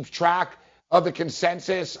site that keeps track of the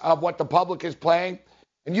consensus of what the public is playing,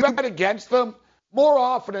 and you bet against them, more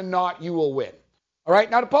often than not, you will win. All right?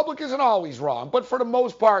 Now, the public isn't always wrong, but for the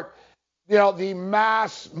most part, you know, the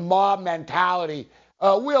mass mob mentality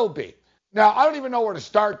will be. Now, I don't even know where to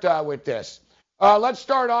start with this. Let's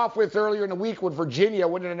start off with earlier in the week with Virginia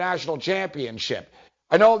winning a national championship.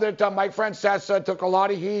 I know that Mike Francesa took a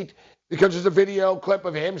lot of heat because there's a video clip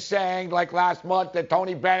of him saying, like last month, that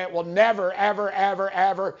Tony Bennett will never, ever, ever,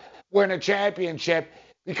 ever win a championship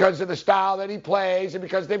because of the style that he plays and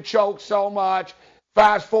because they've choked so much.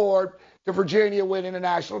 Fast forward to Virginia winning a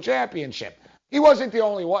national championship. He wasn't the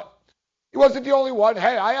only one. He wasn't the only one.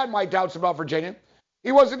 Hey, I had my doubts about Virginia.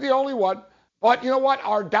 He wasn't the only one. But you know what?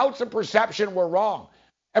 Our doubts and perception were wrong.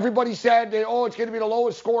 Everybody said, oh, it's going to be the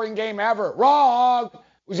lowest scoring game ever. Wrong. It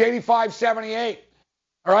was 85-78.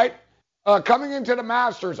 All right? Coming into the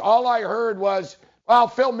Masters, all I heard was, well,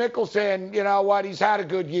 Phil Mickelson, you know what? He's had a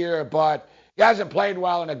good year, but he hasn't played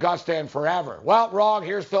well in Augusta in forever. Well, wrong.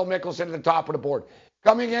 Here's Phil Mickelson at the top of the board.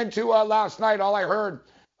 Coming into last night, all I heard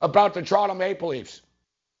about the Toronto Maple Leafs.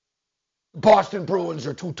 Boston Bruins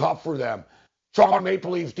are too tough for them. Toronto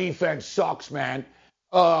Maple Leafs defense sucks, man.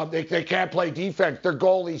 They can't play defense. Their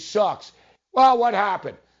goalie sucks. Well, what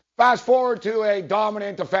happened? Fast forward to a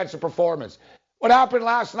dominant defensive performance. What happened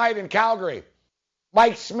last night in Calgary?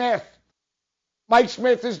 Mike Smith. Mike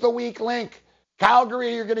Smith is the weak link.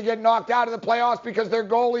 Calgary, you're going to get knocked out of the playoffs because their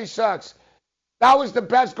goalie sucks. That was the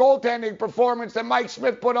best goaltending performance that Mike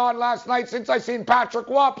Smith put on last night since I seen Patrick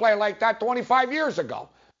Waugh play like that 25 years ago.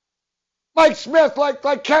 Mike Smith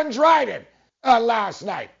like Ken Dryden last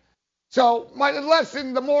night. So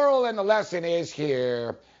the moral and the lesson is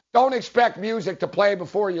here. Don't expect music to play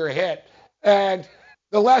before you're hit. And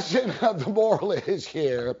the lesson of the moral is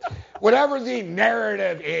here. Whatever the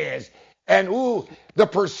narrative is, and the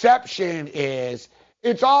perception is,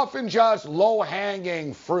 it's often just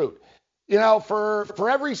low-hanging fruit. You know, for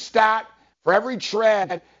every stat, for every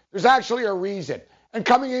trend, there's actually a reason. And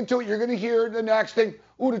coming into it, you're going to hear the next thing,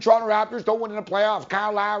 the Toronto Raptors don't win in the playoffs,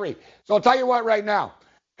 Kyle Lowry. So I'll tell you what right now,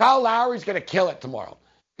 Kyle Lowry's going to kill it tomorrow.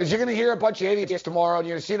 Because you're going to hear a bunch of idiots tomorrow, and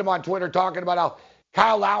you're going to see them on Twitter talking about how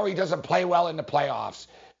Kyle Lowry doesn't play well in the playoffs.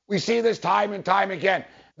 We see this time and time again.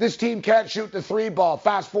 This team can't shoot the three ball.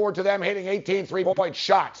 Fast forward to them hitting 18 three-point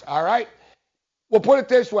shots, all right? We'll put it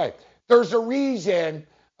this way. There's a reason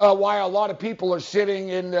why a lot of people are sitting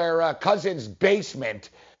in their cousin's basement,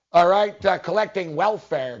 all right, collecting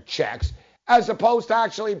welfare checks, as opposed to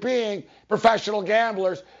actually being professional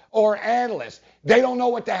gamblers or analysts. They don't know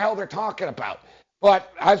what the hell they're talking about.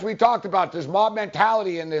 But as we talked about, there's mob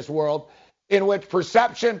mentality in this world in which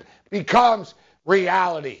perception becomes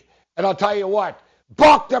reality. And I'll tell you what,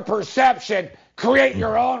 buck the perception, create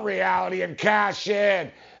your own reality, and cash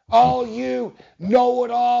in. All you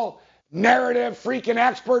know-it-all narrative freaking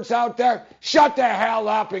experts out there, shut the hell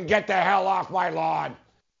up and get the hell off my lawn.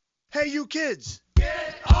 Hey, you kids.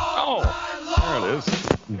 Get off my lawn. There it is.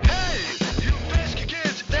 Hey, you pesky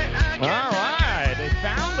kids. All right, they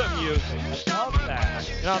found the music. I love that.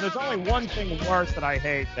 You know, there's only one thing worse that I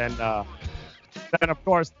hate than of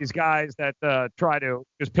course, these guys that try to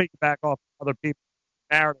just piggyback off other people's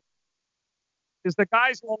narrative. Is the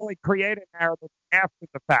guys who only create a narrative after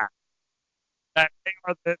the fact. That they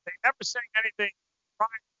never say anything prior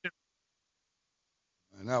to.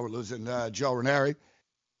 And now we're losing Joe Ranieri.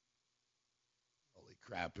 Holy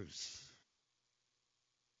crap.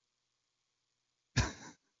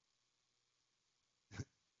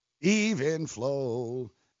 Even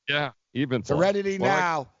flow. Yeah, even flow. Serenity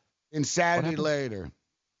now, insanity later.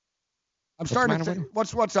 I'm starting to think,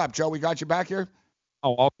 what's up, Joe? We got you back here?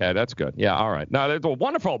 Oh, okay. That's good. Yeah, all right. No, there's a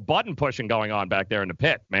wonderful button pushing going on back there in the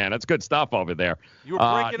pit, man. That's good stuff over there. You were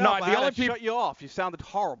breaking up. I had to shut you off. You sounded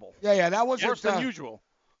horrible. Yeah, that was worse than usual.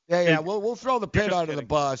 Yeah. We'll throw the pit under the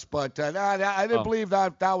bus, but I didn't believe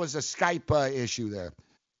that was a Skype issue there.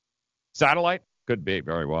 Satellite? Could be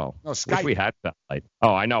very well. No, Skype. Wish we had satellite.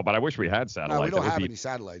 Oh, I know, but I wish we had satellite. No, we don't have any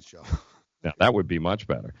satellites, Joe. Yeah, that would be much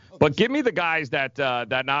better. But give me the guys that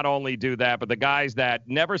not only do that, but the guys that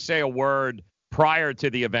never say a word prior to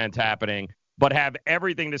the event happening, but have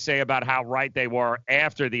everything to say about how right they were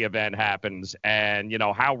after the event happens, and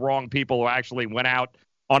how wrong people actually went out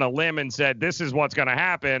on a limb and said this is what's going to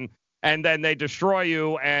happen, and then they destroy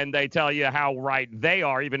you and they tell you how right they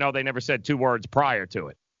are, even though they never said two words prior to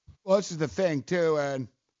it. Well, this is the thing too, and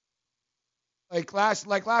like last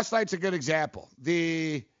night's a good example.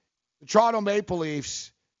 The Toronto Maple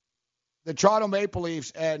Leafs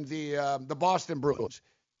and the Boston Bruins.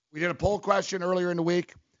 We did a poll question earlier in the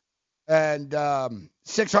week, and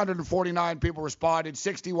 649 people responded.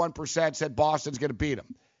 61% said Boston's going to beat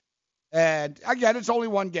them. And, again, it's only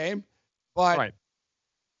one game. But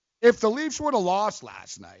if the Leafs would have lost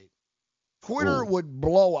last night, Twitter would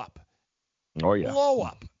blow up. Oh, yeah. Blow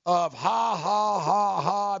up of ha, ha, ha,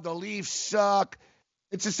 ha, the Leafs suck.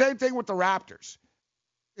 It's the same thing with the Raptors.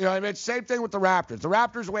 You know, it's the same thing with the Raptors. The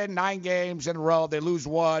Raptors win 9 games in a row. They lose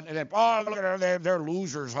one. And then, look at them. They're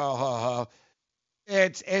losers. Ha, ha, ha.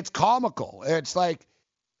 it's comical. It's like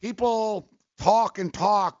people talk and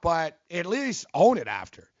talk, but at least own it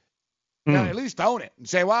after. You know, at least own it and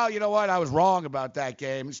say, well, you know what? I was wrong about that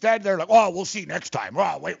game. Instead, they're like, oh, we'll see next time.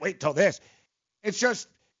 Oh, wait till this. It's just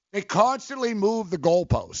they constantly move the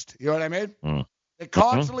goalpost. You know what I mean? They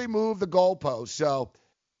constantly move the goalpost. So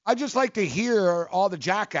I just like to hear all the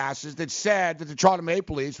jackasses that said that the Toronto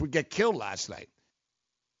Maple Leafs would get killed last night.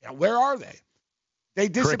 You know, where are they? They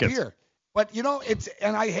disappear. Crickets. But, you know,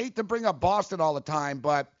 and I hate to bring up Boston all the time,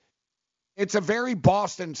 but it's a very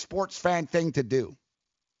Boston sports fan thing to do.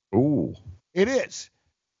 Ooh. It is.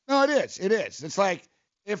 No, it is. It is. It's like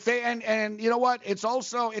if they and you know what? It's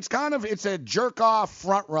a jerk off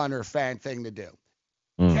front runner fan thing to do.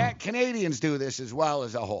 Canadians do this as well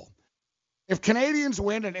as a whole. If Canadians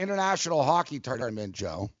win an international hockey tournament,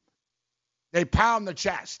 Joe, they pound the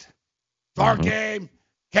chest. It's our game.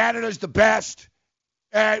 Canada's the best.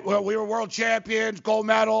 And well, we were world champions, gold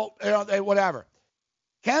medal, whatever.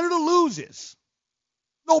 Canada loses.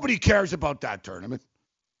 Nobody cares about that tournament.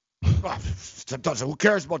 Who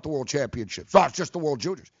cares about the World Championships? Oh, it's just the World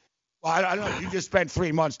Juniors. Well, I don't know. You just spent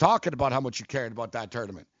 3 months talking about how much you cared about that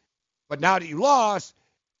tournament. But now that you lost,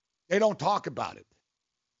 they don't talk about it.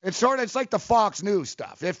 It's like the Fox News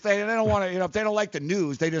stuff. If they don't want to, if they don't like the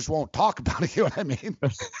news, they just won't talk about it. You know what I mean?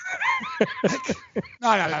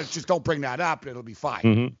 No, just don't bring that up. It'll be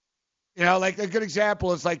fine. You know, like a good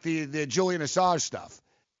example is like the Julian Assange stuff,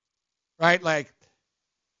 right? Like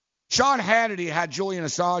Sean Hannity had Julian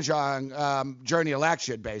Assange on during the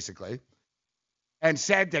election, basically, and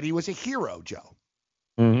said that he was a hero, Joe.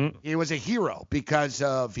 He was a hero because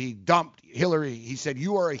he dumped Hillary. He said,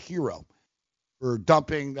 "You are a hero for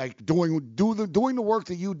dumping, like doing the work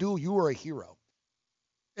that you do. You are a hero."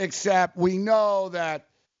 Except we know that,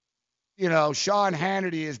 you know, Sean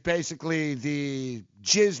Hannity is basically the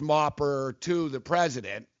jizz mopper to the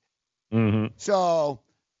president. So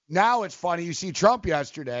now it's funny. You see Trump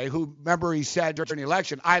yesterday, who, remember, he said during the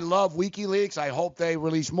election, "I love WikiLeaks. I hope they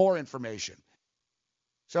release more information."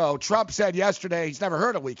 So Trump said yesterday he's never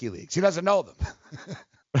heard of WikiLeaks. He doesn't know them.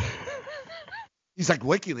 He's like,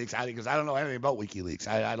 WikiLeaks? I don't know anything about WikiLeaks.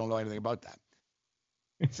 I don't know anything about that.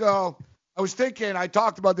 So I was thinking, I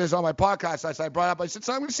talked about this on my podcast last night. I brought up, I said,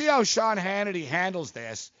 so I'm going to see how Sean Hannity handles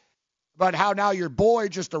this, about how now your boy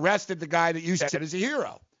just arrested the guy that you said is a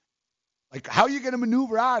hero. Like, how are you going to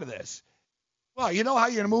maneuver out of this? Well, you know how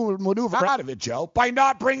you're going to maneuver out of it, Joe? By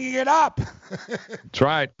not bringing it up. That's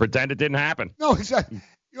right. Pretend it didn't happen. No, exactly.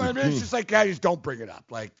 You know what I mean? It's just like, guys, just don't bring it up.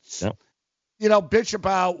 Like, you know, bitch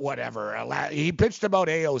about whatever. He bitched about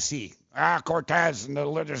AOC. Cortez and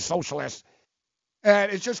the socialists. And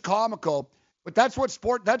it's just comical. But that's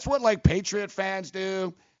what like Patriot fans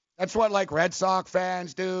do. That's what like Red Sox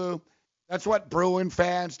fans do. That's what Bruin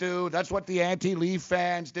fans do. That's what the anti-Leaf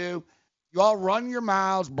fans do. You all run your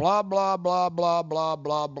mouths, blah, blah, blah, blah, blah,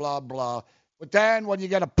 blah, blah, blah. But then when you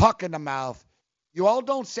get a puck in the mouth, you all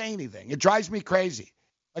don't say anything. It drives me crazy.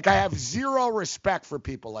 Like, I have zero respect for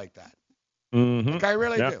people like that. Like, I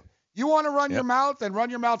really do. You want to run your mouth, then run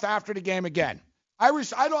your mouth after the game again. I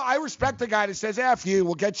respect the guy that says, F you,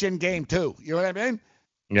 we'll get you in game 2. You know what I mean?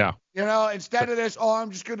 Yeah. You know, instead of this,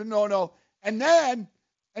 I'm just going to no. And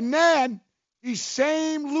then these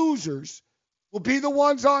same losers will be the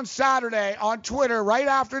ones on Saturday on Twitter right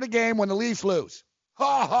after the game when the Leafs lose.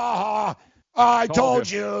 Ha, ha, ha. I told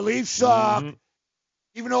you, Leafs suck.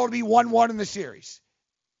 Even though it'll be 1-1 in the series.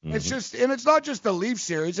 It's just, and it's not just the Leafs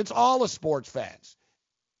series, it's all the sports fans.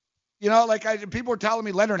 You know, like people were telling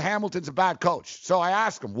me Leonard Hamilton's a bad coach. So I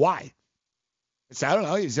asked him why. I said, I don't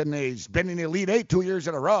know. He's been in the Elite Eight 2 years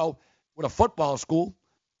in a row with a football school.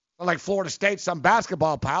 Like Florida State, some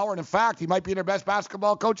basketball power. And in fact, he might be their best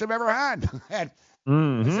basketball coach I've ever had. And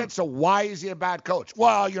I said, so why is he a bad coach?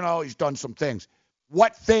 Well, you know, he's done some things.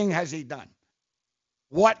 What thing has he done?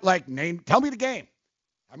 What, like, tell me the game.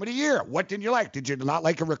 How many year? What didn't you like? Did you not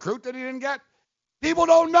like a recruit that he didn't get? People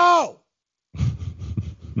don't know.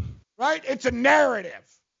 Right? It's a narrative.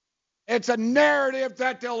 It's a narrative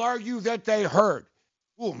that they'll argue that they heard.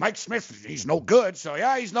 Ooh, Mike Smith, he's no good. So,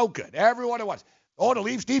 yeah, he's no good. Everyone it was. Oh, the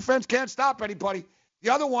Leafs defense can't stop anybody.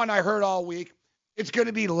 The other one I heard all week, it's going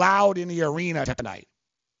to be loud in the arena tonight.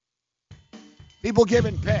 People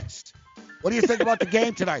giving picks. What do you think about the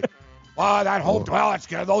game tonight? Oh, that home. Well, it's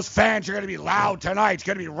gonna. Those fans are going to be loud tonight. It's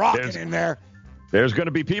going to be rocking in there. There's going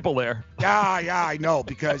to be people there. Yeah, I know.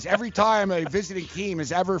 Because every time a visiting team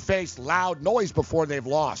has ever faced loud noise before, they've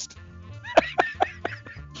lost.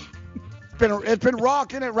 It's been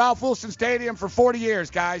rocking at Ralph Wilson Stadium for 40 years,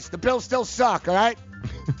 guys. The Bills still suck, all right?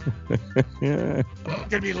 It's going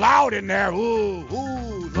to be loud in there. Ooh,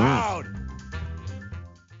 loud.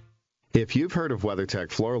 If you've heard of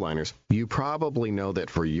WeatherTech floor liners, you probably know that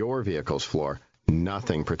for your vehicle's floor,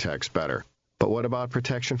 nothing protects better. But what about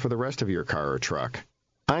protection for the rest of your car or truck?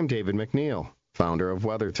 I'm David McNeil, founder of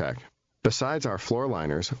WeatherTech. Besides our floor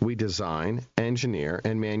liners, we design, engineer,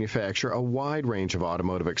 and manufacture a wide range of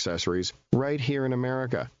automotive accessories right here in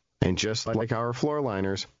America. And just like our floor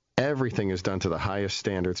liners, everything is done to the highest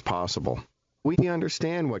standards possible. We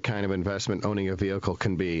understand what kind of investment owning a vehicle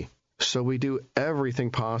can be, so we do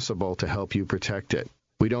everything possible to help you protect it.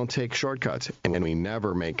 We don't take shortcuts, and we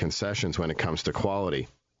never make concessions when it comes to quality.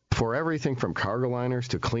 For everything from cargo liners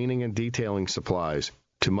to cleaning and detailing supplies,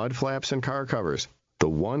 to mud flaps and car covers, the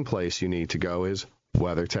one place you need to go is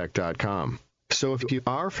WeatherTech.com. So if you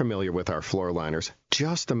are familiar with our floor liners,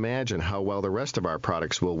 just imagine how well the rest of our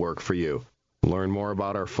products will work for you. Learn more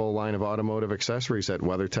about our full line of automotive accessories at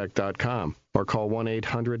WeatherTech.com or call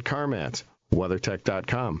 1-800-CarMats.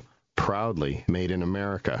 WeatherTech.com, proudly made in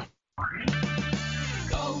America.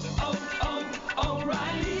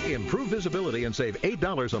 Improve visibility and save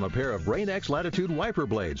 $8 on a pair of Rain-X Latitude wiper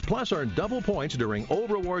blades. Plus, earn double points during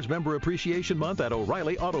Old Rewards Member Appreciation Month at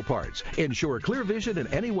O'Reilly Auto Parts. Ensure clear vision in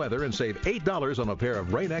any weather and save $8 on a pair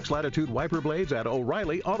of Rain-X Latitude wiper blades at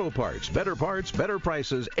O'Reilly Auto Parts. Better parts, better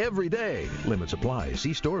prices every day. Limits apply.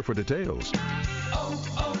 See store for details.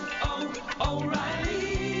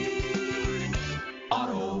 O'Reilly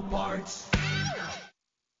Auto Parts.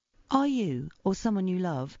 Are you, or someone you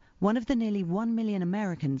love, one of the nearly 1 million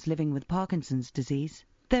Americans living with Parkinson's disease?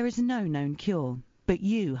 There is no known cure, but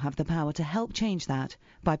you have the power to help change that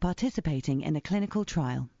by participating in a clinical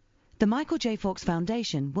trial. The Michael J. Fox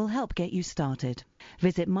Foundation will help get you started.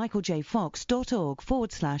 Visit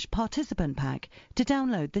michaeljfox.org/participant pack to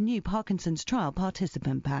download the new Parkinson's Trial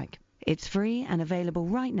Participant Pack. It's free and available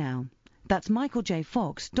right now. That's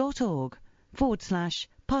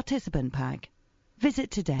michaeljfox.org/participant pack.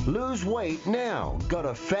 Visit today. Lose weight now. Go to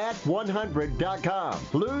fat100.com.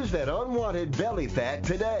 Lose that unwanted belly fat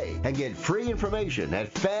today and get free information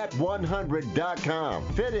at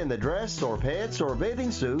fat100.com. Fit in the dress or pants or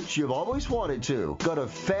bathing suits you've always wanted to. Go to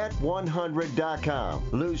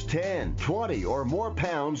fat100.com. Lose 10, 20, or more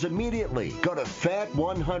pounds immediately. Go to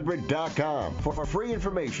fat100.com. For free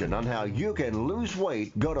information on how you can lose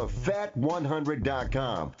weight, go to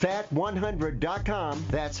fat100.com. Fat100.com.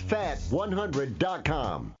 That's fat100.com.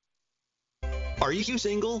 Are you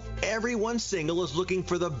single? Everyone single is looking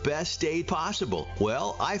for the best date possible.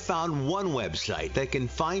 Well, I found one website that can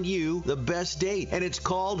find you the best date, and it's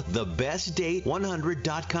called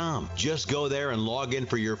thebestdate100.com. Just go there and log in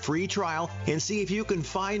for your free trial and see if you can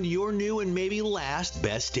find your new and maybe last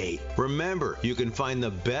best date. Remember, you can find the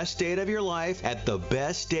best date of your life at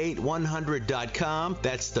thebestdate100.com.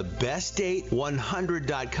 That's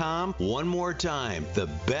thebestdate100.com. One more time,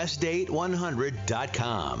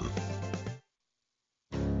 thebestdate100.com.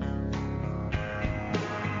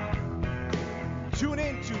 Tune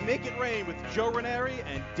in to Make It Rain with Joe Ranieri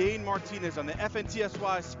and Dane Martinez on the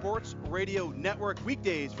FNTSY Sports Radio Network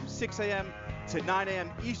weekdays from 6 a.m. to 9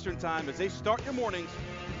 a.m. Eastern Time as they start your mornings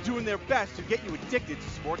doing their best to get you addicted to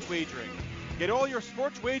sports wagering. Get all your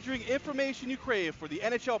sports wagering information you crave for the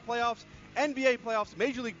NHL playoffs, NBA playoffs,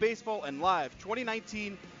 Major League Baseball, and live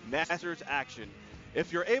 2019 Masters action.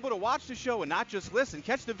 If you're able to watch the show and not just listen,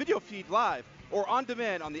 catch the video feed live or on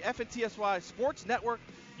demand on the FNTSY Sports Network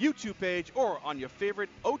YouTube page or on your favorite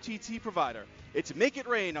OTT provider. It's Make It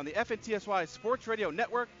Rain on the FNTSY Sports Radio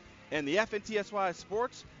Network and the FNTSY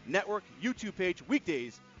Sports Network YouTube page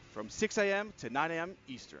weekdays from 6 a.m. to 9 a.m.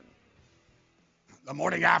 Eastern. The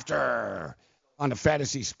morning after on the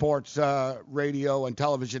Fantasy Sports Radio and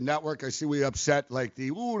Television Network. I see we upset like the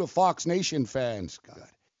Fox Nation fans. God.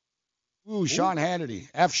 Sean Hannity.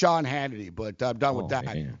 F. Sean Hannity, but I'm done with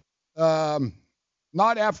that.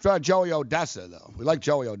 Not after Joey Odessa, though. We like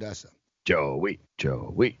Joey Odessa. Joey.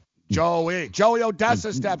 Joey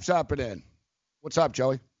Odessa steps up and in. What's up,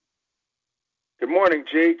 Joey? Good morning,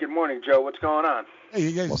 G. Good morning, Joe. What's going on? Hey,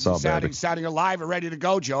 you guys sounding alive and ready to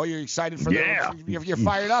go, Joey. You're excited for you're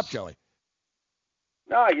fired up, Joey.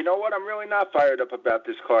 No, you know what? I'm really not fired up about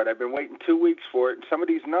this card. I've been waiting 2 weeks for it, and some of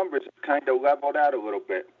these numbers have kind of leveled out a little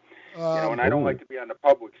bit. And I don't like to be on the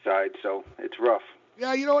public side, so it's rough.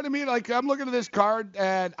 Yeah, you know what I mean? Like, I'm looking at this card,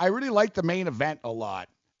 and I really like the main event a lot.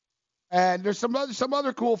 And there's some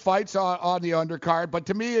other cool fights on the undercard, but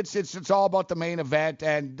to me, it's all about the main event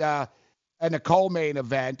and the co-main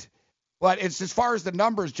event. But it's as far as the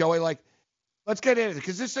numbers, Joey, like, let's get into it,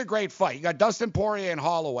 because this is a great fight. You got Dustin Poirier and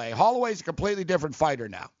Holloway. Holloway's a completely different fighter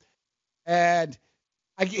now. And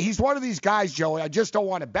he's one of these guys, Joey, I just don't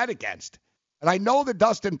want to bet against. And I know that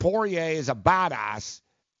Dustin Poirier is a badass,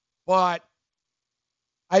 but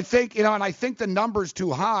I think, and I think the number's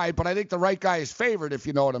too high, but I think the right guy is favored, if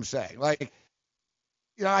you know what I'm saying. Like,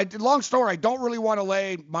 long story, I don't really want to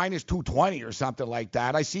lay minus 220 or something like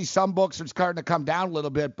that. I see some books are starting to come down a little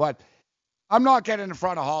bit, but I'm not getting in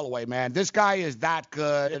front of Holloway, man. This guy is that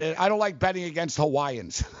good. I don't like betting against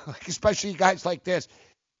Hawaiians, especially guys like this.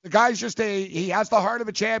 The guy's he has the heart of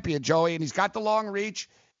a champion, Joey, and he's got the long reach.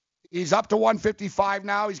 He's up to 155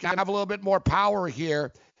 now. He's going to have a little bit more power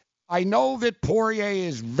here. I know that Poirier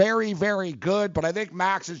is very, very good, but I think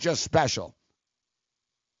Max is just special.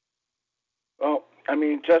 Well, I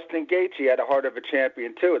mean, Justin Gaethje had a heart of a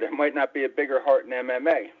champion, too. There might not be a bigger heart in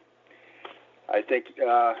MMA. I think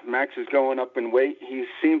Max is going up in weight. He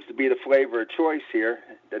seems to be the flavor of choice here.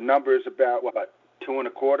 The number is about,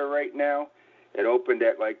 2.25 right now. It opened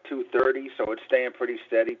at like 230, so it's staying pretty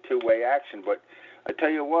steady, two-way action. But I tell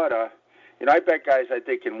you what, I bet guys I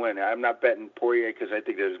think can win. I'm not betting Poirier because I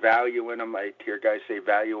think there's value in him. I hear guys say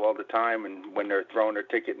value all the time, and when they're throwing their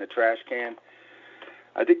ticket in the trash can.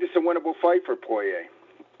 I think this is a winnable fight for Poirier.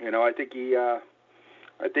 I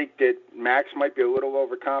think that Max might be a little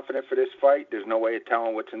overconfident for this fight. There's no way of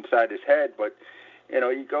telling what's inside his head, but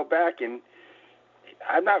you go back and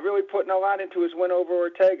I'm not really putting a lot into his win over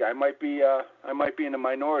Ortega. I might be in the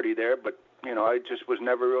minority there, but I just was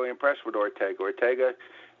never really impressed with Ortega. Ortega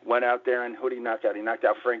went out there and who did he knock out? He knocked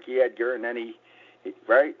out Frankie Edgar, and then he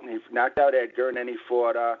knocked out Edgar, and then he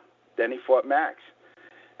fought Max,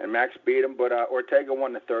 and Max beat him. But Ortega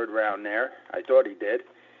won the third round there. I thought he did,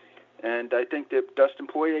 and I think that Dustin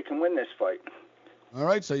Poirier can win this fight. All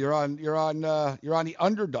right, so you're on the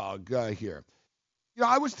underdog here.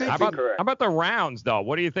 I was thinking. How about the rounds, though?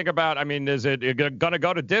 What do you think about? I mean, is it going to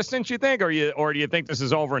go to distance? You think, or do you think this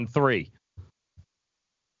is over in 3?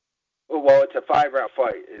 Well, it's a 5-round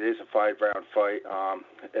fight. It is a 5-round fight,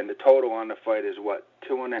 and the total on the fight is what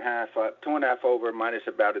 2.5 over minus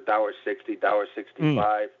about $1.60,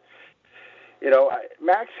 $1.65.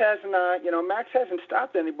 Max hasn't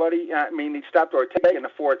stopped anybody. I mean, he stopped Ortega in the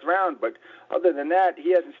 4th round, but other than that,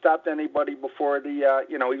 he hasn't stopped anybody before the.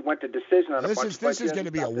 He went to decision on a bunch of fights. This is going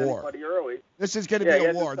to be a war. This is going to be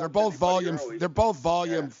a war. They're both volume. They're both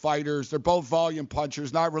volume fighters. They're both volume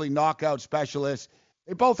punchers, not really knockout specialists.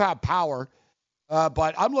 They both have power,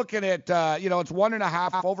 but I'm looking at it's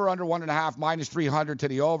 1.5 over under 1.5 minus 300 to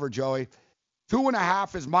the over, Joey.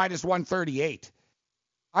 2.5 is minus 138.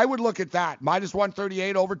 I would look at that. Minus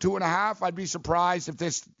 138 over 2.5. I'd be surprised if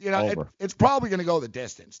this, it's probably going to go the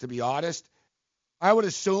distance, to be honest. I would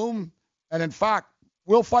assume, and in fact,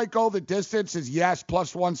 will fight go the distance is yes,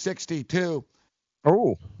 plus 162.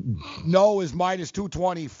 Oh. No is minus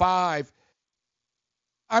 225.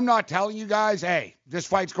 I'm not telling you guys, hey, this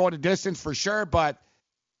fight's going to distance for sure, but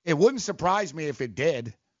it wouldn't surprise me if it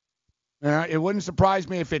did. It wouldn't surprise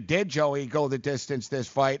me if it did, Joey, go the distance this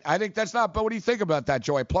fight. I think that's not, but what do you think about that,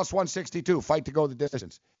 Joey? Plus 162, fight to go the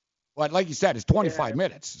distance. But like you said, it's 25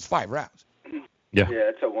 minutes. It's 5 rounds. Yeah,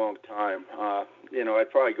 it's a long time.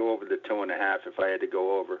 I'd probably go over the 2.5 if I had to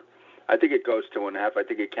go over. I think it goes 2.5. I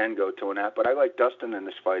think it can go 2.5. But I like Dustin in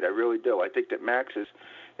this fight. I really do. I think that Max is,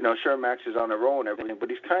 sure Max is on the roll and everything, but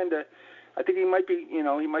he's kind of, I think he might be, he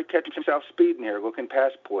might catch himself speeding here, looking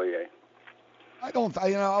past Poirier.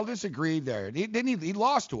 I'll disagree there. He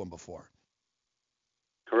lost to him before.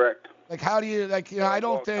 Correct. Like, how do you, I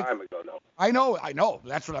don't think. Time ago, though. I know.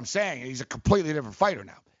 That's what I'm saying. He's a completely different fighter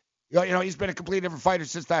now. He's been a completely different fighter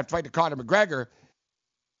since that fight to Conor McGregor.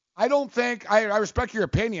 I don't think, I respect your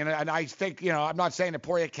opinion, and I think, I'm not saying that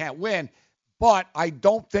Poirier can't win, but I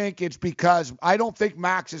don't think it's because, I don't think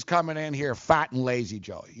Max is coming in here fat and lazy,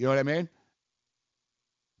 Joey. You know what I mean?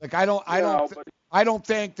 Like, I don't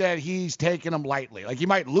think that he's taking him lightly. Like, he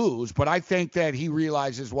might lose, but I think that he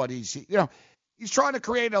realizes what he's trying to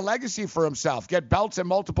create a legacy for himself, get belts in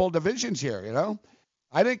multiple divisions here,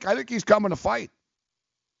 I think he's coming to fight.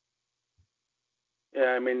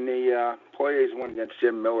 Yeah, I mean, the Poirier's one against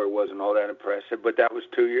Jim Miller wasn't all that impressive, but that was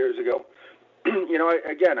 2 years ago.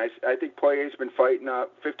 I think Poirier's been fighting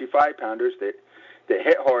 55-pounders that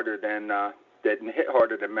hit harder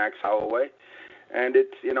than Max Holloway. And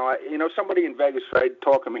it's somebody in Vegas tried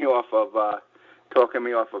talking me off of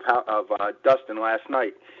Dustin last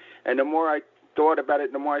night, and the more I thought about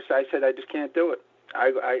it, the more I said I just can't do it.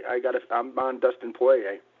 I'm on Dustin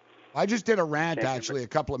Poirier. I just did a rant actually a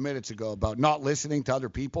couple of minutes ago about not listening to other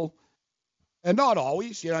people, and not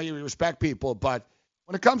always. You respect people, but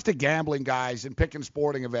when it comes to gambling, guys, and picking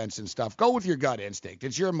sporting events and stuff, go with your gut instinct.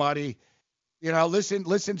 It's your money.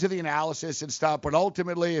 Listen to the analysis and stuff, but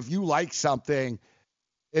ultimately, if you like something,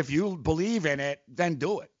 if you believe in it, then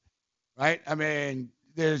do it, right? I mean,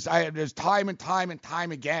 there's time and time and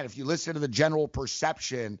time again, if you listen to the general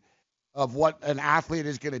perception of what an athlete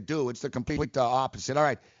is going to do, it's the complete opposite. All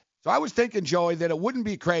right. So I was thinking, Joey, that it wouldn't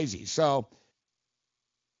be crazy. So,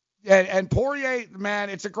 and Poirier, man,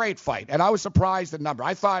 it's a great fight. And I was surprised the number.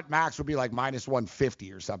 I thought Max would be like minus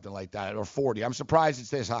 150 or something like that, or 40. I'm surprised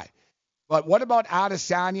it's this high. But what about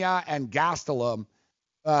Adesanya and Gastelum,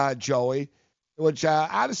 Joey? Which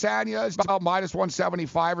Adesanya is about minus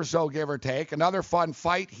 175 or so, give or take. Another fun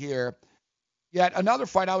fight here. Yet another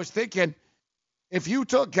fight, I was thinking, if you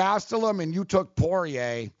took Gastelum and you took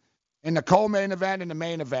Poirier in the co-main event and the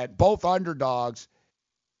main event, both underdogs,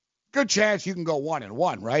 good chance you can go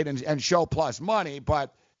 1-1, right, and show plus money.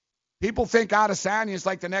 But people think Adesanya is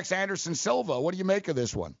like the next Anderson Silva. What do you make of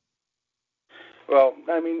this one? Well,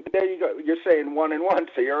 I mean, there you go. You're saying 1-1,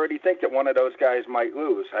 so you already think that one of those guys might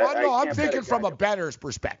lose. I'm thinking from a bettor's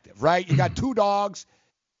perspective, right? You got two dogs.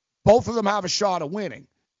 Both of them have a shot of winning.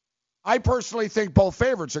 I personally think both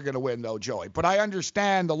favorites are going to win, though, Joey. But I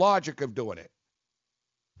understand the logic of doing it.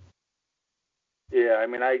 Yeah, I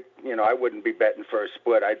mean, I wouldn't be betting for a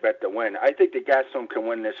split. I'd bet to win. I think that Gastelum can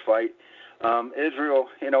win this fight. Israel,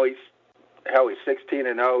 he's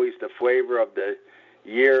 16-0. He's the flavor of the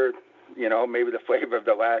year. Maybe the flavor of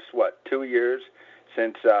the last 2 years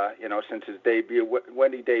since his debut.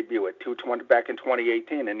 When did he debut? At 220 back in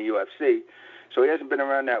 2018 in the UFC. So he hasn't been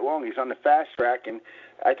around that long. He's on the fast track, and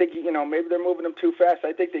I think maybe they're moving him too fast.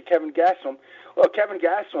 I think that Kevin Gastelum,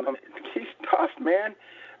 he's tough, man.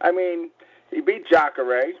 I mean, he beat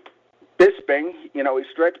Jacare, Bisping. He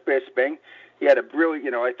stretched Bisping. He had a really,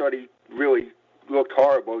 I thought he really looked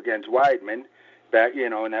horrible against Weidman back,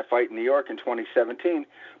 in that fight in New York in 2017.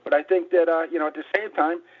 But I think that, at the same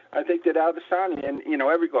time, I think that Adesanya and,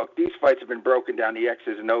 these fights have been broken down the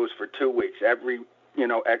X's and O's for 2 weeks. Every,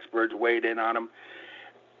 experts weighed in on them.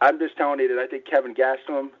 I'm just telling you that I think Kevin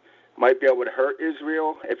Gastelum might be able to hurt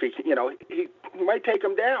Israel if he might take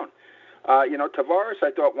him down. Tavares,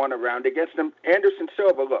 I thought, won a round against him. Anderson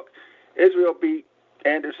Silva, look, Israel beat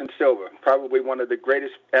Anderson Silva, probably one of the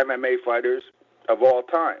greatest MMA fighters of all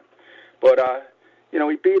time. But, he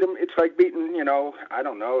beat him. It's like beating, I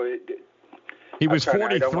don't know. He was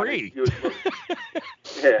 43. He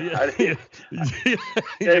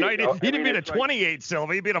didn't beat a 28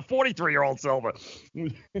 Silva. He beat a 43-year-old Silva.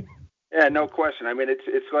 Yeah, no question. I mean,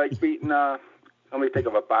 it's like beating. Let me think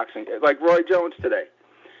of a boxing like Roy Jones today.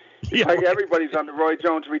 Yeah, like everybody's on the Roy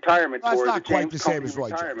Jones retirement tour. That's not quite the same as Roy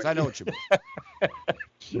Jones. I know what you mean.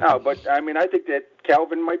 No, but I mean, I think that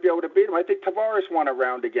Kelvin might be able to beat him. I think Tavares won a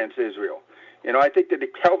round against Israel. I think that if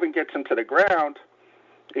Kelvin gets him to the ground,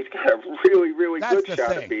 he's got a really, really good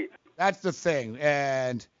shot to beat. That's the thing.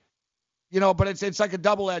 And, but it's like a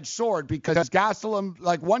double-edged sword because Gastelum,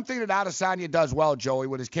 like one thing that Adesanya does well, Joey,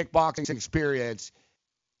 with his kickboxing experience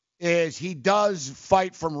is he does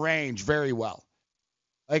fight from range very well.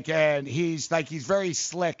 And he's very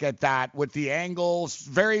slick at that with the angles,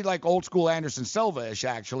 very like old school Anderson Silva-ish,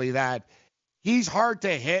 actually, that he's hard to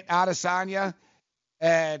hit Adesanya,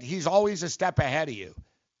 and he's always a step ahead of you.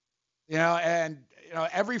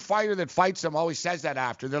 Every fighter that fights him always says that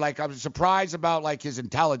after. They're like, I'm surprised about like his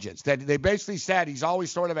intelligence. That they basically said he's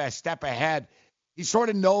always sort of a step ahead. He sort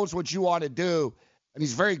of knows what you want to do, and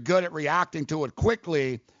he's very good at reacting to it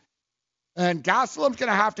quickly. And Gastelum's going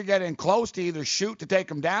to have to get in close to either shoot to take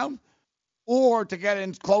him down or to get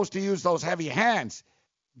in close to use those heavy hands.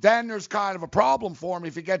 Then there's kind of a problem for him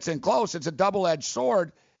if he gets in close. It's a double-edged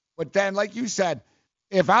sword. But then, like you said,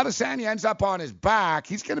 if Adesanya ends up on his back,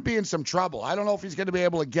 he's going to be in some trouble. I don't know if he's going to be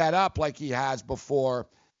able to get up like he has before.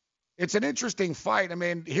 It's an interesting fight. I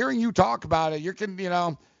mean, hearing you talk about it,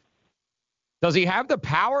 Does he have the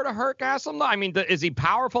power to hurt Gastelum? I mean, is he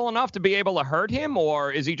powerful enough to be able to hurt him,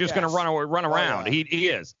 or is he just going to run around? He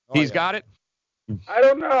is. He's got it? I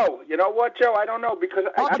don't know. You know what, Joe? I don't know because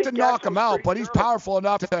I think to knock him out, but he's powerful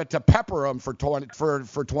enough to pepper him for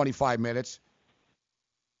 25 minutes.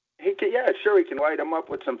 He can light him up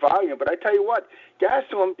with some volume. But I tell you what,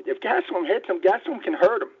 if Gastelum hits him, Gastelum can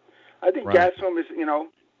hurt him. I think Gastelum is,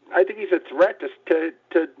 I think he's a threat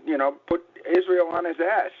to put Israel on his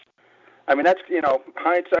ass. I mean, that's,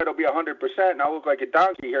 hindsight will be 100%, and I'll look like a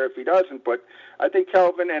donkey here if he doesn't. But I think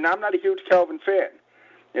Kelvin, and I'm not a huge Kelvin fan.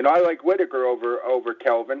 I like Whittaker over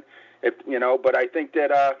Kelvin, but I think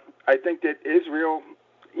that Israel,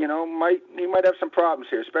 he might have some problems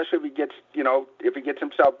here, especially if he gets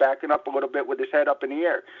himself backing up a little bit with his head up in the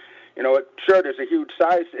air. Sure, there's a huge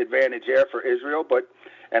size advantage there for Israel,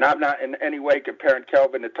 and I'm not in any way comparing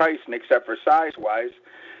Kelvin to Tyson except for size-wise.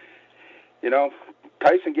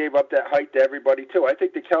 Tyson gave up that height to everybody too. I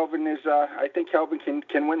think that Kelvin is. I think Kelvin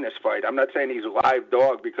can win this fight. I'm not saying he's a live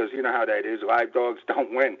dog because you know how that is. Live dogs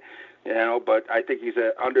don't win, you know. But I think he's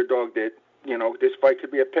an underdog that this fight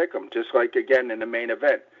could be a pick'em, just like again in the main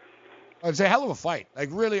event. It's a hell of a fight. Like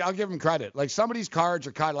really, I'll give him credit. Like some of these cards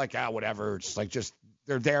are kind of like whatever. It's like just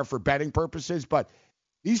they're there for betting purposes, but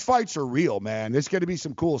these fights are real, man. There's going to be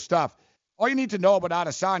some cool stuff. All you need to know about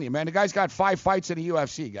Adesanya, man, the guy's got 5 fights in the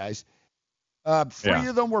UFC, guys. 3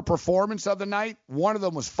 of them were performance of the night. 1 of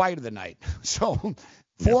them was fight of the night. So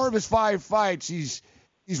 4 of his 5 fights, he's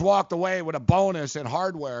walked away with a bonus and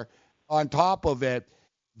hardware on top of it.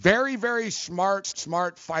 Very, very smart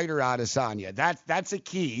fighter, Adesanya. That's a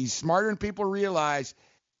key. He's smarter than people realize.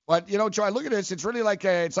 But, Joy, look at this. It's really like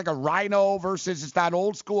a rhino versus it's that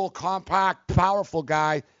old school, compact, powerful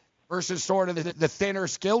guy versus sort of the thinner,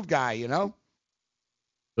 skilled guy,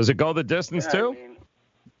 Does it go the distance too?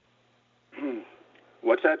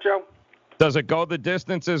 What's that, Joe? Does it go the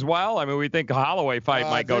distance as well? I mean, we think a Holloway fight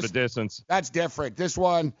might go to distance. That's different. This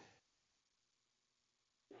one.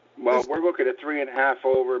 Well, we're looking at 3.5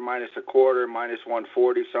 over, minus a quarter, minus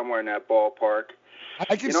 140, somewhere in that ballpark.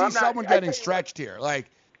 I can see someone getting stretched here. Like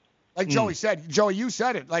Joey said. Joey, you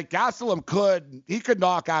said it. Like Gastelum could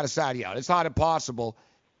knock Adesanya out. It's not impossible.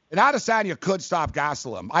 And Adesanya could stop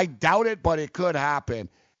Gastelum. I doubt it, but it could happen.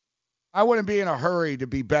 I wouldn't be in a hurry to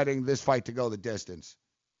be betting this fight to go the distance.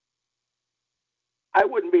 I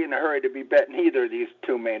wouldn't be in a hurry to be betting either of these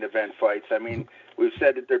 2 main event fights. I mean, we've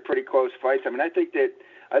said that they're pretty close fights. I mean, I think this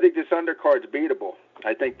undercard's beatable.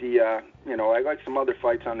 I think I like some other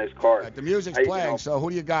fights on this card. Right, the music's playing, so who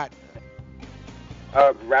do you got?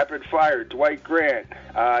 Rapid fire, Dwight Grant.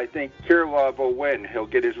 I think Kirillov will win. He'll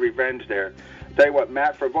get his revenge there. Tell you what,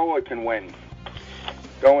 Matt Frevola can win.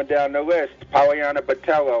 Going down the list, Poliana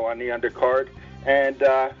Botello on the undercard, and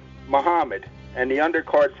Muhammad. And the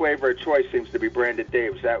undercard flavor of choice seems to be Brandon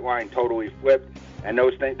Davis. That line totally flipped, and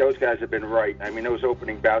those guys have been right. I mean, those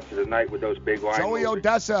opening bouts of the night with those big lines. Joey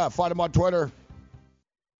Odessa, find him on Twitter.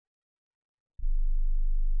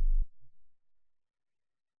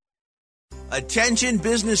 Attention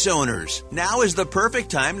business owners. Now is the perfect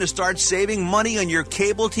time to start saving money on your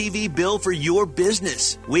cable TV bill for your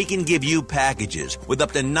business. We can give you packages with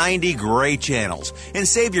up to 90 great channels and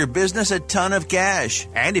save your business a ton of cash.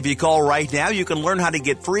 And if you call right now, you can learn how to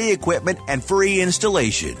get free equipment and free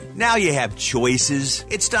installation. Now you have choices.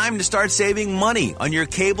 It's time to start saving money on your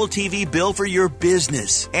cable TV bill for your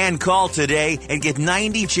business. And call today and get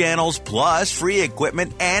 90 channels plus free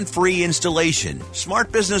equipment and free installation.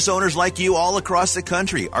 Smart business owners like you all across the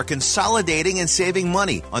country are consolidating and saving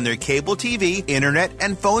money on their cable TV, internet,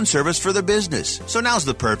 and phone service for their business. So now's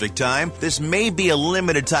the perfect time. This may be a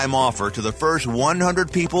limited time offer to the first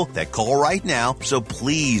 100 people that call right now, so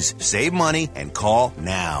please save money and call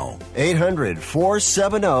now.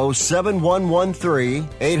 800-470-7113.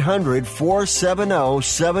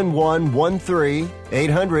 800-470-7113.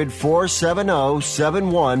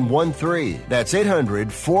 800-470-7113. That's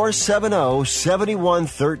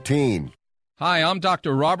 800-470-7113. Hi, I'm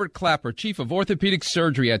Dr. Robert Clapper, Chief of Orthopedic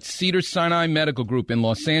Surgery at Cedars-Sinai Medical Group in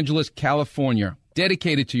Los Angeles, California.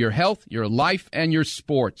 Dedicated to your health, your life, and your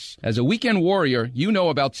sports. As a weekend warrior, you know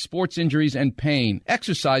about sports injuries and pain.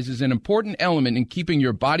 Exercise is an important element in keeping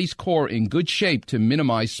your body's core in good shape to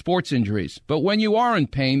minimize sports injuries. But when you are in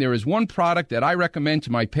pain, there is one product that I recommend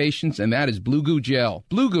to my patients, and that is Blue Goo Gel.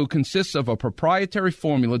 Blue Goo consists of a proprietary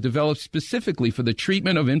formula developed specifically for the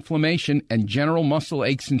treatment of inflammation and general muscle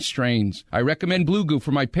aches and strains. I recommend Blue Goo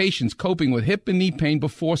for my patients coping with hip and knee pain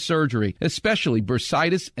before surgery, especially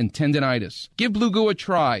bursitis and tendinitis. Give Blue Goo a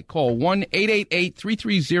try. Call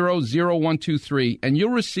 1-888-330-0123 and you'll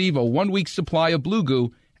receive a 1-week supply of Blue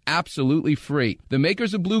Goo absolutely free. The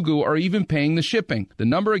makers of Blue Goo are even paying the shipping. The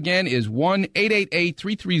number again is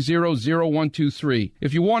 1-888-330-0123.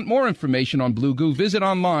 If you want more information on Blue Goo, visit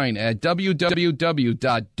online at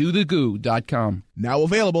www.dothegoo.com. Now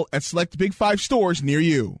available at select Big 5 stores near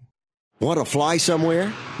you. Want to fly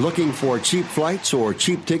somewhere? Looking for cheap flights or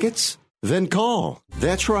cheap tickets? Then call.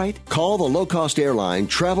 That's right. Call the low-cost airline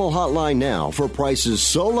travel hotline now for prices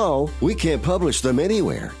so low we can't publish them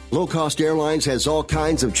anywhere. Low Cost Airlines has all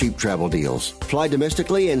kinds of cheap travel deals. Fly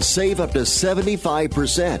domestically and save up to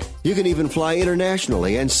 75%. You can even fly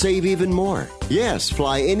internationally and save even more. Yes,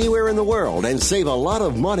 fly anywhere in the world and save a lot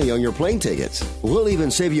of money on your plane tickets. We'll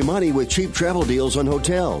even save you money with cheap travel deals on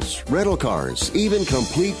hotels, rental cars, even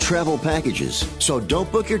complete travel packages. So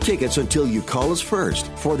don't book your tickets until you call us first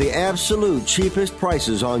for the absolute cheapest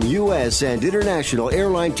prices on U.S. and international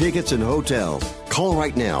airline tickets and hotels. Call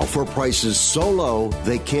right now for prices so low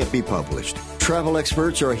they can't be published. Travel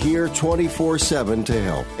experts are here 24/7 to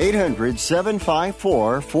help.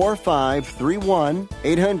 800-754-4531.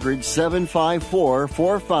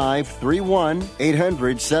 800-754-4531.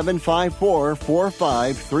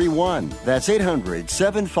 800-754-4531. That's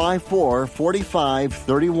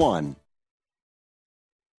 800-754-4531.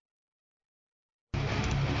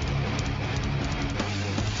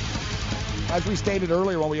 As we stated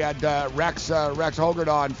earlier when we had Rex Hoggard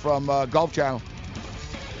on from Golf Channel,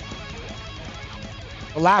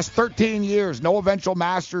 the last 13 years, no eventual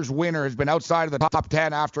Masters winner has been outside of the top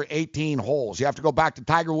 10 after 18 holes. You have to go back to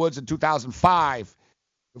Tiger Woods in 2005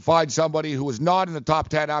 to find somebody who was not in the top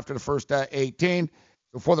 10 after the first 18.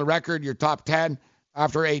 So for the record, your top 10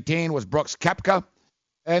 after 18 was Brooks Koepka.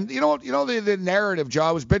 And you know the narrative, Joe,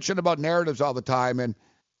 I was bitching about narratives all the time, and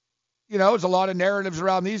there's a lot of narratives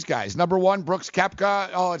around these guys. Number one, Brooks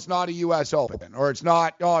Koepka, it's not a U.S. Open, or it's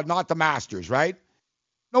not the Masters, right?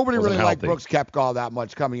 Nobody really liked Brooks Koepka all that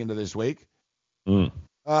much coming into this week. We've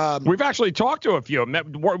actually talked to a few.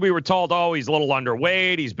 We were told, he's a little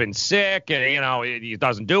underweight, he's been sick, and he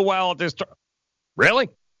doesn't do well at this. Really?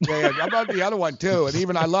 Yeah. How about the other one too? And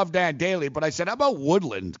even I love Dan Daly, but I said, how about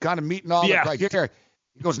Woodland? Kind of meeting all the criteria.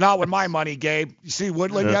 He goes, not with my money, Gabe. You see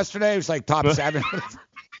Woodland yesterday? It was like top 7.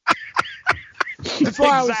 That's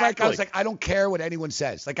why I was like, I don't care what anyone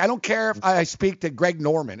says. Like, I don't care if I speak to Greg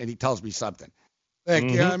Norman and he tells me something. Like,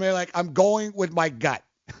 you know what I mean? Like, I'm going with my gut.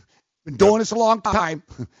 Been doing this a long time.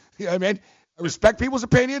 You know what I mean? I respect people's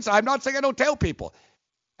opinions. I'm not saying I don't tell people.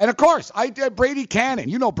 And, of course, I did Brady Cannon.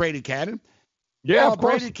 You know Brady Cannon. Yeah, of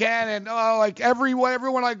course. Brady Cannon. Like,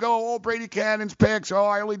 everyone I go, Brady Cannon's picks.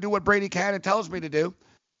 I only do what Brady Cannon tells me to do.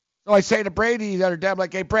 So I say to Brady the other day, I'm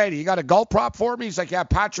like, hey, Brady, you got a golf prop for me? He's like, yeah,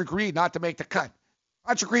 Patrick Reed not to make the cut.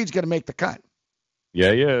 Patrick Reed's going to make the cut.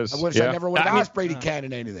 Yeah, he is. I wish I never would have asked Brady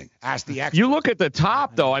Cannon anything. Ask the expert. You look at the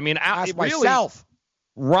top, though. I mean, ask really, myself.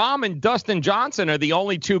 Rahm and Dustin Johnson are the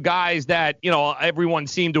only two guys that, everyone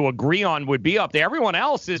seemed to agree on would be up there. Everyone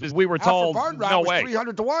else is, we were told, no way.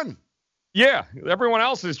 300-1. Yeah, everyone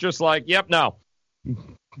else is just like, yep, no.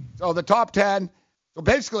 So the top 10. So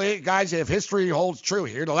basically, guys, if history holds true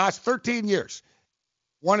here, the last 13 years,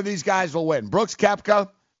 one of these guys will win. Brooks Koepka,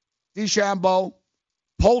 DeChambeau,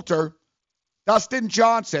 Poulter, Dustin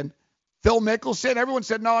Johnson, Phil Mickelson. Everyone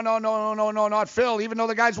said, no, not Phil, even though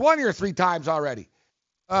the guy's won here 3 times already.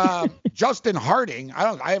 Justin Harding.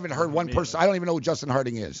 I haven't heard one person. I don't even know who Justin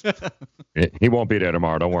Harding is. He won't be there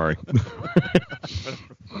tomorrow. Don't worry.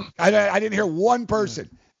 I didn't hear one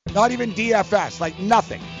person, not even DFS, like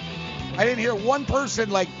nothing. I didn't hear one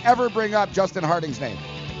person ever bring up Justin Harding's name.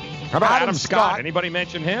 How about Adam Scott? Anybody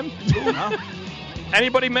mention him? No.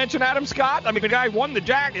 Anybody mention Adam Scott? I mean, the guy won the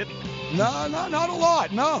jacket. No, not a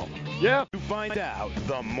lot. No. Yeah. To find out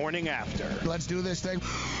the morning after. Let's do this thing.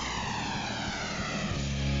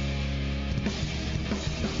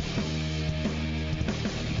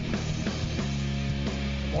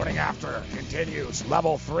 Morning after continues.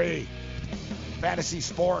 Level 3. Fantasy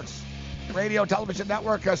Sports. Radio Television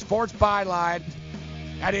Network, Sports Byline.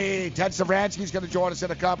 Ted Savransky's going to join us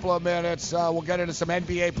in a couple of minutes. We'll get into some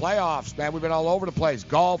NBA playoffs, man. We've been all over the place.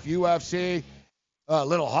 Golf, UFC,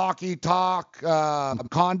 little hockey talk,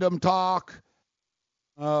 condom talk.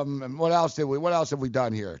 And what else have we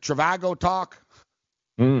done here? Travago talk.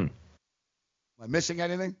 Am I missing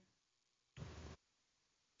anything?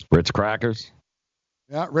 Ritz crackers.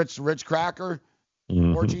 Yeah, Ritz cracker.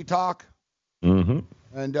 Orgy talk. Mm-hmm.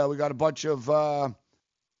 And we got a bunch of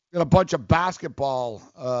basketball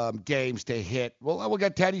games to hit. We'll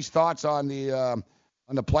get Teddy's thoughts on the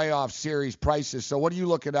playoff series prices. So what are you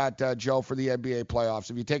looking at, Joe, for the NBA playoffs?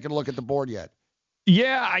 Have you taken a look at the board yet?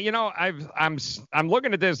 Yeah, I'm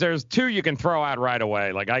looking at this. There's 2 you can throw out right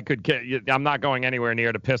away. I'm not going anywhere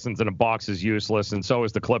near the Pistons, and the Bucks is useless, and so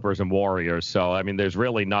is the Clippers and Warriors. So I mean, there's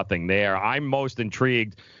really nothing there. I'm most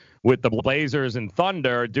intrigued with the Blazers and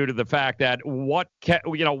Thunder due to the fact that what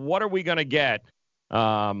are we going to get?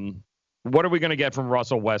 What are we going to get from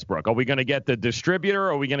Russell Westbrook? Are we going to get the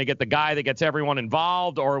distributor? Are we going to get the guy that gets everyone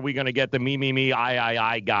involved? Or are we going to get the me,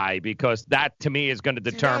 I guy? Because that, to me, is going to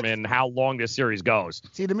determine how long this series goes.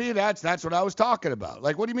 See, to me, that's what I was talking about.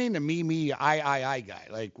 Like, what do you mean the me, I guy?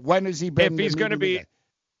 Like, when has he been? If he's going to be,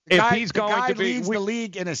 the guy leads the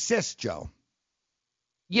league in assists, Joe.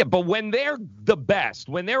 Yeah, but when they're the best,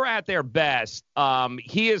 when they're at their best,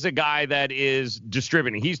 he is a guy that is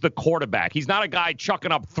distributing. He's the quarterback. He's not a guy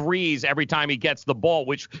chucking up threes every time he gets the ball,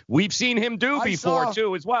 which we've seen him do before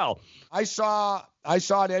too as well. I saw an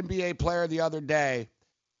NBA player the other day.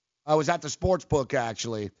 I was at the sports book,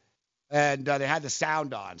 actually, and they had the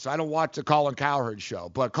sound on. So I don't watch the Colin Cowherd show.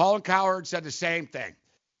 But Colin Cowherd said the same thing.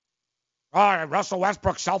 Oh, Russell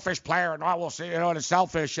Westbrook, selfish player, and we'll see, and it's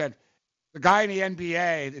selfish. And the guy in the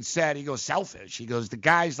NBA that said, he goes, selfish. He goes, the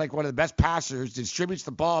guy's like one of the best passers, distributes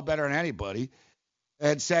the ball better than anybody,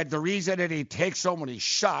 and said the reason that he takes so many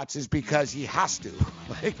shots is because he has to.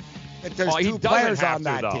 Like, that there's two players on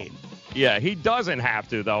that team. Yeah, he doesn't have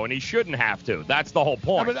to, though, and he shouldn't have to. That's the whole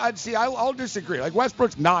point. Yeah, but I'll disagree. Like,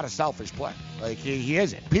 Westbrook's not a selfish player. Like, he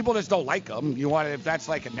isn't. People just don't like him. You want if that's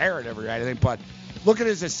like a narrative or anything, but look at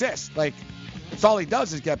his assists. Like, it's all he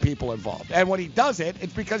does is get people involved. And when he does it,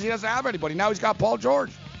 it's because he doesn't have anybody. Now he's got Paul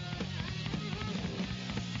George.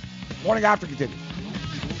 Morning After continues.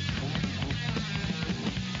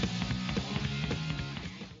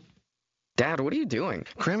 Dad, what are you doing?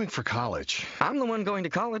 Cramming for college. I'm the one going to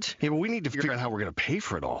college. Yeah, but we need to figure out how we're going to pay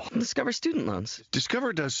for it all. Discover Student Loans.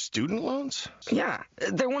 Discover does student loans? Yeah,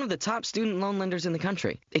 they're one of the top student loan lenders in the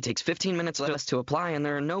country. It takes 15 minutes less to apply, and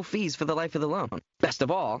there are no fees for the life of the loan. Best of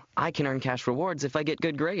all, I can earn cash rewards if I get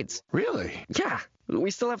good grades. Really? Yeah, we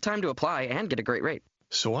still have time to apply and get a great rate.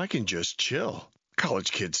 So I can just chill.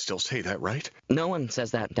 College kids still say that, right? No one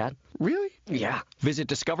says that, Dad. Really? Yeah. Visit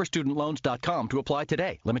discoverstudentloans.com to apply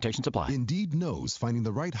today. Limitations apply. Indeed knows finding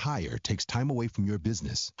the right hire takes time away from your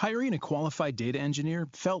business. Hiring a qualified data engineer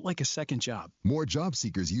felt like a second job. More job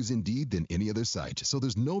seekers use Indeed than any other site, so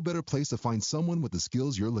there's no better place to find someone with the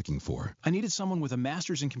skills you're looking for. I needed someone with a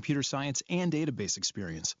master's in computer science and database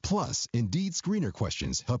experience. Plus, Indeed screener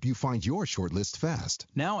questions help you find your shortlist fast.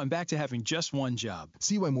 Now I'm back to having just one job.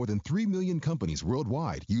 See why more than 3 million companies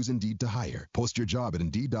worldwide use Indeed to hire. Post your job at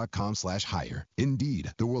Indeed.com/hire.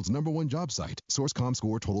 Indeed, the world's #1 job site.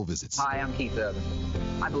 Source.com/score total visits. Hi, I'm Keith Urban.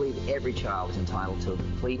 I believe every child is entitled to a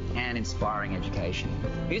complete and inspiring education.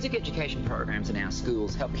 Music education programs in our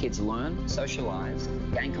schools help kids learn, socialise,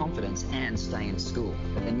 gain confidence, and stay in school.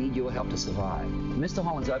 But they need your help to survive. Mr.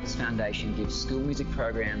 Holland's Opus Foundation gives school music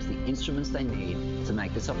programs the instruments they need to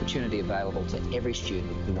make this opportunity available to every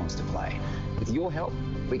student who wants to play. With your help,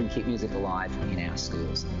 we can keep music alive in our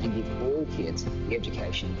schools and give all kids the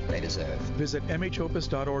education they deserve. Visit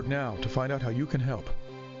mhopus.org now to find out how you can help.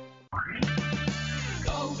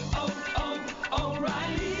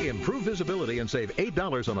 Improve visibility and save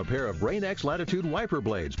 $8 on a pair of Rain-X Latitude wiper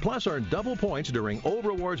blades. Plus, earn double points during Old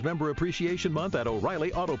Rewards Member Appreciation Month at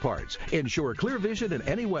O'Reilly Auto Parts. Ensure clear vision in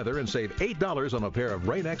any weather and save $8 on a pair of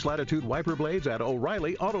Rain-X Latitude wiper blades at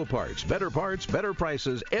O'Reilly Auto Parts. Better parts, better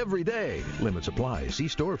prices every day. Limits apply. See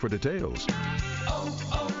store for details.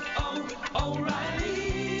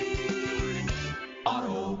 O'Reilly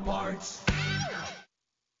Auto Parts.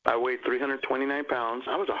 I weighed 329 pounds.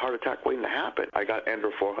 I was a heart attack waiting to happen. I got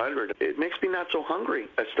Andro 400. It makes me not so hungry.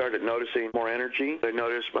 I started noticing more energy. I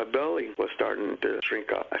noticed my belly was starting to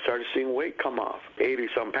shrink up. I started seeing weight come off,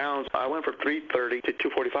 80-some pounds. I went from 330 to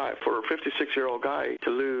 245. For a 56-year-old guy to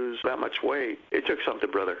lose that much weight, it took something,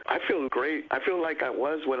 brother. I feel great. I feel like I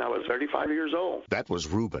was when I was 35 years old. That was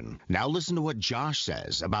Ruben. Now listen to what Josh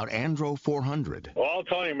says about Andro 400. Well, I'll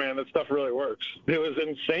tell you, man, that stuff really works. It was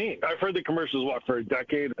insane. I've heard the commercials, for a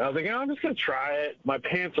decade. I was like, I'm just going to try it. My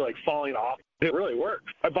pants are, falling off. It really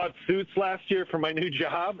works. I bought suits last year for my new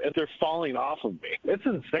job, and they're falling off of me. It's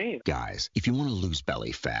insane. Guys, if you want to lose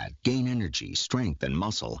belly fat, gain energy, strength, and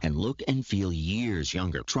muscle, and look and feel years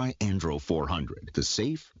younger, try Andro 400, the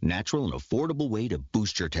safe, natural, and affordable way to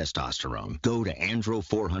boost your testosterone. Go to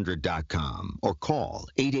andro400.com or call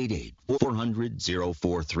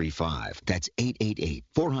 888-400-0435. That's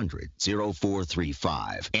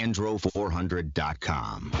 888-400-0435.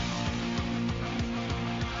 andro400.com.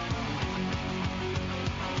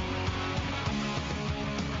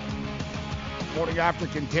 Morning After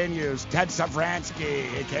continues. Ted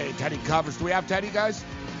Savransky, a.k.a. Teddy Covers. Do we have Teddy, guys?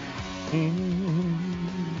 All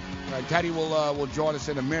right, Teddy will join us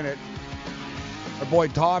in a minute. Our boy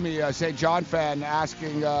Tommy, St. John fan,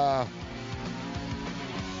 asking about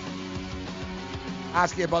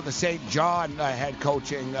the St. John head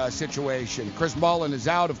coaching situation. Chris Mullen is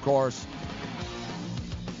out, of course.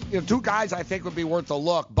 Two guys I think would be worth a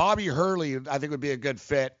look. Bobby Hurley, I think, would be a good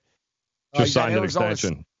fit. Just signed an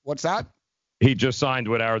extension. What's that? He just signed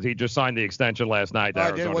with ours. He just signed the extension last night.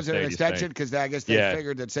 Was it an extension? Because I guess they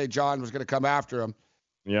figured that St. John was going to come after him.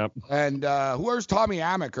 Yep. And where's Tommy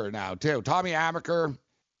Amaker now, too? Tommy Amaker,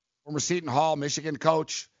 former Seton Hall, Michigan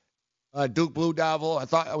coach, Duke Blue Devil.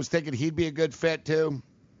 I was thinking he'd be a good fit, too.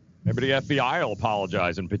 Maybe the FBI will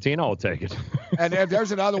apologize and Pitino will take it. And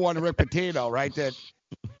there's another one, Rick Pitino, right? That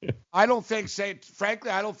I don't think St.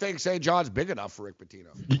 John's big enough for Rick Pitino.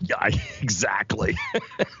 Yeah, exactly.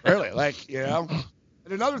 Really, And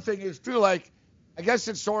another thing is too, I guess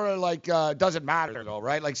it's sort of doesn't matter though,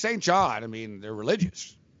 right? Like St. John, I mean, they're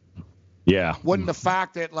religious. Yeah. Wouldn't the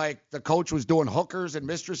fact that, like, the coach was doing hookers and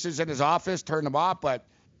mistresses in his office turn them off? But,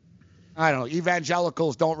 I don't know.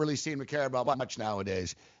 Evangelicals don't really seem to care about much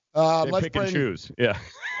nowadays. They Let's pick and choose. Yeah.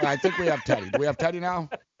 I think we have Teddy. Do we have Teddy now?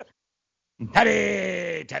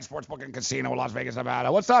 Teddy! Ted Sportsbook and Casino, Las Vegas,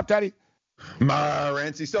 Nevada. What's up, Teddy?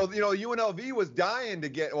 Morency. So, UNLV was dying to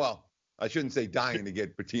get, well, I shouldn't say dying to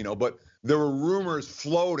get Pitino, but there were rumors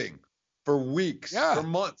floating for weeks, for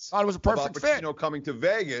months. Thought it was a perfect fit. Pitino coming to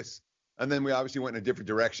Vegas, and then we obviously went in a different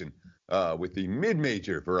direction with the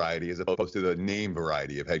mid-major variety as opposed to the name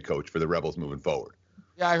variety of head coach for the Rebels moving forward.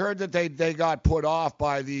 Yeah, I heard that they got put off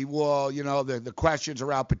by the questions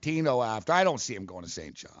around Pitino after. I don't see him going to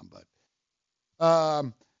St. John, but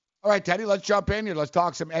all right, Teddy, let's jump in here. Let's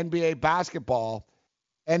talk some NBA basketball.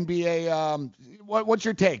 NBA, what's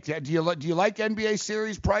your take? Do you like NBA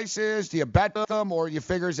series prices? Do you bet them, or you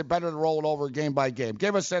figure is it better to roll it over game by game?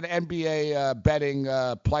 Give us an NBA betting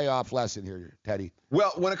playoff lesson here, Teddy.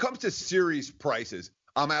 Well, when it comes to series prices,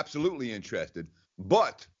 I'm absolutely interested,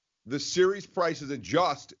 but the series prices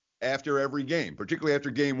adjust after every game, particularly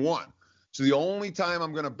after game one. So the only time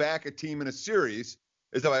I'm going to back a team in a series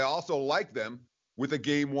is if I also like them with a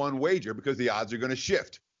game one wager, because the odds are going to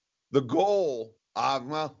shift. The goal,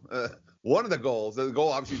 one of the goal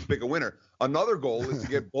obviously is to pick a winner. Another goal is to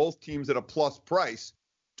get both teams at a plus price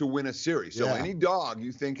to win a series. So any dog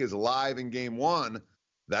you think is live in game one,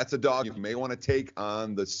 that's a dog you may want to take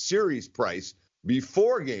on the series price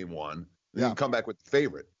before game one. Then you can come back with the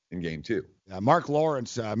favorite in game two. Yeah, Mark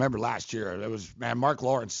Lawrence, I remember last year, Mark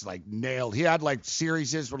Lawrence nailed. He had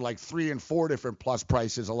series with 3 and 4 different plus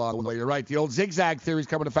prices along the way. You're right. The old zigzag theory is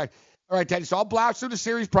coming to effect. All right, Teddy, so I'll blast through the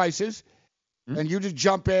series prices, and you just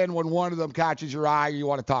jump in when one of them catches your eye or you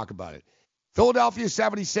want to talk about it. Philadelphia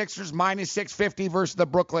 76ers minus 650 versus the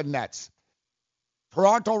Brooklyn Nets.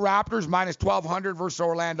 Toronto Raptors minus 1,200 versus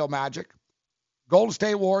Orlando Magic. Golden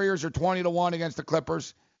State Warriors are 20-1 against the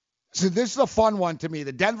Clippers. So this is a fun one to me.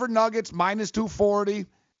 The Denver Nuggets minus 240.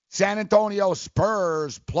 San Antonio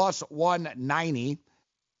Spurs plus 190.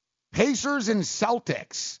 Pacers and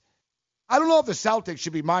Celtics. I don't know if the Celtics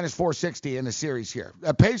should be minus 460 in the series here.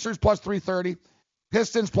 Pacers plus 330.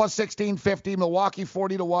 Pistons plus 1650. Milwaukee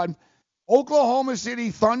 40-1. Oklahoma City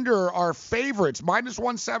Thunder are favorites, minus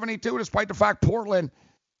 172, despite the fact Portland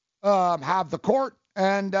have the court.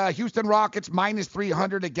 And Houston Rockets minus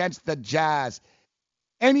 300 against the Jazz.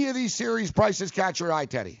 Any of these series prices catch your eye,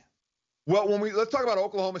 Teddy? Well, let's talk about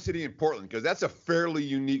Oklahoma City and Portland, because that's a fairly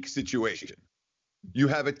unique situation. You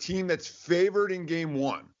have a team that's favored in game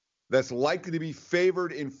one, that's likely to be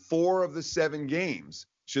favored in 4 of the 7 games,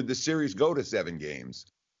 should the series go to 7 games,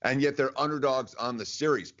 and yet they're underdogs on the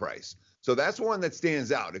series price. So that's one that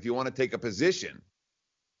stands out. If you want to take a position,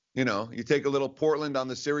 you take a little Portland on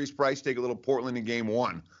the series price, take a little Portland in game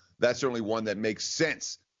one. That's certainly one that makes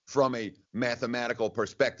sense from a mathematical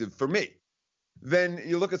perspective for me. Then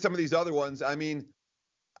you look at some of these other ones. I mean,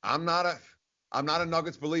 I'm not a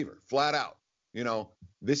Nuggets believer, flat out.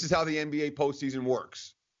 This is how the NBA postseason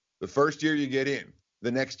works. The first year you get in,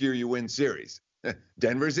 the next year you win series.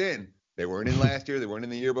 Denver's in. They weren't in last year. They weren't in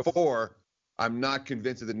the year before. I'm not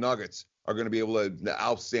convinced that the Nuggets are going to be able to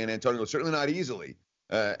oust San Antonio, certainly not easily.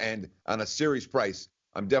 And on a series price,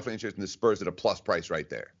 I'm definitely interested in the Spurs at a plus price right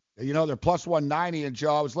there. They're plus 190, and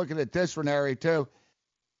Joe, I was looking at this, Ranieri, too.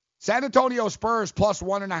 San Antonio Spurs plus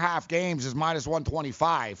 1.5 games is minus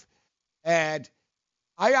 125. And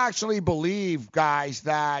I actually believe, guys,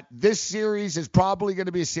 that this series is probably going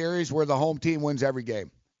to be a series where the home team wins every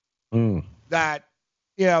game. That,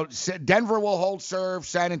 Denver will hold serve,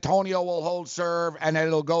 San Antonio will hold serve, and then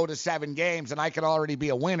it'll go to 7 games, and I could already be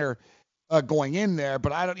a winner going in there.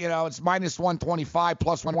 But I don't, it's minus 125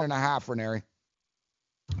 plus 1.5, Ranieri.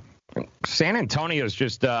 San Antonio's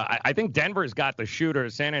just, I think Denver's got the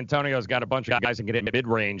shooters. San Antonio's got a bunch of guys that can get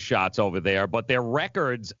mid-range shots over there, but their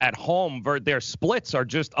records at home, their splits are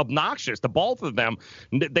just obnoxious. The both of them,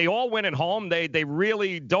 they all win at home. They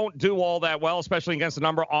really don't do all that well, especially against the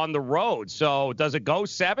number on the road. So does it go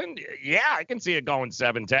 7? Yeah, I can see it going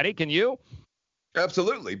 7, Teddy. Can you?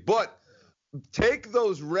 Absolutely. But take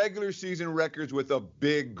those regular season records with a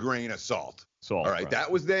big grain of salt. All right, that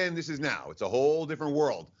was then, this is now. It's a whole different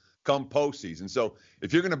world come postseason. So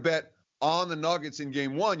if you're going to bet on the Nuggets in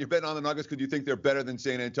game one, you're betting on the Nuggets because you think they're better than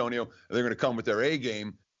San Antonio, and they're going to come with their A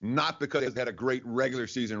game, not because they had a great regular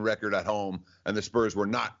season record at home and the Spurs were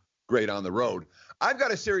not great on the road. I've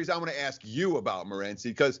got a series I want to ask you about, Morency,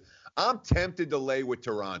 because I'm tempted to lay with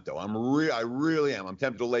Toronto. I really am. I'm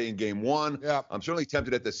tempted to lay in game one. Yeah. I'm certainly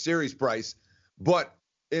tempted at the series price. But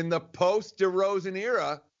in the post-DeRozan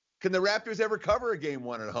era, can the Raptors ever cover a game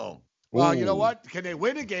one at home? Well, you know what? Can they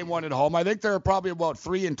win a game one at home? I think they're probably about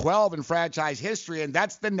 3-12 in franchise history, and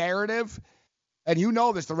that's the narrative. And you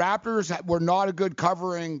know this, the Raptors were not a good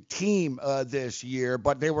covering team this year,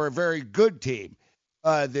 but they were a very good team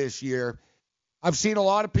this year. I've seen a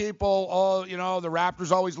lot of people, the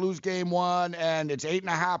Raptors always lose game one, and it's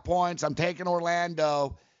 8.5 points. I'm taking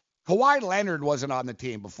Orlando. Kawhi Leonard wasn't on the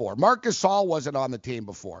team before. Marc Gasol wasn't on the team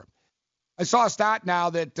before. I saw a stat now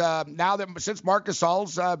that since Marc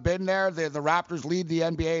Gasol's been there, the Raptors lead the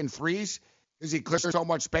NBA in threes because he clears so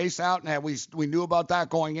much space out, and we knew about that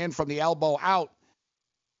going in from the elbow out.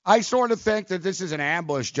 I sort of think that this is an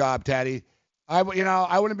ambush job, Teddy. I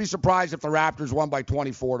wouldn't be surprised if the Raptors won by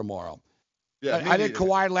 24 tomorrow. Yeah, I think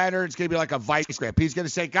Kawhi Leonard's going to be like a vice grip. He's going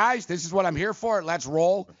to say, guys, this is what I'm here for. Let's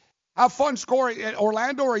roll. Have fun scoring.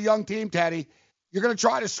 Orlando are a young team, Teddy. You're going to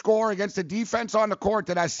try to score against the defense on the court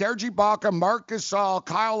that has Serge Ibaka, Marc Gasol,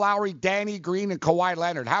 Kyle Lowry, Danny Green, and Kawhi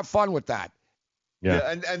Leonard. Have fun with that.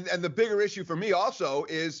 Yeah, and the bigger issue for me also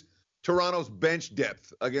is Toronto's bench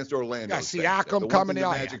depth against Orlando. Yeah, Siakam coming in.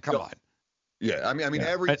 Yeah, come on. Yeah, I mean,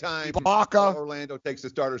 every time Ibaka. Orlando takes the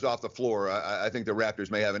starters off the floor, I think the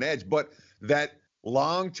Raptors may have an edge. But that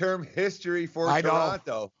long-term history for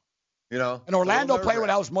Toronto, And Orlando play with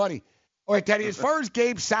house money. All right, Teddy, as far as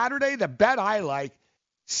game Saturday, the bet I like,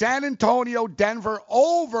 San Antonio, Denver,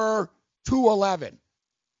 over 211.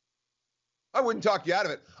 I wouldn't talk you out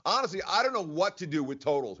of it. Honestly, I don't know what to do with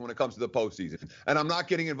totals when it comes to the postseason, and I'm not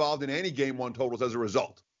getting involved in any game one totals as a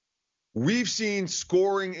result. We've seen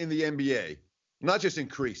scoring in the NBA not just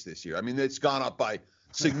increase this year. I mean, it's gone up by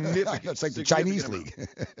significant. It's like the Chinese league.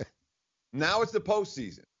 Now it's the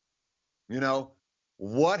postseason.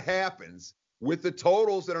 What happens with the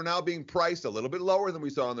totals that are now being priced a little bit lower than we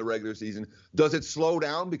saw in the regular season? Does it slow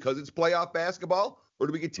down because it's playoff basketball? Or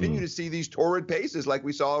do we continue to see these torrid paces like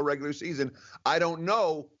we saw in regular season? I don't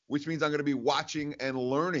know, which means I'm going to be watching and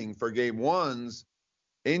learning for game ones.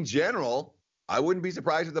 In general, I wouldn't be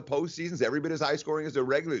surprised if the postseason's every bit as high scoring as the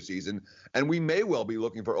regular season, and we may well be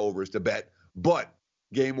looking for overs to bet. But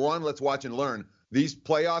game one, let's watch and learn. These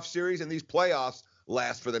playoff series and these playoffs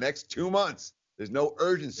last for the next 2 months. There's no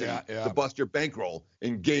urgency to bust your bankroll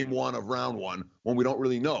in game one of round one when we don't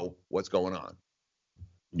really know what's going on.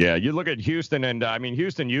 Yeah, you look at Houston, and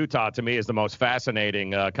Houston, Utah, to me, is the most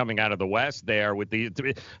fascinating coming out of the West there.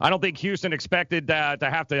 I don't think Houston expected to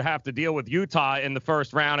have to deal with Utah in the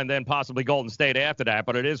first round and then possibly Golden State after that,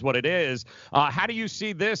 but it is what it is. How do you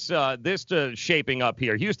see this shaping up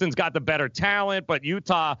here? Houston's got the better talent, but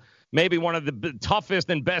Utah maybe one of the toughest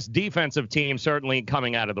and best defensive teams, certainly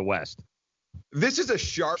coming out of the West. This is a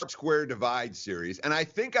sharp square divide series, and I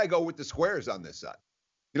think I go with the squares on this side.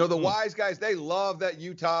 The wise guys, they love that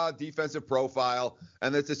Utah defensive profile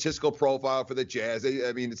and the statistical profile for the Jazz.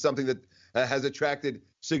 It's something that has attracted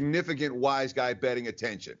significant wise guy betting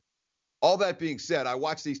attention. All that being said, I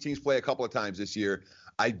watched these teams play a couple of times this year.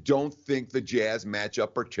 I don't think the Jazz match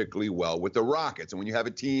up particularly well with the Rockets. And when you have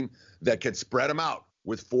a team that can spread them out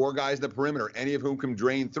with 4 guys in the perimeter, any of whom can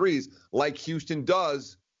drain threes, like Houston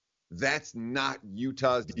does, that's not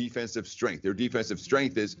Utah's defensive strength. Their defensive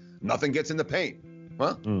strength is nothing gets in the paint.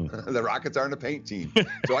 The Rockets aren't a paint team.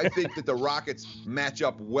 So I think that the Rockets match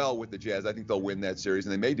up well with the Jazz. I think they'll win that series,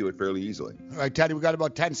 and they may do it fairly easily. All right, Teddy, we've got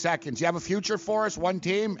about 10 seconds. You have a future for us? One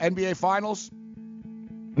team, NBA Finals?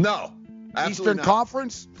 No. Absolutely Eastern not.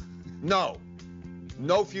 Conference? No.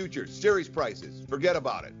 No futures. Series prices. Forget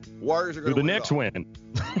about it. Warriors are going to win. The Knicks win.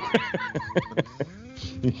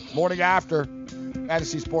 Morning after.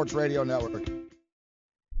 Fantasy Sports Radio Network.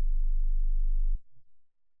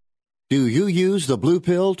 Do you use the Blue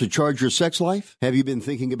Pill to charge your sex life? Have you been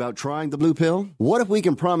thinking about trying the Blue Pill? What if we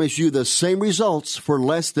can promise you the same results for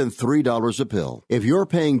less than $3 a pill? If you're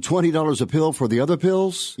paying $20 a pill for the other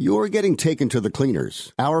pills, you're getting taken to the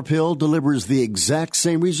cleaners. Our pill delivers the exact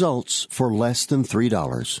same results for less than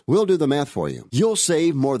 $3. We'll do the math for you. You'll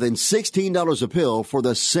save more than $16 a pill for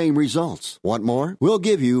the same results. Want more? We'll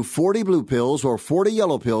give you 40 blue pills or 40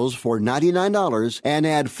 yellow pills for $99 and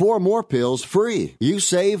add 4 more pills free. You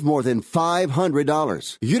save more than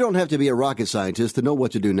 $500. You don't have to be a rocket scientist to know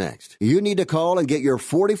what to do next. You need to call and get your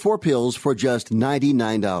 44 pills for just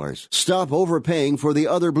 $99. Stop overpaying for the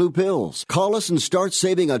other blue pills. Call us and start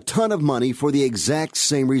saving a ton of money for the exact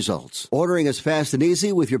same results. Ordering is fast and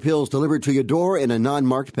easy with your pills delivered to your door in a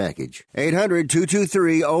non-marked package.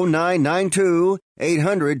 800-223-0992.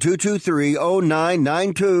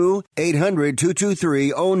 800-223-0992.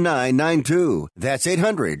 800-223-0992. That's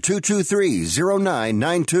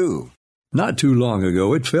 800-223-0992. Not too long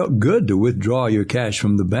ago, it felt good to withdraw your cash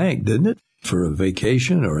from the bank, didn't it? For a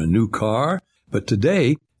vacation or a new car. But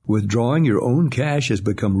today, Withdrawing your own cash has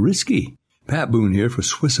become risky. Pat Boone here for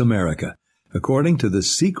Swiss America. According to The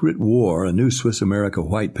Secret War, a new Swiss America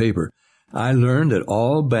white paper, I learned that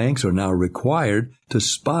all banks are now required to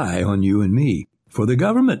spy on you and me for the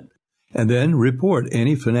government, and then report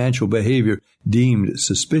any financial behavior deemed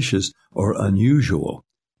suspicious or unusual.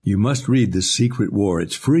 You must read The Secret War.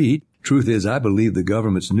 It's free. Truth is, I believe the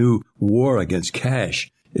government's new war against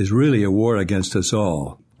cash is really a war against us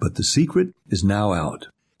all. But the secret is now out.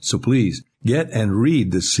 So please, get and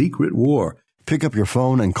read The Secret War. Pick up your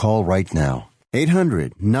phone and call right now.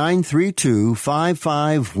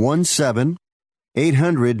 800-932-5517.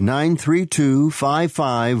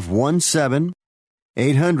 800-932-5517.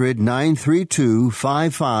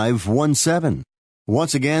 800-932-5517.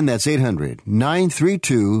 Once again, that's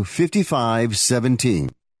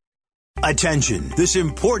 800-932-5517. Attention, this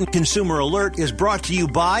important consumer alert is brought to you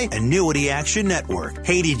by Annuity Action Network.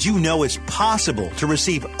 Hey, did you know it's possible to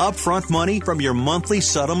receive upfront money from your monthly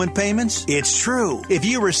settlement payments? It's true. If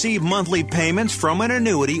you receive monthly payments from an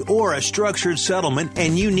annuity or a structured settlement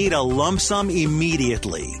and you need a lump sum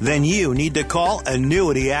immediately, then you need to call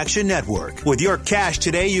Annuity Action Network. With your cash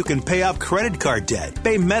today, you can pay off credit card debt,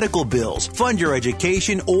 pay medical bills, fund your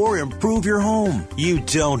education, or improve your home. You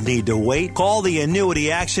don't need to wait. Call the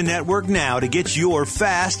Annuity Action Network now to get your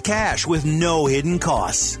fast cash with no hidden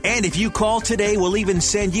costs. And if you call today, we'll even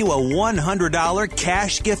send you a $100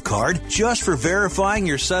 cash gift card just for verifying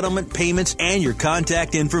your settlement payments and your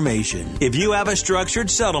contact information. If you have a structured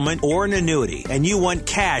settlement or an annuity and you want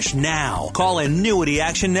cash now, call Annuity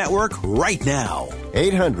Action Network right now.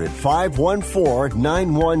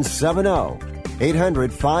 800-514-9170.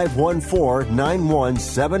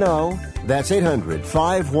 800-514-9170. That's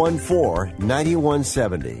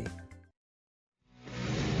 800-514-9170.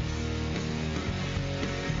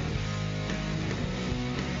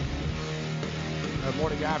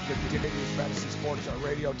 Morning After continues Fantasy Sports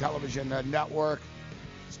Radio, Television Network,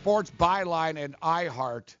 Sports Byline, and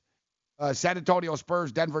iHeart. San Antonio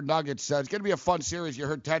Spurs, Denver Nuggets. It's going to be a fun series. You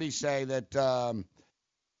heard Teddy say that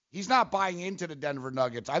he's not buying into the Denver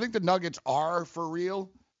Nuggets. I think the Nuggets are for real.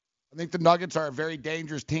 I think the Nuggets are a very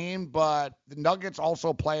dangerous team, but the Nuggets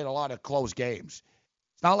also play in a lot of close games.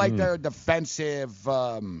 It's not like they're a defensive,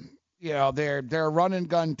 they're a run and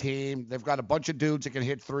gun team. They've got a bunch of dudes that can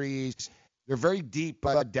hit threes. They're very deep,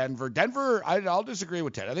 Denver. Denver, I'll disagree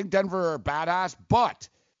with Ted. I think Denver are badass, but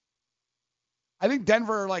I think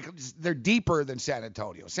Denver, they're deeper than San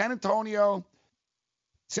Antonio. San Antonio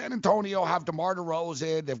have DeMar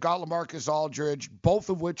DeRozan. They've got LaMarcus Aldridge, both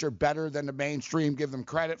of which are better than the mainstream give them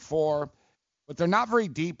credit for. But they're not very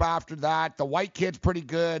deep after that. The white kid's pretty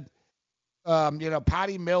good.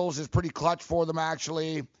 Patty Mills is pretty clutch for them,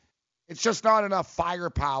 actually. It's just not enough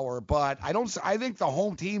firepower, but I think the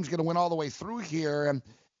home team's going to win all the way through here. And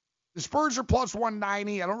the Spurs are plus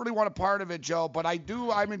 190. I don't really want a part of it, Joe, but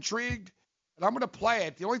I'm intrigued, and I'm going to play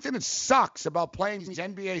it. The only thing that sucks about playing these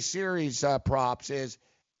NBA series props is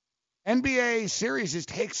NBA series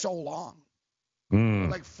take so long.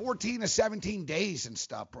 Like 14 to 17 days and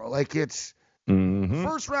stuff, bro. It's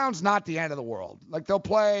first round's not the end of the world. They'll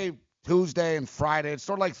play Tuesday and Friday. It's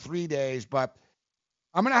sort of 3 days, but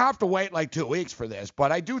I'm going to have to wait 2 weeks for this,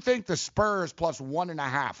 but I do think the Spurs plus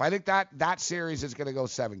 1.5. I think that series is going to go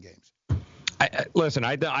 7 games. Listen,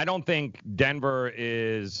 I don't think Denver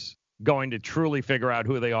is going to truly figure out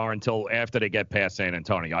who they are until after they get past San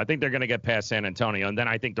Antonio. I think they're going to get past San Antonio, and then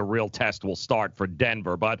I think the real test will start for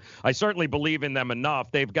Denver. But I certainly believe in them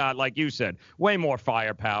enough. They've got, like you said, way more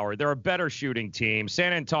firepower. They're a better shooting team.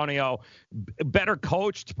 San Antonio, better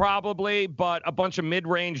coached probably, but a bunch of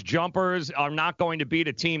mid-range jumpers are not going to beat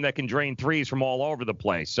a team that can drain threes from all over the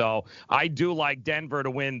place. So I do like Denver to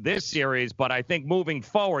win this series, but I think moving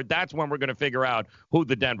forward, that's when we're going to figure out who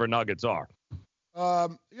the Denver Nuggets are.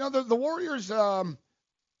 The Warriors, the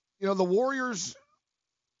Warriors,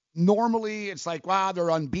 normally it's wow,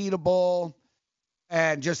 they're unbeatable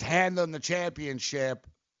and just hand them the championship.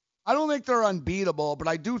 I don't think they're unbeatable, but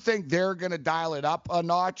I do think they're going to dial it up a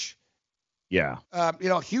notch. Yeah.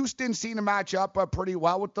 Houston seemed to match up pretty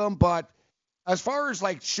well with them, but as far as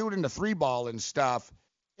shooting the three ball and stuff,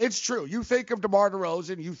 it's true. You think of DeMar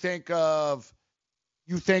DeRozan, you think of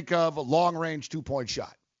a long range 2-point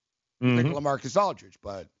shot. You think of LaMarcus Aldridge,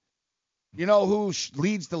 but you know who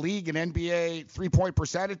leads the league in NBA 3-point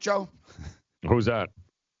percentage, Joe? Who's that?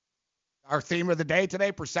 Our theme of the day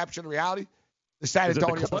today, perception and reality. The San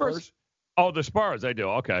Antonio Spurs. Oh, the Spurs. I do.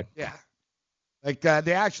 Okay. Yeah.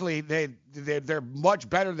 They're much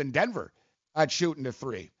better than Denver at shooting the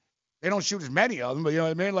three. They don't shoot as many of them, but you know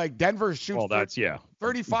what I mean? Like Denver shoots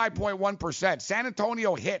 35.1%. San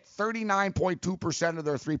Antonio hit 39.2% of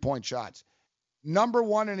their three-point shots. Number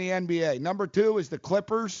 1 in the NBA. Number 2 is the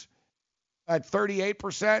Clippers at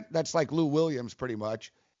 38%. That's like Lou Williams pretty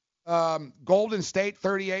much. Golden State,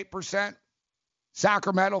 38%.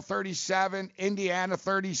 Sacramento, 37%. Indiana,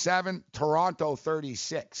 37%. Toronto,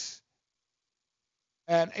 36%.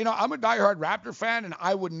 And, you know, I'm a diehard Raptor fan, and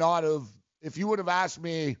I would not have, if you would have asked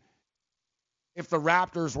me if the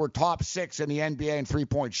Raptors were top 6 in the NBA in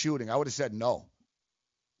three-point shooting, I would have said no.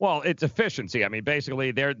 Well, it's efficiency. I mean,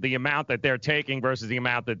 basically, the amount that they're taking versus the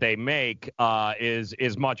amount that they make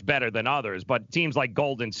is much better than others. But teams like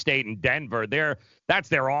Golden State and Denver, that's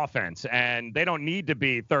their offense, and they don't need to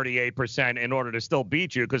be 38% in order to still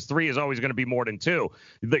beat you, because 3 is always going to be more than 2.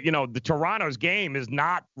 The Toronto's game is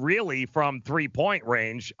not really from 3-point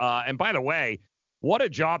range. And by the way, what a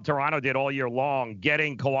job Toronto did all year long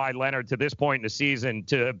getting Kawhi Leonard to this point in the season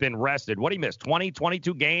to have been rested. What, he missed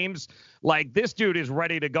 22 games? Like, this dude is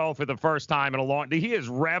ready to go for the first time in a long – he is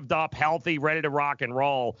revved up, healthy, ready to rock and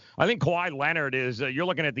roll. I think Kawhi Leonard is you're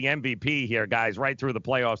looking at the MVP here, guys, right through the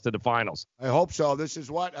playoffs to the finals. I hope so. This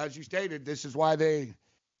is what, as you stated, this is why they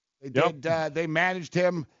they managed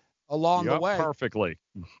him along the way. Perfectly.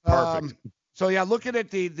 Perfect. So, yeah, looking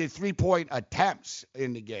at the three-point attempts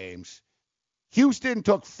in the games – Houston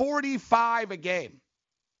took 45 a game.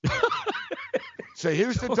 So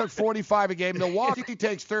Houston took 45 a game. Milwaukee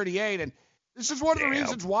takes 38. And this is one of the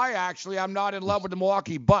reasons why, actually, I'm not in love with the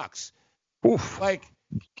Milwaukee Bucks. Oof. Like,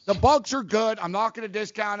 the Bucks are good. I'm not going to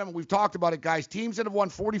discount them. We've talked about it, guys. Teams that have won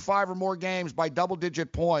 45 or more games by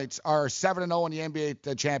double-digit points are 7-0 in the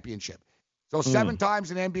NBA championship. So 7 times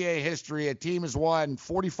in NBA history, a team has won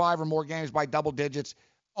 45 or more games by double digits.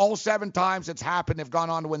 All 7 times it's happened, they've gone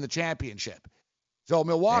on to win the championship. So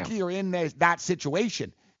Milwaukee are in that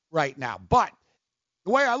situation right now. But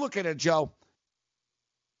the way I look at it, Joe,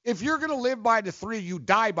 if you're going to live by the 3, you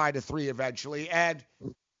die by the 3 eventually. And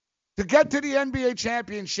to get to the NBA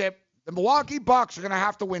championship, the Milwaukee Bucks are going to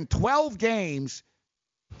have to win 12 games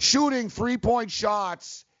shooting 3-point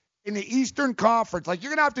shots in the Eastern Conference. Like,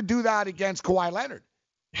 you're going to have to do that against Kawhi Leonard.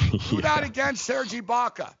 Do that against Serge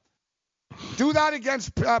Ibaka. Do that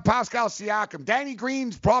against Pascal Siakam. Danny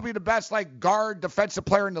Green's probably the best, like, guard defensive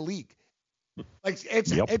player in the league. Like,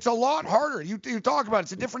 it's a lot harder. You talk about it.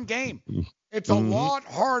 It's a different game. It's a lot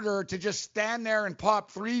harder to just stand there and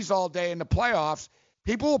pop threes all day in the playoffs.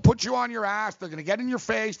 People will put you on your ass. They're going to get in your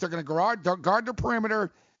face. They're going to guard the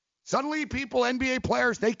perimeter. Suddenly, NBA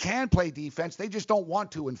players, they can play defense. They just don't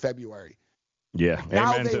want to in February. Yeah,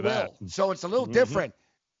 now amen they to will. that. So it's a little different.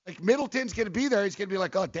 Like, Middleton's going to be there. He's going to be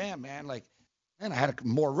like, oh, damn, man. Like, man, I had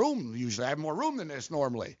more room usually. I have more room than this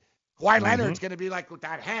normally. Kawhi Leonard's going to be like with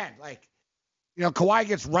that hand. Like, you know, Kawhi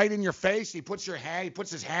gets right in your face. He puts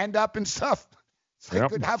his hand up and stuff. So you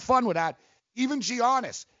could have fun with that. Even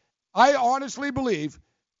Giannis. I honestly believe,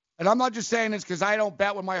 and I'm not just saying this because I don't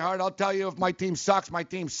bet with my heart. I'll tell you, if my team sucks, my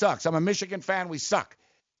team sucks. I'm a Michigan fan. We suck.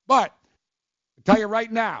 But I'll tell you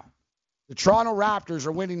right now, the Toronto Raptors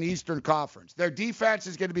are winning the Eastern Conference. Their defense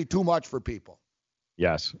is going to be too much for people.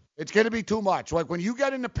 Yes. It's going to be too much. Like, when you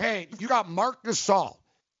get in the paint, you got Marc Gasol,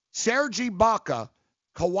 Serge Ibaka,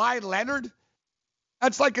 Kawhi Leonard.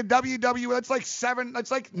 That's like a WWE.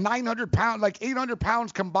 That's like 900 pounds, like 800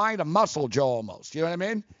 pounds combined of muscle, Joe, almost. You know what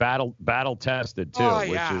I mean? Battle tested, too. Oh,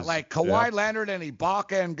 yeah. Like Kawhi Leonard and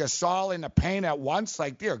Ibaka and Gasol in the paint at once.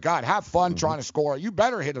 Like, dear God, have fun trying to score. You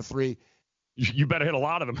better hit a 3. You better hit a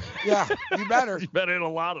lot of them. Yeah, you better. You better hit a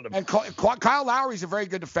lot of them. And Kyle Lowry's a very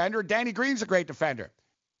good defender. Danny Green's a great defender.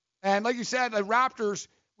 And like you said, the Raptors,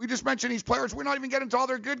 we just mentioned these players. We're not even getting to all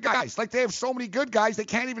their good guys. Like, they have so many good guys, they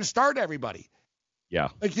can't even start everybody. Yeah.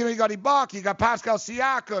 Like, you know, you got Ibaka, you got Pascal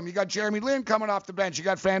Siakam, you got Jeremy Lin coming off the bench, you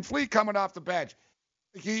got Van Fleet coming off the bench.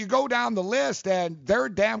 Like, you go down the list, and they're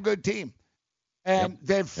a damn good team. And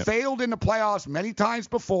they've failed in the playoffs many times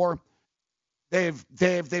before.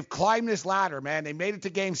 They've climbed this ladder, man. They made it to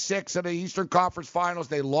Game 6 of the Eastern Conference Finals.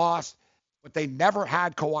 They lost, but they never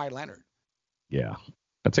had Kawhi Leonard. Yeah,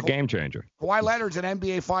 that's a game changer. Kawhi Leonard's an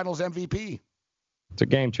NBA Finals MVP. It's a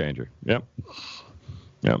game changer. Yep.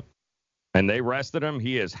 And they rested him.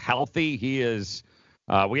 He is healthy. He is.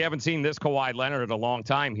 We haven't seen this Kawhi Leonard in a long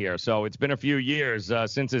time here, so it's been a few years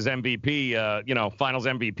since his MVP, Finals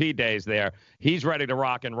MVP days there. He's ready to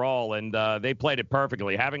rock and roll, and they played it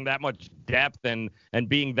perfectly. Having that much depth and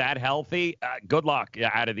being that healthy, good luck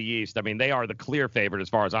out of the East. I mean, they are the clear favorite as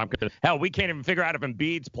far as I'm concerned. Hell, we can't even figure out if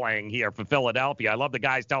Embiid's playing here for Philadelphia. I love the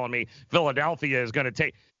guys telling me Philadelphia is going to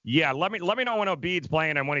take. Yeah, let me know when Embiid's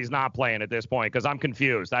playing and when he's not playing at this point, because I'm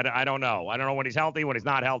confused. I don't know. I don't know when he's healthy, when he's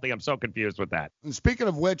not healthy. I'm so confused with that. And speaking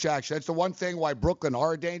of which, actually, that's the one thing why Brooklyn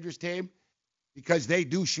are a dangerous team, because they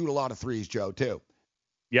do shoot a lot of threes, Joe, too.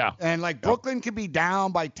 Yeah. And, like, Brooklyn can be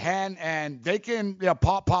down by 10, and they can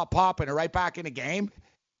pop, and they're right back in the game.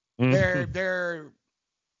 Mm-hmm.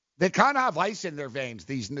 They kind of have ice in their veins,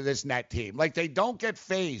 this net team. Like, they don't get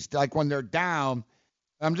phased, like, when they're down.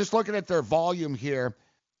 I'm just looking at their volume here.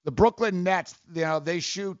 The Brooklyn Nets, they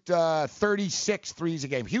shoot 36 threes a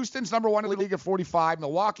game. Houston's number one in the league at 45.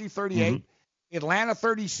 Milwaukee, 38. Mm-hmm. Atlanta,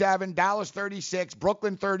 37. Dallas, 36.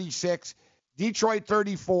 Brooklyn, 36. Detroit,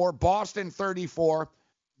 34. Boston, 34.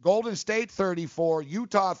 Golden State, 34.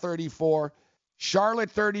 Utah, 34. Charlotte,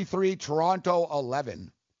 33. Toronto,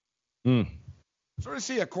 11. Sort of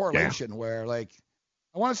see a correlation where, like,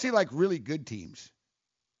 I want to see, like, really good teams.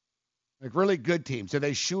 Like, really good teams. And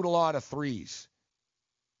they shoot a lot of threes.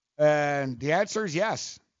 And the answer is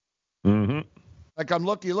yes. Mm-hmm. Like,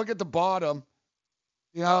 you look at the bottom,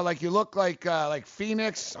 like you look like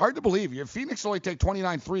Phoenix. Hard to believe. Phoenix only take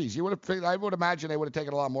 29 threes. I would imagine they would have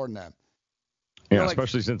taken a lot more than that. Yeah,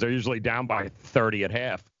 especially since they're usually down by 30 at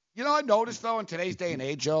half. I noticed, though, in today's day and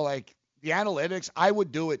age, Joe, like, the analytics, I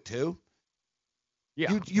would do it, too.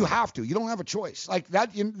 Yeah. You have to. You don't have a choice. Like,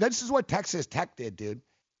 that. This is what Texas Tech did, dude.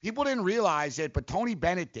 People didn't realize it, but Tony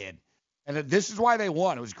Bennett did. And this is why they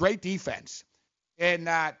won. It was great defense. And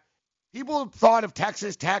people thought of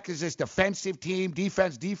Texas Tech as this defensive team,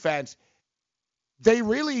 defense. They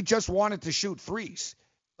really just wanted to shoot threes.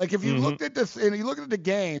 Like, if you looked at this and you look at the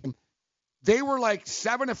game, they were like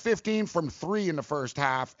 7 of 15 from 3 in the first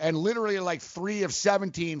half and literally like 3 of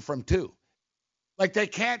 17 from 2. Like, they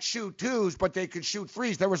can't shoot twos, but they could shoot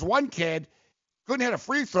threes. There was one kid, couldn't hit a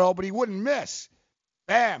free throw, but he wouldn't miss.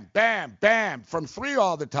 Bam, bam, bam, from 3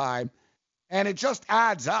 all the time. And it just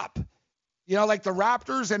adds up. Like the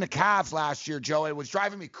Raptors and the Cavs last year, Joe, it was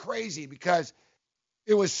driving me crazy because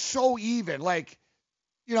it was so even. Like,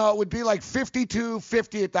 it would be like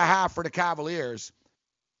 52-50 at the half for the Cavaliers.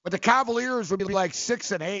 But the Cavaliers would be like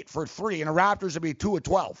 6 and 8 for 3, and the Raptors would be 2 of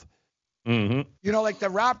 12. Mm-hmm. Like the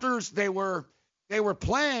Raptors, they were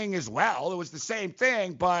playing as well. It was the same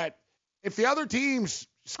thing. But if the other team's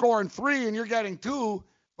scoring 3 and you're getting 2,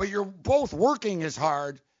 but you're both working as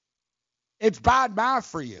hard, it's bad math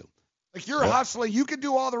for you. Like, you're hustling. You can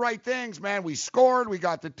do all the right things, man. We scored. We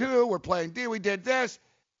got the 2. We're playing D. We did this.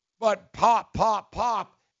 But pop.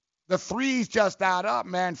 The threes just add up,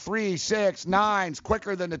 man. 3, 6, 9s,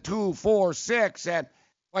 quicker than the 2, 4, 6. And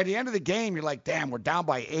by the end of the game, you're like, damn, we're down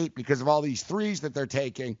by 8 because of all these threes that they're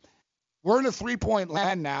taking. We're in a 3-point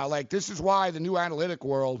land now. Like, this is why the new analytic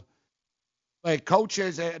world, like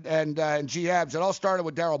coaches and GMs, it all started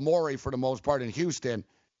with Daryl Morey for the most part in Houston,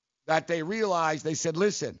 that they realized, they said,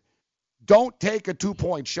 listen, don't take a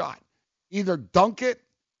 2-point shot. Either dunk it.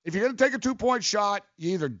 If you're going to take a 2-point shot,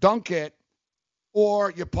 you either dunk it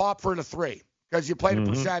or you pop for the 3 because you play the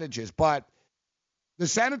percentages. But the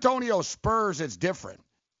San Antonio Spurs, it's different.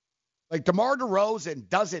 Like, DeMar DeRozan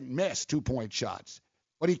doesn't miss 2-point shots,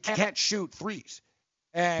 but he can't shoot threes.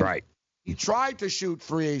 And he tried to shoot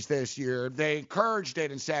threes this year. They encouraged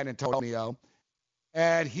it in San Antonio,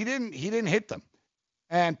 and he didn't hit them.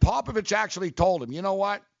 And Popovich actually told him, you know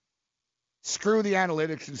what? Screw the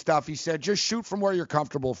analytics and stuff. He said, just shoot from where you're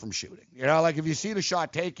comfortable from shooting. Like, if you see the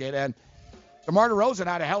shot, take it. And DeMar DeRozan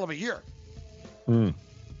had a hell of a year.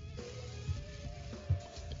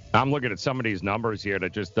 I'm looking at some of these numbers here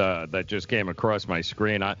that just came across my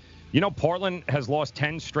screen. Portland has lost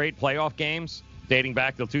 10 straight playoff games dating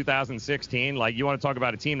back till 2016. Like, you want to talk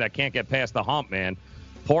about a team that can't get past the hump, man.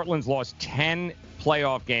 Portland's lost 10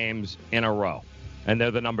 playoff games in a row. And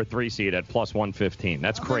they're the number 3 seed at plus 115.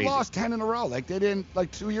 That's crazy. They lost 10 in a row. Like, they didn't,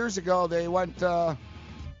 like 2 years ago, they went,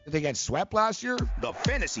 did they get swept last year? The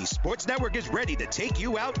Fantasy Sports Network is ready to take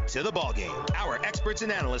you out to the ballgame. Our experts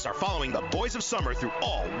and analysts are following the boys of summer through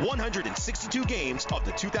all 162 games of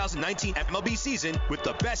the 2019 MLB season with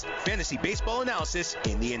the best fantasy baseball analysis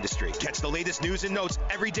in the industry. Catch the latest news and notes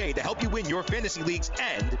every day to help you win your fantasy leagues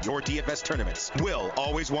and your DFS tournaments. We'll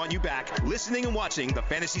always want you back listening and watching the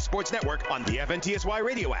Fantasy Sports Network on the FNTSY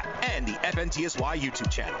radio app and the FNTSY YouTube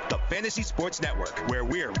channel. The Fantasy Sports Network, where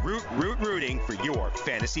we're rooting for your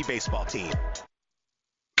fantasy baseball team.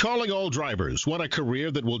 Calling all drivers. Want a career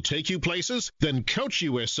that will take you places? Then Coach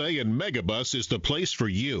USA and Megabus is the place for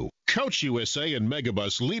you. Coach USA and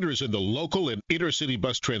Megabus, leaders in the local and intercity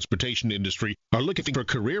bus transportation industry, are looking for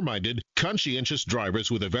career-minded, conscientious drivers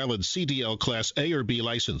with a valid CDL Class A or B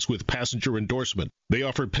license with passenger endorsement. They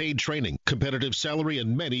offer paid training, competitive salary,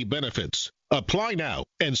 and many benefits. Apply now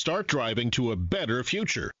and start driving to a better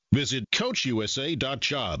future. Visit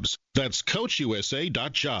CoachUSA.jobs. That's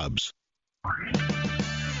CoachUSA.jobs.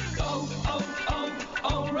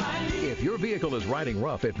 If your vehicle is riding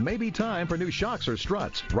rough, it may be time for new shocks or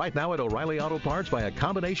struts. Right now at O'Reilly Auto Parts, buy a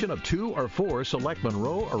combination of 2 or 4 select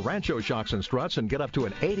Monroe or Rancho shocks and struts and get up to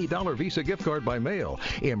an $80 Visa gift card by mail.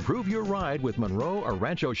 Improve your ride with Monroe or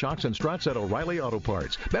Rancho shocks and struts at O'Reilly Auto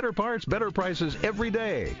Parts. Better parts, better prices every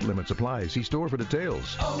day. Limit supply. See store for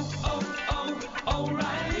details.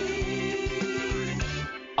 O'Reilly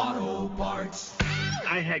Auto Parts.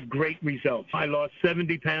 I had great results. I lost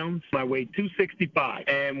 70 pounds. I weighed 265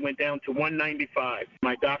 and went down to 195.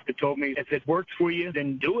 My doctor told me, if it works for you,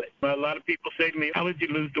 then do it. A lot of people say to me, how did you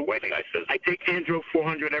lose the weight? I said, I take Andro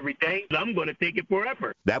 400 every day. I'm going to take it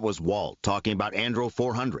forever. That was Walt talking about Andro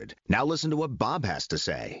 400. Now listen to what Bob has to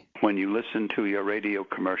say. When you listen to your radio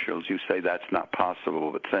commercials, you say that's not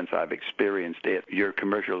possible, but since I've experienced it, your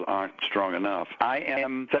commercials aren't strong enough. I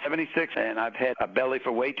am 76, and I've had a belly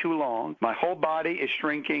for way too long. My whole body is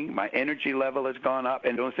shrinking. My energy level has gone up,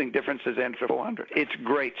 and the only thing difference is Andro 400. It's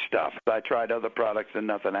great stuff. I tried other products, and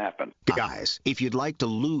nothing happened. Guys, if you'd like to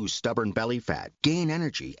lose stubborn belly fat, gain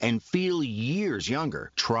energy, and feel years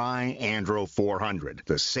younger, try Andro 400,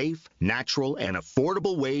 the safe, natural, and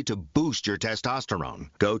affordable way to boost your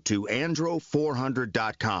testosterone. Go to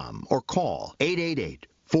andro400.com or call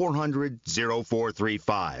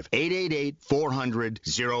 888-400-0435.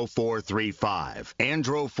 888-400-0435.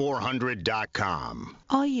 andro400.com.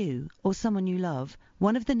 Are you, or someone you love,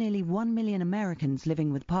 one of the nearly 1 million Americans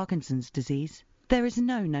living with Parkinson's disease? There is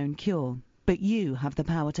no known cure, but you have the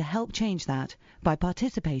power to help change that by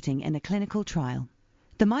participating in a clinical trial.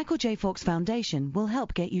 The Michael J. Fox Foundation will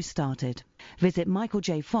help get you started. Visit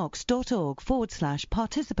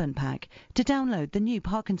michaeljfox.org/participant pack to download the new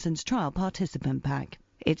Parkinson's Trial Participant Pack.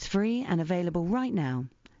 It's free and available right now.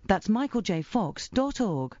 That's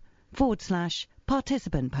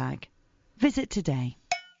michaeljfox.org/participant pack. Visit today.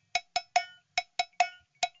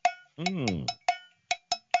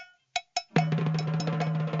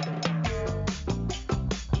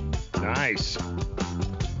 Nice.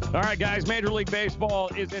 All right, guys, Major League Baseball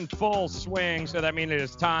is in full swing, so that means it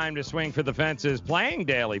is time to swing for the fences playing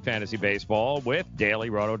daily fantasy baseball with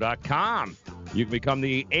DailyRoto.com. You can become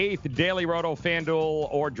the 8th Daily Roto FanDuel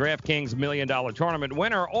or DraftKings $1 Million Tournament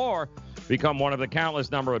winner, or become one of the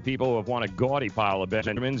countless number of people who have won a gaudy pile of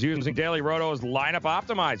Benjamins using Daily Roto's lineup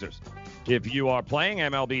optimizers. If you are playing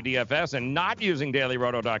MLB DFS and not using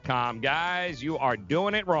DailyRoto.com, guys, you are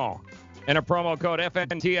doing it wrong. Enter promo code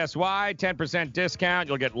FNTSY, 10% discount.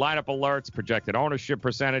 You'll get lineup alerts, projected ownership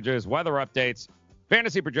percentages, weather updates,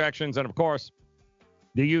 fantasy projections, and, of course,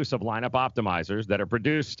 the use of lineup optimizers that have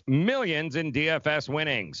produced millions in DFS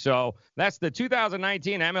winnings. So that's the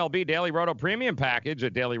 2019 MLB Daily Roto Premium Package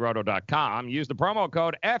at DailyRoto.com. Use the promo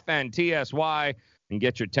code FNTSY and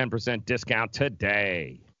get your 10% discount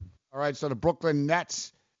today. All right, so the Brooklyn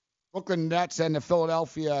Nets and the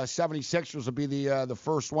Philadelphia 76ers will be the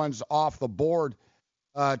first ones off the board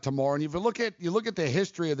tomorrow. And if you look at the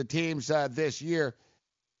history of the teams this year,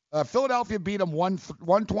 Philadelphia beat them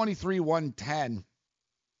 123-110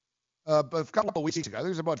 but a couple of weeks ago. I think it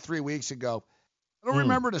was about 3 weeks ago. I don't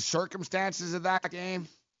remember the circumstances of that game.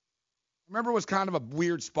 I remember it was kind of a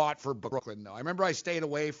weird spot for Brooklyn, though. I remember I stayed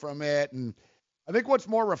away from it, and I think what's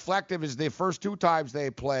more reflective is the first two times they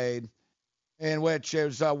played, in which it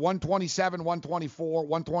was 127, 124,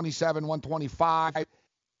 127, 125,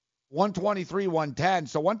 123, 110.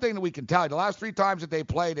 So one thing that we can tell you, the last three times that they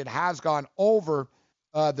played, it has gone over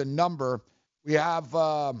the number. We have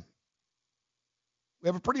a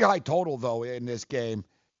pretty high total, though, in this game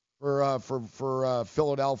for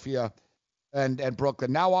Philadelphia and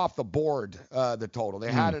Brooklyn. Now off the board, the total.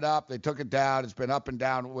 They had it up. They took it down. It's been up and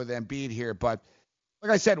down with Embiid here. But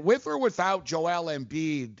like I said, with or without Joel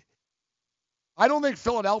Embiid, I don't think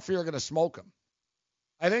Philadelphia are going to smoke them.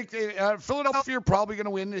 I think Philadelphia are probably going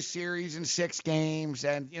to win this series in 6 games,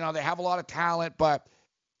 and, they have a lot of talent. But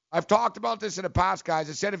I've talked about this in the past, guys.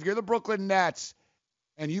 I said if you're the Brooklyn Nets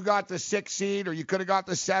and you got the 6 seed or you could have got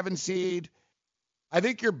the 7 seed, I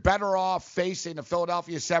think you're better off facing the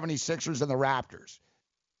Philadelphia 76ers than the Raptors.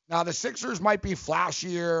 Now, the Sixers might be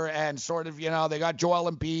flashier and sort of, they got Joel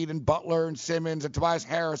Embiid and Butler and Simmons and Tobias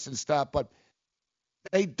Harris and stuff, but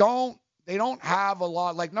they don't have a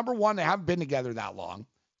lot. Like, number one, they haven't been together that long.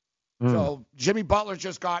 So Jimmy Butler's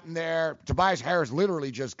just gotten there. Tobias Harris literally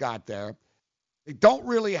just got there. They don't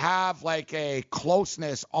really have like a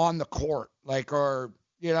closeness on the court, they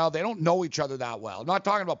don't know each other that well. I'm not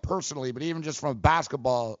talking about personally, but even just from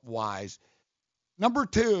basketball wise. Number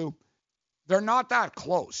two, they're not that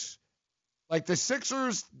close. Like the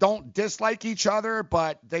Sixers don't dislike each other,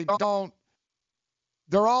 but they're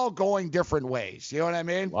all going different ways. You know what I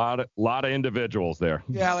mean? A lot of individuals there.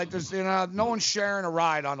 Yeah, like there's, no one's sharing a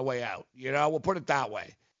ride on the way out. We'll put it that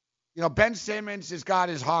way. Ben Simmons has got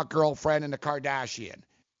his hot girlfriend in the Kardashian.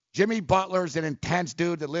 Jimmy Butler's an intense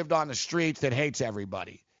dude that lived on the streets that hates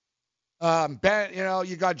everybody. You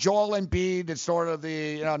got Joel Embiid that's sort of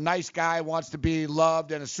the, nice guy, wants to be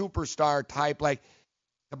loved and a superstar type. Like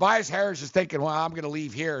Tobias Harris is thinking, well, I'm going to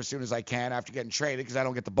leave here as soon as I can after getting traded because I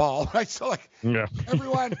don't get the ball. Right? So,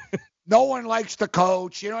 everyone, no one likes the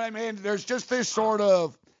coach. You know what I mean? There's just this sort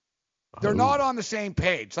of, they're not on the same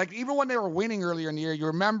page. Like, even when they were winning earlier in the year, you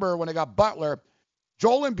remember when they got Butler,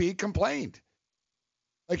 Joel Embiid complained.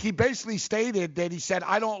 Like, he basically stated that he said,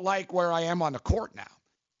 I don't like where I am on the court now.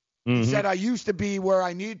 He said, I used to be where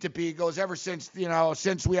I need to be. He goes, ever since,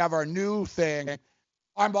 since we have our new thing,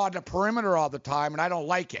 I'm on the perimeter all the time, and I don't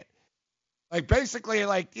like it. Like, basically,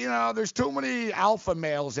 there's too many alpha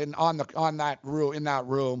males in that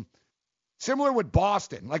room. Similar with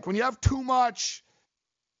Boston. Like, when you have too much,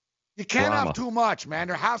 you can't have too much, man.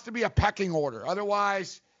 There has to be a pecking order.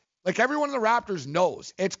 Otherwise, like everyone in the Raptors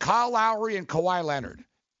knows, it's Kyle Lowry and Kawhi Leonard.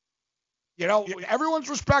 Everyone's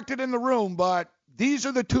respected in the room, but these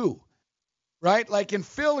are the two, right? Like in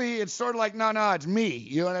Philly, it's sort of like, no, it's me.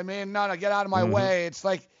 You know what I mean? No, get out of my way. It's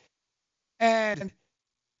like, and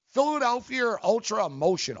Philadelphia are ultra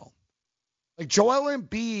emotional. Like Joel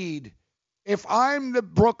Embiid, if I'm the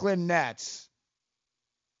Brooklyn Nets,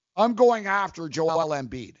 I'm going after Joel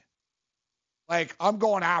Embiid. Like, I'm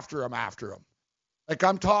going after him. Like,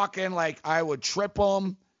 I'm talking, like, I would trip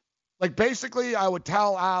him. Like, basically, I would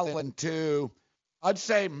tell Allen I'd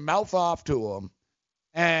say mouth off to him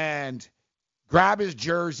and grab his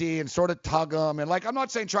jersey and sort of tug him. And, like, I'm not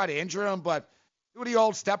saying try to injure him, but do the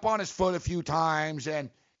old step on his foot a few times and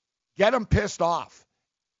get him pissed off.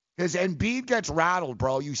 Because Embiid gets rattled,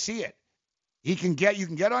 bro. You see it. You can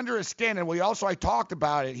get under his skin. And I talked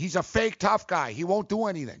about it. He's a fake tough guy. He won't do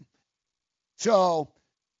anything. So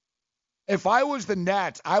if I was the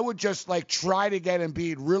Nets, I would just try to get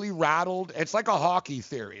Embiid really rattled. It's like a hockey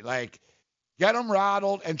theory. Like, get him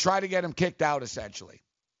rattled and try to get him kicked out, essentially.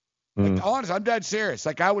 Like, honest, I'm dead serious.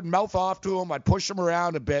 Like, I would mouth off to him. I'd push him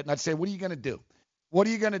around a bit, and I'd say, what are you going to do? What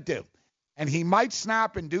are you going to do? And he might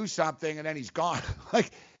snap and do something, and then he's gone.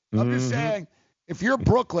 I'm just saying, if you're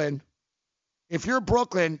Brooklyn,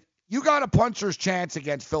 you got a puncher's chance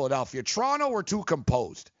against Philadelphia. Toronto were too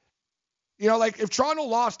composed. If Toronto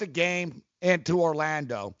lost a game to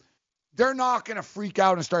Orlando, they're not going to freak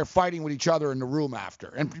out and start fighting with each other in the room after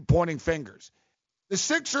and pointing fingers. The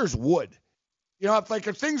Sixers would.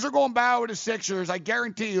 If things are going bad with the Sixers, I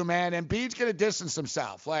guarantee you, man, Embiid's going to distance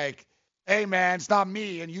himself. Like, hey, man, it's not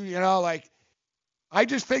me. And I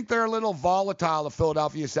just think they're a little volatile, the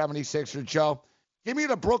Philadelphia 76ers, Joe. Give me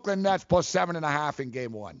the Brooklyn Nets plus 7.5 in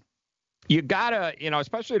game one. You gotta,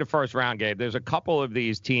 especially the first round game, there's a couple of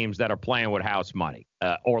these teams that are playing with house money.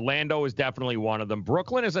 Orlando is definitely one of them.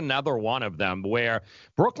 Brooklyn is another one of them where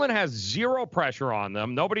Brooklyn has zero pressure on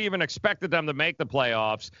them. Nobody even expected them to make the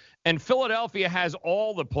playoffs. And Philadelphia has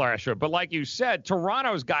all the pressure. But like you said,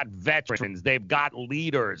 Toronto's got veterans. They've got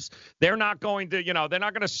leaders. They're not going to, they're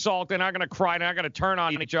not going to sulk. They're not going to cry. They're not going to turn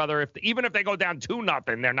on each other. Even if they go down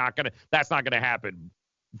 2-0, that's not going to happen.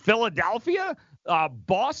 Philadelphia,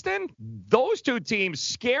 Boston, those two teams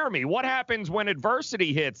scare me. What happens when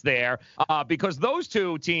adversity hits there? Because those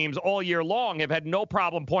two teams all year long have had no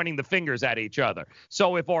problem pointing the fingers at each other.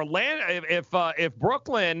 So if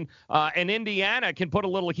Brooklyn and Indiana can put a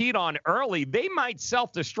little heat on early, they might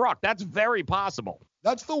self-destruct. That's very possible.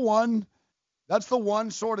 That's the one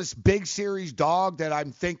sort of big series dog that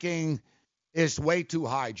I'm thinking is way too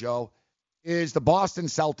high, Joe, is the Boston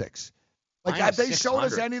Celtics. Like, have they showed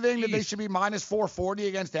us anything that they should be minus 440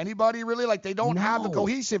 against anybody, really? Like, they don't have the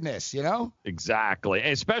cohesiveness, Exactly,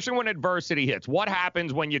 especially when adversity hits. What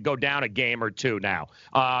happens when you go down a game or two now?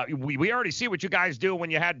 We already see what you guys do when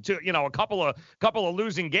you had a couple of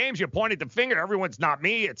losing games. You pointed the finger. Everyone's not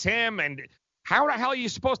me, it's him. And how the hell are you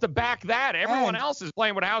supposed to back that? Everyone else is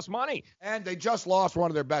playing with house money. And they just lost one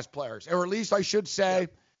of their best players, or at least I should say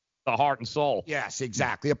 – the heart and soul. Yes,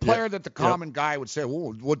 exactly. A player that the common guy would say,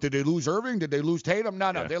 what, did they lose Irving? Did they lose Tatum?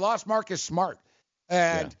 No. They lost Marcus Smart.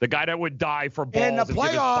 And the guy that would die for balls in the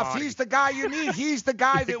playoffs, and he's the guy you need. He's the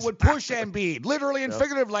guy that would push Embiid, literally and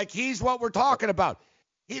figuratively. Like, he's what we're talking about.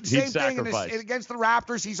 Same thing against the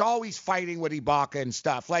Raptors. He's always fighting with Ibaka and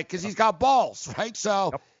stuff, like, because he's got balls, right?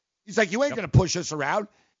 So he's like, you ain't going to push us around.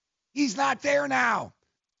 He's not there now.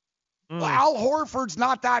 Well, Al Horford's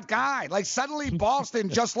not that guy. Like, suddenly Boston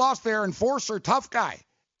just lost their enforcer tough guy.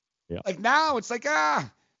 Like, now it's like,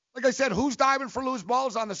 like I said, who's diving for loose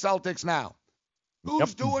balls on the Celtics now?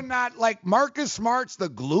 Who's doing that? Like, Marcus Smart's the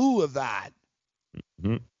glue of that.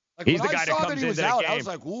 Mm-hmm. Like, he's when the guy I saw that comes that he was into out, the game. I was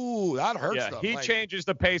like, ooh, that hurts them. He changes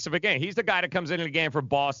the pace of a game. He's the guy that comes into the game for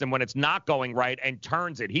Boston when it's not going right and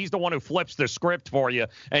turns it. He's the one who flips the script for you,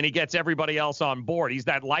 and he gets everybody else on board. He's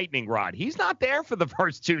that lightning rod. He's not there for the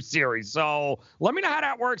first two series. So let me know how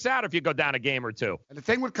that works out if you go down a game or two. And the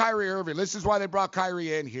thing with Kyrie Irving, this is why they brought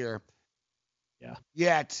Kyrie in here.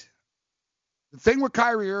 Yet, the thing with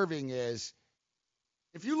Kyrie Irving is,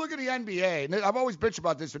 if you look at the NBA, and I've always bitched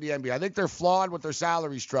about this with the NBA, I think they're flawed with their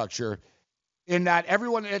salary structure in that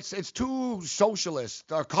everyone, it's too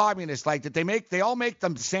socialist or communist, like that they all make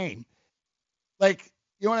them the same. Like,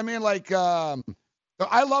 you know what I mean? Like,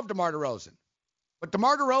 I love DeMar DeRozan, but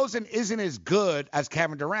DeMar DeRozan isn't as good as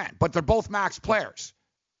Kevin Durant, but they're both max players.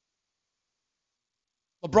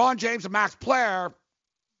 LeBron James, a max player,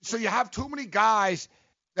 so you have too many guys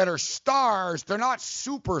that are stars. They're not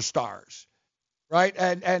superstars, right?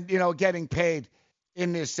 And getting paid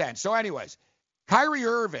in this sense. So anyways, Kyrie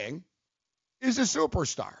Irving is a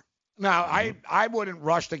superstar. Now, I wouldn't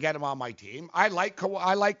rush to get him on my team. I like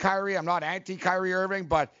Kyrie. I'm not anti-Kyrie Irving,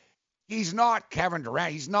 but he's not Kevin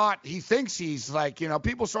Durant. He thinks he's like,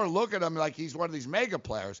 people sort of look at him like he's one of these mega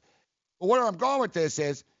players. But where I'm going with this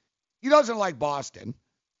is he doesn't like Boston.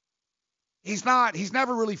 He's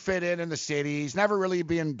never really fit in the city. He's never really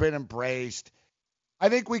been embraced. I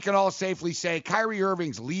think we can all safely say Kyrie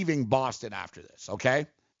Irving's leaving Boston after this, okay?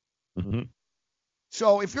 Mm-hmm.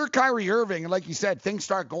 So if you're Kyrie Irving, and like you said, things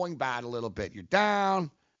start going bad a little bit, you're down,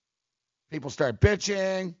 people start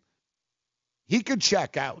bitching, he could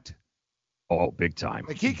check out. Oh, big time.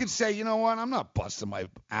 Like, he could say, you know what, I'm not busting my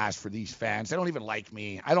ass for these fans. They don't even like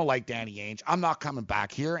me. I don't like Danny Ainge. I'm not coming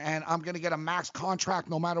back here, and I'm going to get a max contract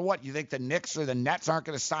no matter what. You think the Knicks or the Nets aren't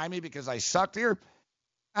going to sign me because I sucked here?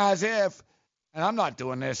 As if, and I'm not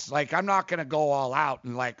doing this. Like, I'm not going to go all out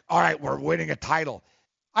and like, all right, we're winning a title.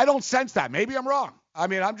 I don't sense that. Maybe I'm wrong. I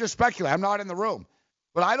mean, I'm just speculating. I'm not in the room.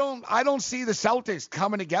 But I don't see the Celtics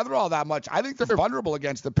coming together all that much. I think they're vulnerable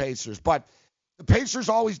against the Pacers, but the Pacers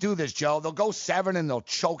always do this, Joe. They'll go 7 and they'll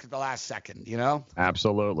choke at the last second,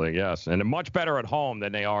 Absolutely, yes. And much better at home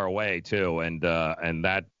than they are away, too. And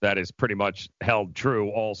that is pretty much held true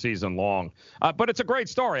all season long. But it's a great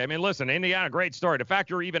story. I mean, listen, Indiana, great story. The fact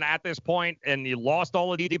you're even at this point and you lost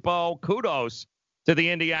Oladipo, kudos to the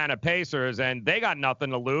Indiana Pacers, and they got nothing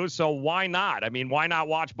to lose, so why not? I mean, why not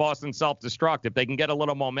watch Boston self-destruct? If they can get a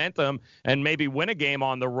little momentum and maybe win a game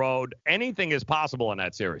on the road, anything is possible in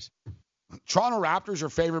that series. Toronto Raptors are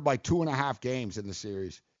favored by 2.5 games in the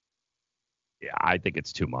series. Yeah, I think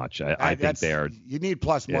it's too much. I think you need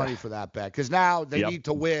plus money for that bet because now they need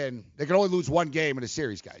to win. They can only lose one game in a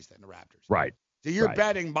series, guys, then the Raptors. Right. So you're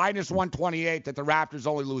betting minus 128 that the Raptors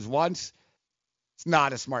only lose once. It's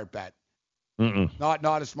not a smart bet.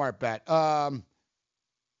 Not a smart bet. As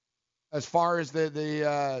far as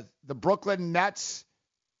the Brooklyn Nets,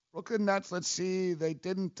 let's see. They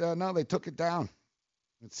didn't. No, they took it down.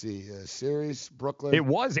 Let's see, series, Brooklyn. It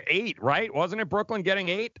was 8, right? Wasn't it Brooklyn getting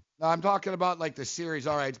 8? No, I'm talking about like the series.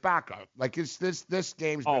 All right, it's back up. Like this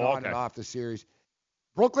game's been on and off the series.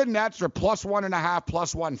 Brooklyn Nets are plus 1.5,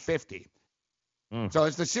 plus 150. So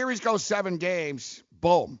as the series goes 7 games,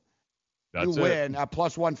 boom, you win at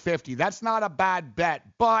plus 150. That's not a bad bet,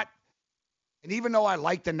 but and even though I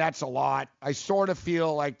like the Nets a lot, I sort of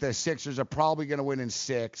feel like the Sixers are probably going to win in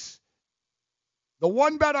 6. The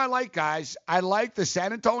one bet I like, guys, I like the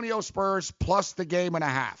San Antonio Spurs plus the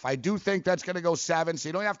 1.5. I do think that's going to go 7, so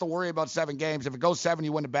you don't have to worry about 7 games. If it goes 7,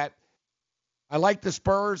 you win the bet. I like the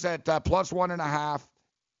Spurs at plus 1.5.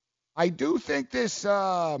 I do think this.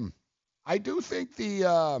 I think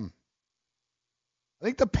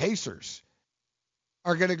the Pacers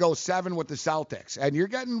are going to go 7 with the Celtics, and you're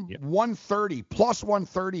getting 130 plus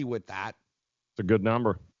 130 with that. It's a good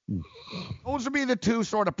number. Those would be the two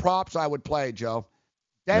sort of props I would play, Joe.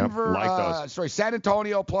 Denver, San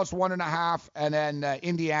Antonio plus 1.5, and then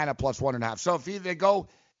Indiana plus 1.5. So if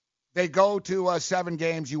they go to 7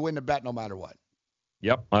 games, you win the bet no matter what.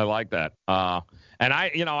 Yep, I like that. And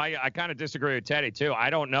I kind of disagree with Teddy too. I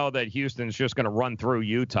don't know that Houston's just going to run through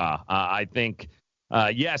Utah. I think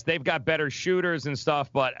Yes, they've got better shooters and stuff,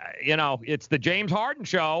 but, it's the James Harden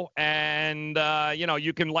show. And,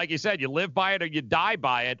 you can, like you said, you live by it or you die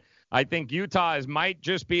by it. I think Utah might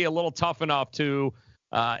just be a little tough enough to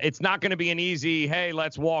it's not going to be an easy, hey,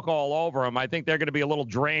 let's walk all over them. I think they're going to be a little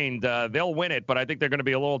drained. They'll win it, but I think they're going to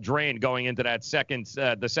be a little drained going into that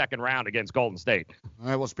the second round against Golden State. All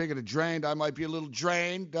right, well, speaking of drained, I might be a little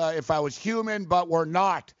drained if I was human, but we're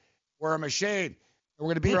not. We're a machine. We're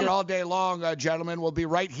going to be here all day long, gentlemen. We'll be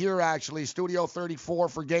right here, actually, Studio 34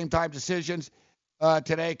 for Game Time Decisions.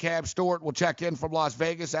 Today, Cam Stewart will check in from Las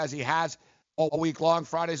Vegas, as he has all week long.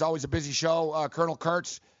 Friday's always a busy show. Colonel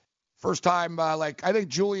Kurtz. First time, I think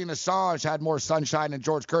Julian Assange had more sunshine than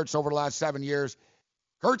George Kurtz over the last 7 years.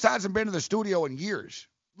 Kurtz hasn't been to the studio in years,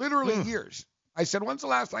 literally years. I said, when's the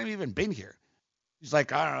last time you've even been here? He's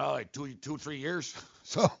like, I don't know, like 3 years.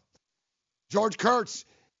 So George Kurtz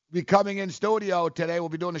will be coming in studio today. We'll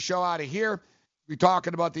be doing a show out of here. We'll be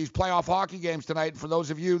talking about these playoff hockey games tonight. And for those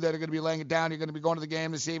of you that are going to be laying it down, you're going to be going to the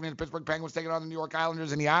game this evening. The Pittsburgh Penguins taking on the New York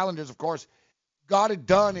Islanders. And the Islanders, of course, got it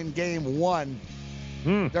done in Game 1.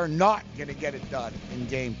 They're not going to get it done in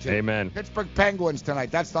Game 2. Amen. Pittsburgh Penguins tonight.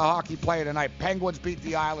 That's the hockey player tonight. Penguins beat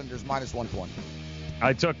the Islanders -120.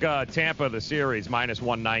 I took Tampa the series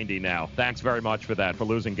 -190 now. Thanks very much for that, for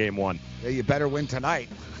losing Game 1. Yeah, you better win tonight.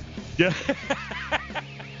 Yeah.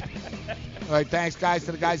 All right, thanks, guys,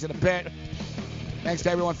 to the guys in the pit. Thanks to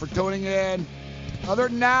everyone for tuning in. Other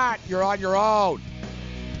than that, you're on your own.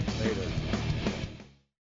 Later.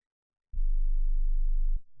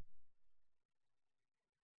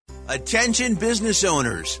 Attention business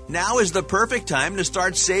owners. Now is the perfect time to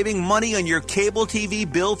start saving money on your cable TV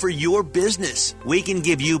bill for your business. We can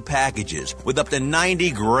give you packages with up to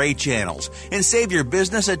 90 great channels and save your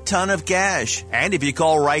business a ton of cash. And if you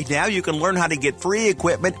call right now, you can learn how to get free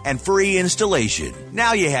equipment and free installation.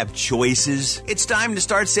 Now you have choices. It's time to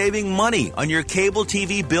start saving money on your cable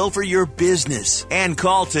TV bill for your business. And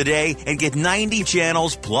call today and get 90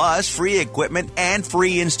 channels plus free equipment and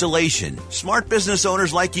free installation. Smart business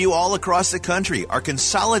owners like you all across the country are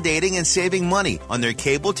consolidating and saving money on their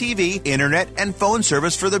cable TV, internet, and phone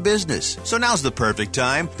service for their business. So now's the perfect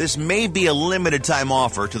time. This may be a limited time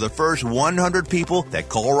offer to the first 100 people that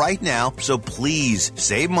call right now, so please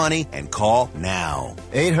save money and call now.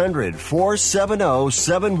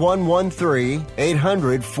 800-470-7113.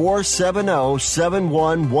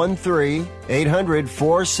 800-470-7113.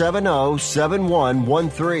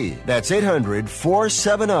 800-470-7113. That's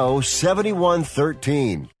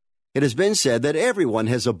 800-470-7113. It has been said that everyone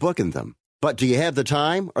has a book in them. But do you have the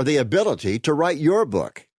time or the ability to write your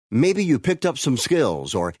book? Maybe you picked up some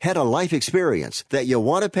skills or had a life experience that you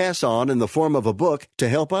want to pass on in the form of a book to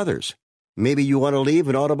help others. Maybe you want to leave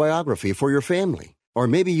an autobiography for your family. Or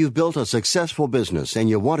maybe you've built a successful business and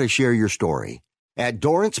you want to share your story. At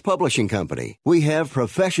Dorrance Publishing Company, we have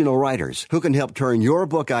professional writers who can help turn your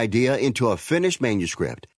book idea into a finished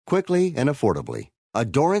manuscript quickly and affordably. A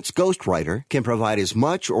Dorrance ghostwriter can provide as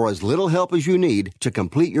much or as little help as you need to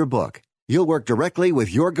complete your book. You'll work directly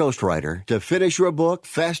with your ghostwriter to finish your book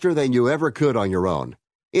faster than you ever could on your own.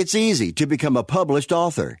 It's easy to become a published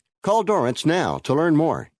author. Call Dorrance now to learn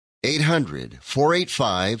more.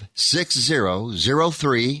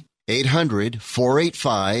 800-485-6003.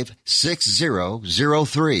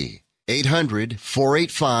 800-485-6003.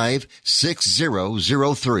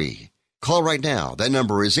 800-485-6003. Call right now. That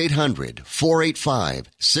number is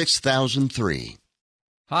 800-485-6003.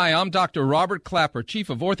 Hi, I'm Dr. Robert Clapper,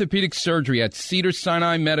 Chief of Orthopedic Surgery at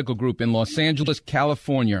Cedars-Sinai Medical Group in Los Angeles,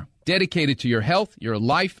 California. Dedicated to your health, your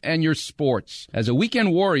life, and your sports. As a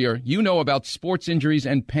weekend warrior, you know about sports injuries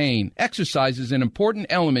and pain. Exercise is an important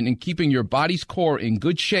element in keeping your body's core in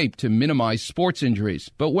good shape to minimize sports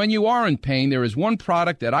injuries. But when you are in pain, there is one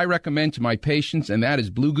product that I recommend to my patients, and that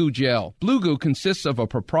is Blue Goo Gel. Blue Goo consists of a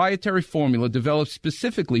proprietary formula developed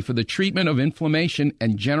specifically for the treatment of inflammation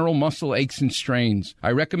and general muscle aches and strains.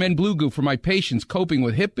 I recommend Blue Goo for my patients coping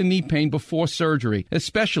with hip and knee pain before surgery,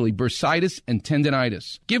 especially bursitis and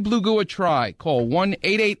tendinitis. Give Blue Goo a try. Call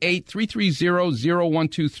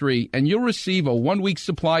 1-888-330-0123 and you'll receive a 1-week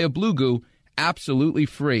supply of Blue Goo absolutely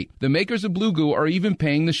free. The makers of Blue Goo are even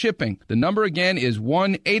paying the shipping. The number again is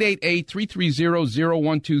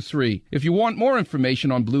 1-888-330-0123. If you want more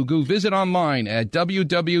information on Blue Goo, visit online at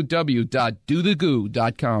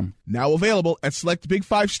www.dothegoo.com. Now available at select Big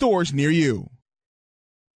 5 stores near you.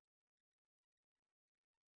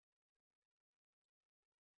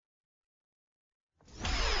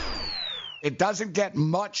 It doesn't get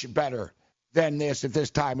much better than this at this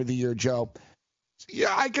time of the year, Joe.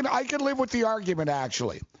 Yeah, I can live with the argument,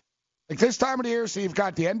 actually. Like this time of the year, so you've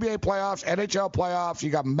got the NBA playoffs, NHL playoffs, you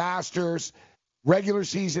got Masters, regular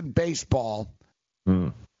season baseball,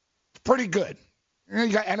 pretty good. You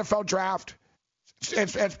got NFL draft.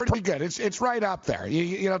 It's pretty good. It's right up there.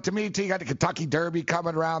 You know, to me, you got the Kentucky Derby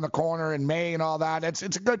coming around the corner in May and all that. It's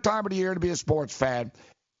a good time of the year to be a sports fan.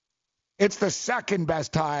 It's the second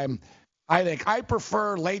best time, I think. I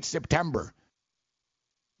prefer late September.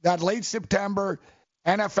 That late September,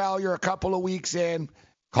 NFL, you're a couple of weeks in.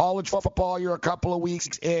 College football, you're a couple of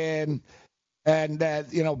weeks in. And,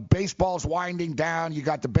 you know, baseball's winding down. You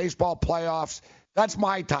got the baseball playoffs. That's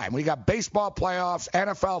my time. We got baseball playoffs,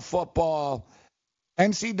 NFL football,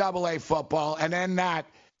 NCAA football, and then that,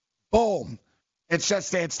 boom. It's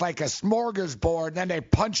like a smorgasbord, and then they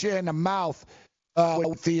punch you in the mouth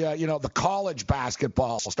with the, the college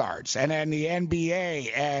basketball starts, and then the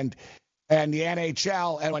NBA and the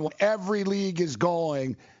NHL, and when every league is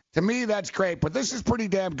going. To me, that's great, but this is pretty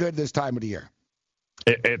damn good this time of the year.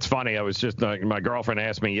 It's funny. I was just my girlfriend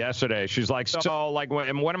asked me yesterday. She's like, so like, when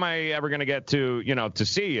am I ever going to get to, to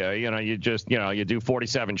see you? You just, you do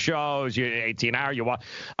 47 shows, you 18 hours, you watch.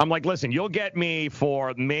 I'm like, listen, you'll get me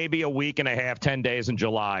for maybe a week and a half, 10 days in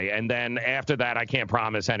July. And then after that, I can't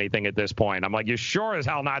promise anything at this point. I'm like, you sure as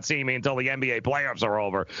hell not see me until the NBA playoffs are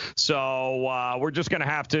over. So we're just going to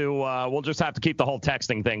have to, we'll just have to keep the whole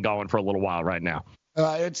texting thing going for a little while right now.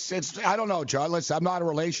 It's I don't know, John. Listen, I'm not a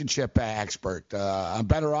relationship expert. I'm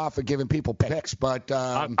better off at giving people picks, but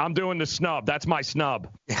I'm doing the snub. That's my snub.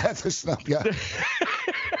 Yeah, the snub. Yeah.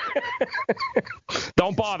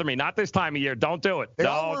 Don't bother me. Not this time of year. Don't do it. They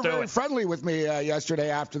all were very friendly with me yesterday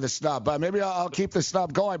after the snub. Maybe I'll keep the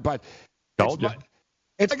snub going. But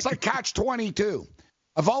it's like catch-22.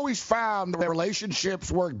 I've always found that relationships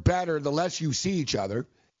work better the less you see each other.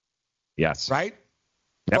 Yes. Right.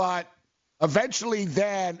 Yep. But eventually,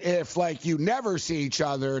 then, if like you never see each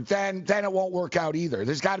other, then it won't work out either.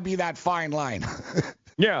 There's got to be that fine line.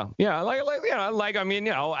 Yeah.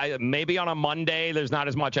 Maybe on a Monday there's not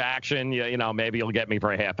as much action. Maybe you'll get me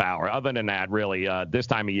for a half hour. Other than that, really, this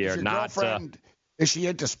time of year, is your not. Girlfriend, is she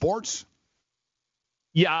into sports?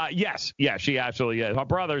 Yeah. Yes. Yeah. She absolutely is. Her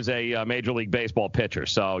brother's a Major League Baseball pitcher,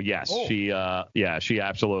 so yes, she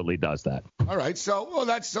absolutely does that. All right. So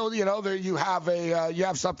you have you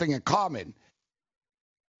have something in common.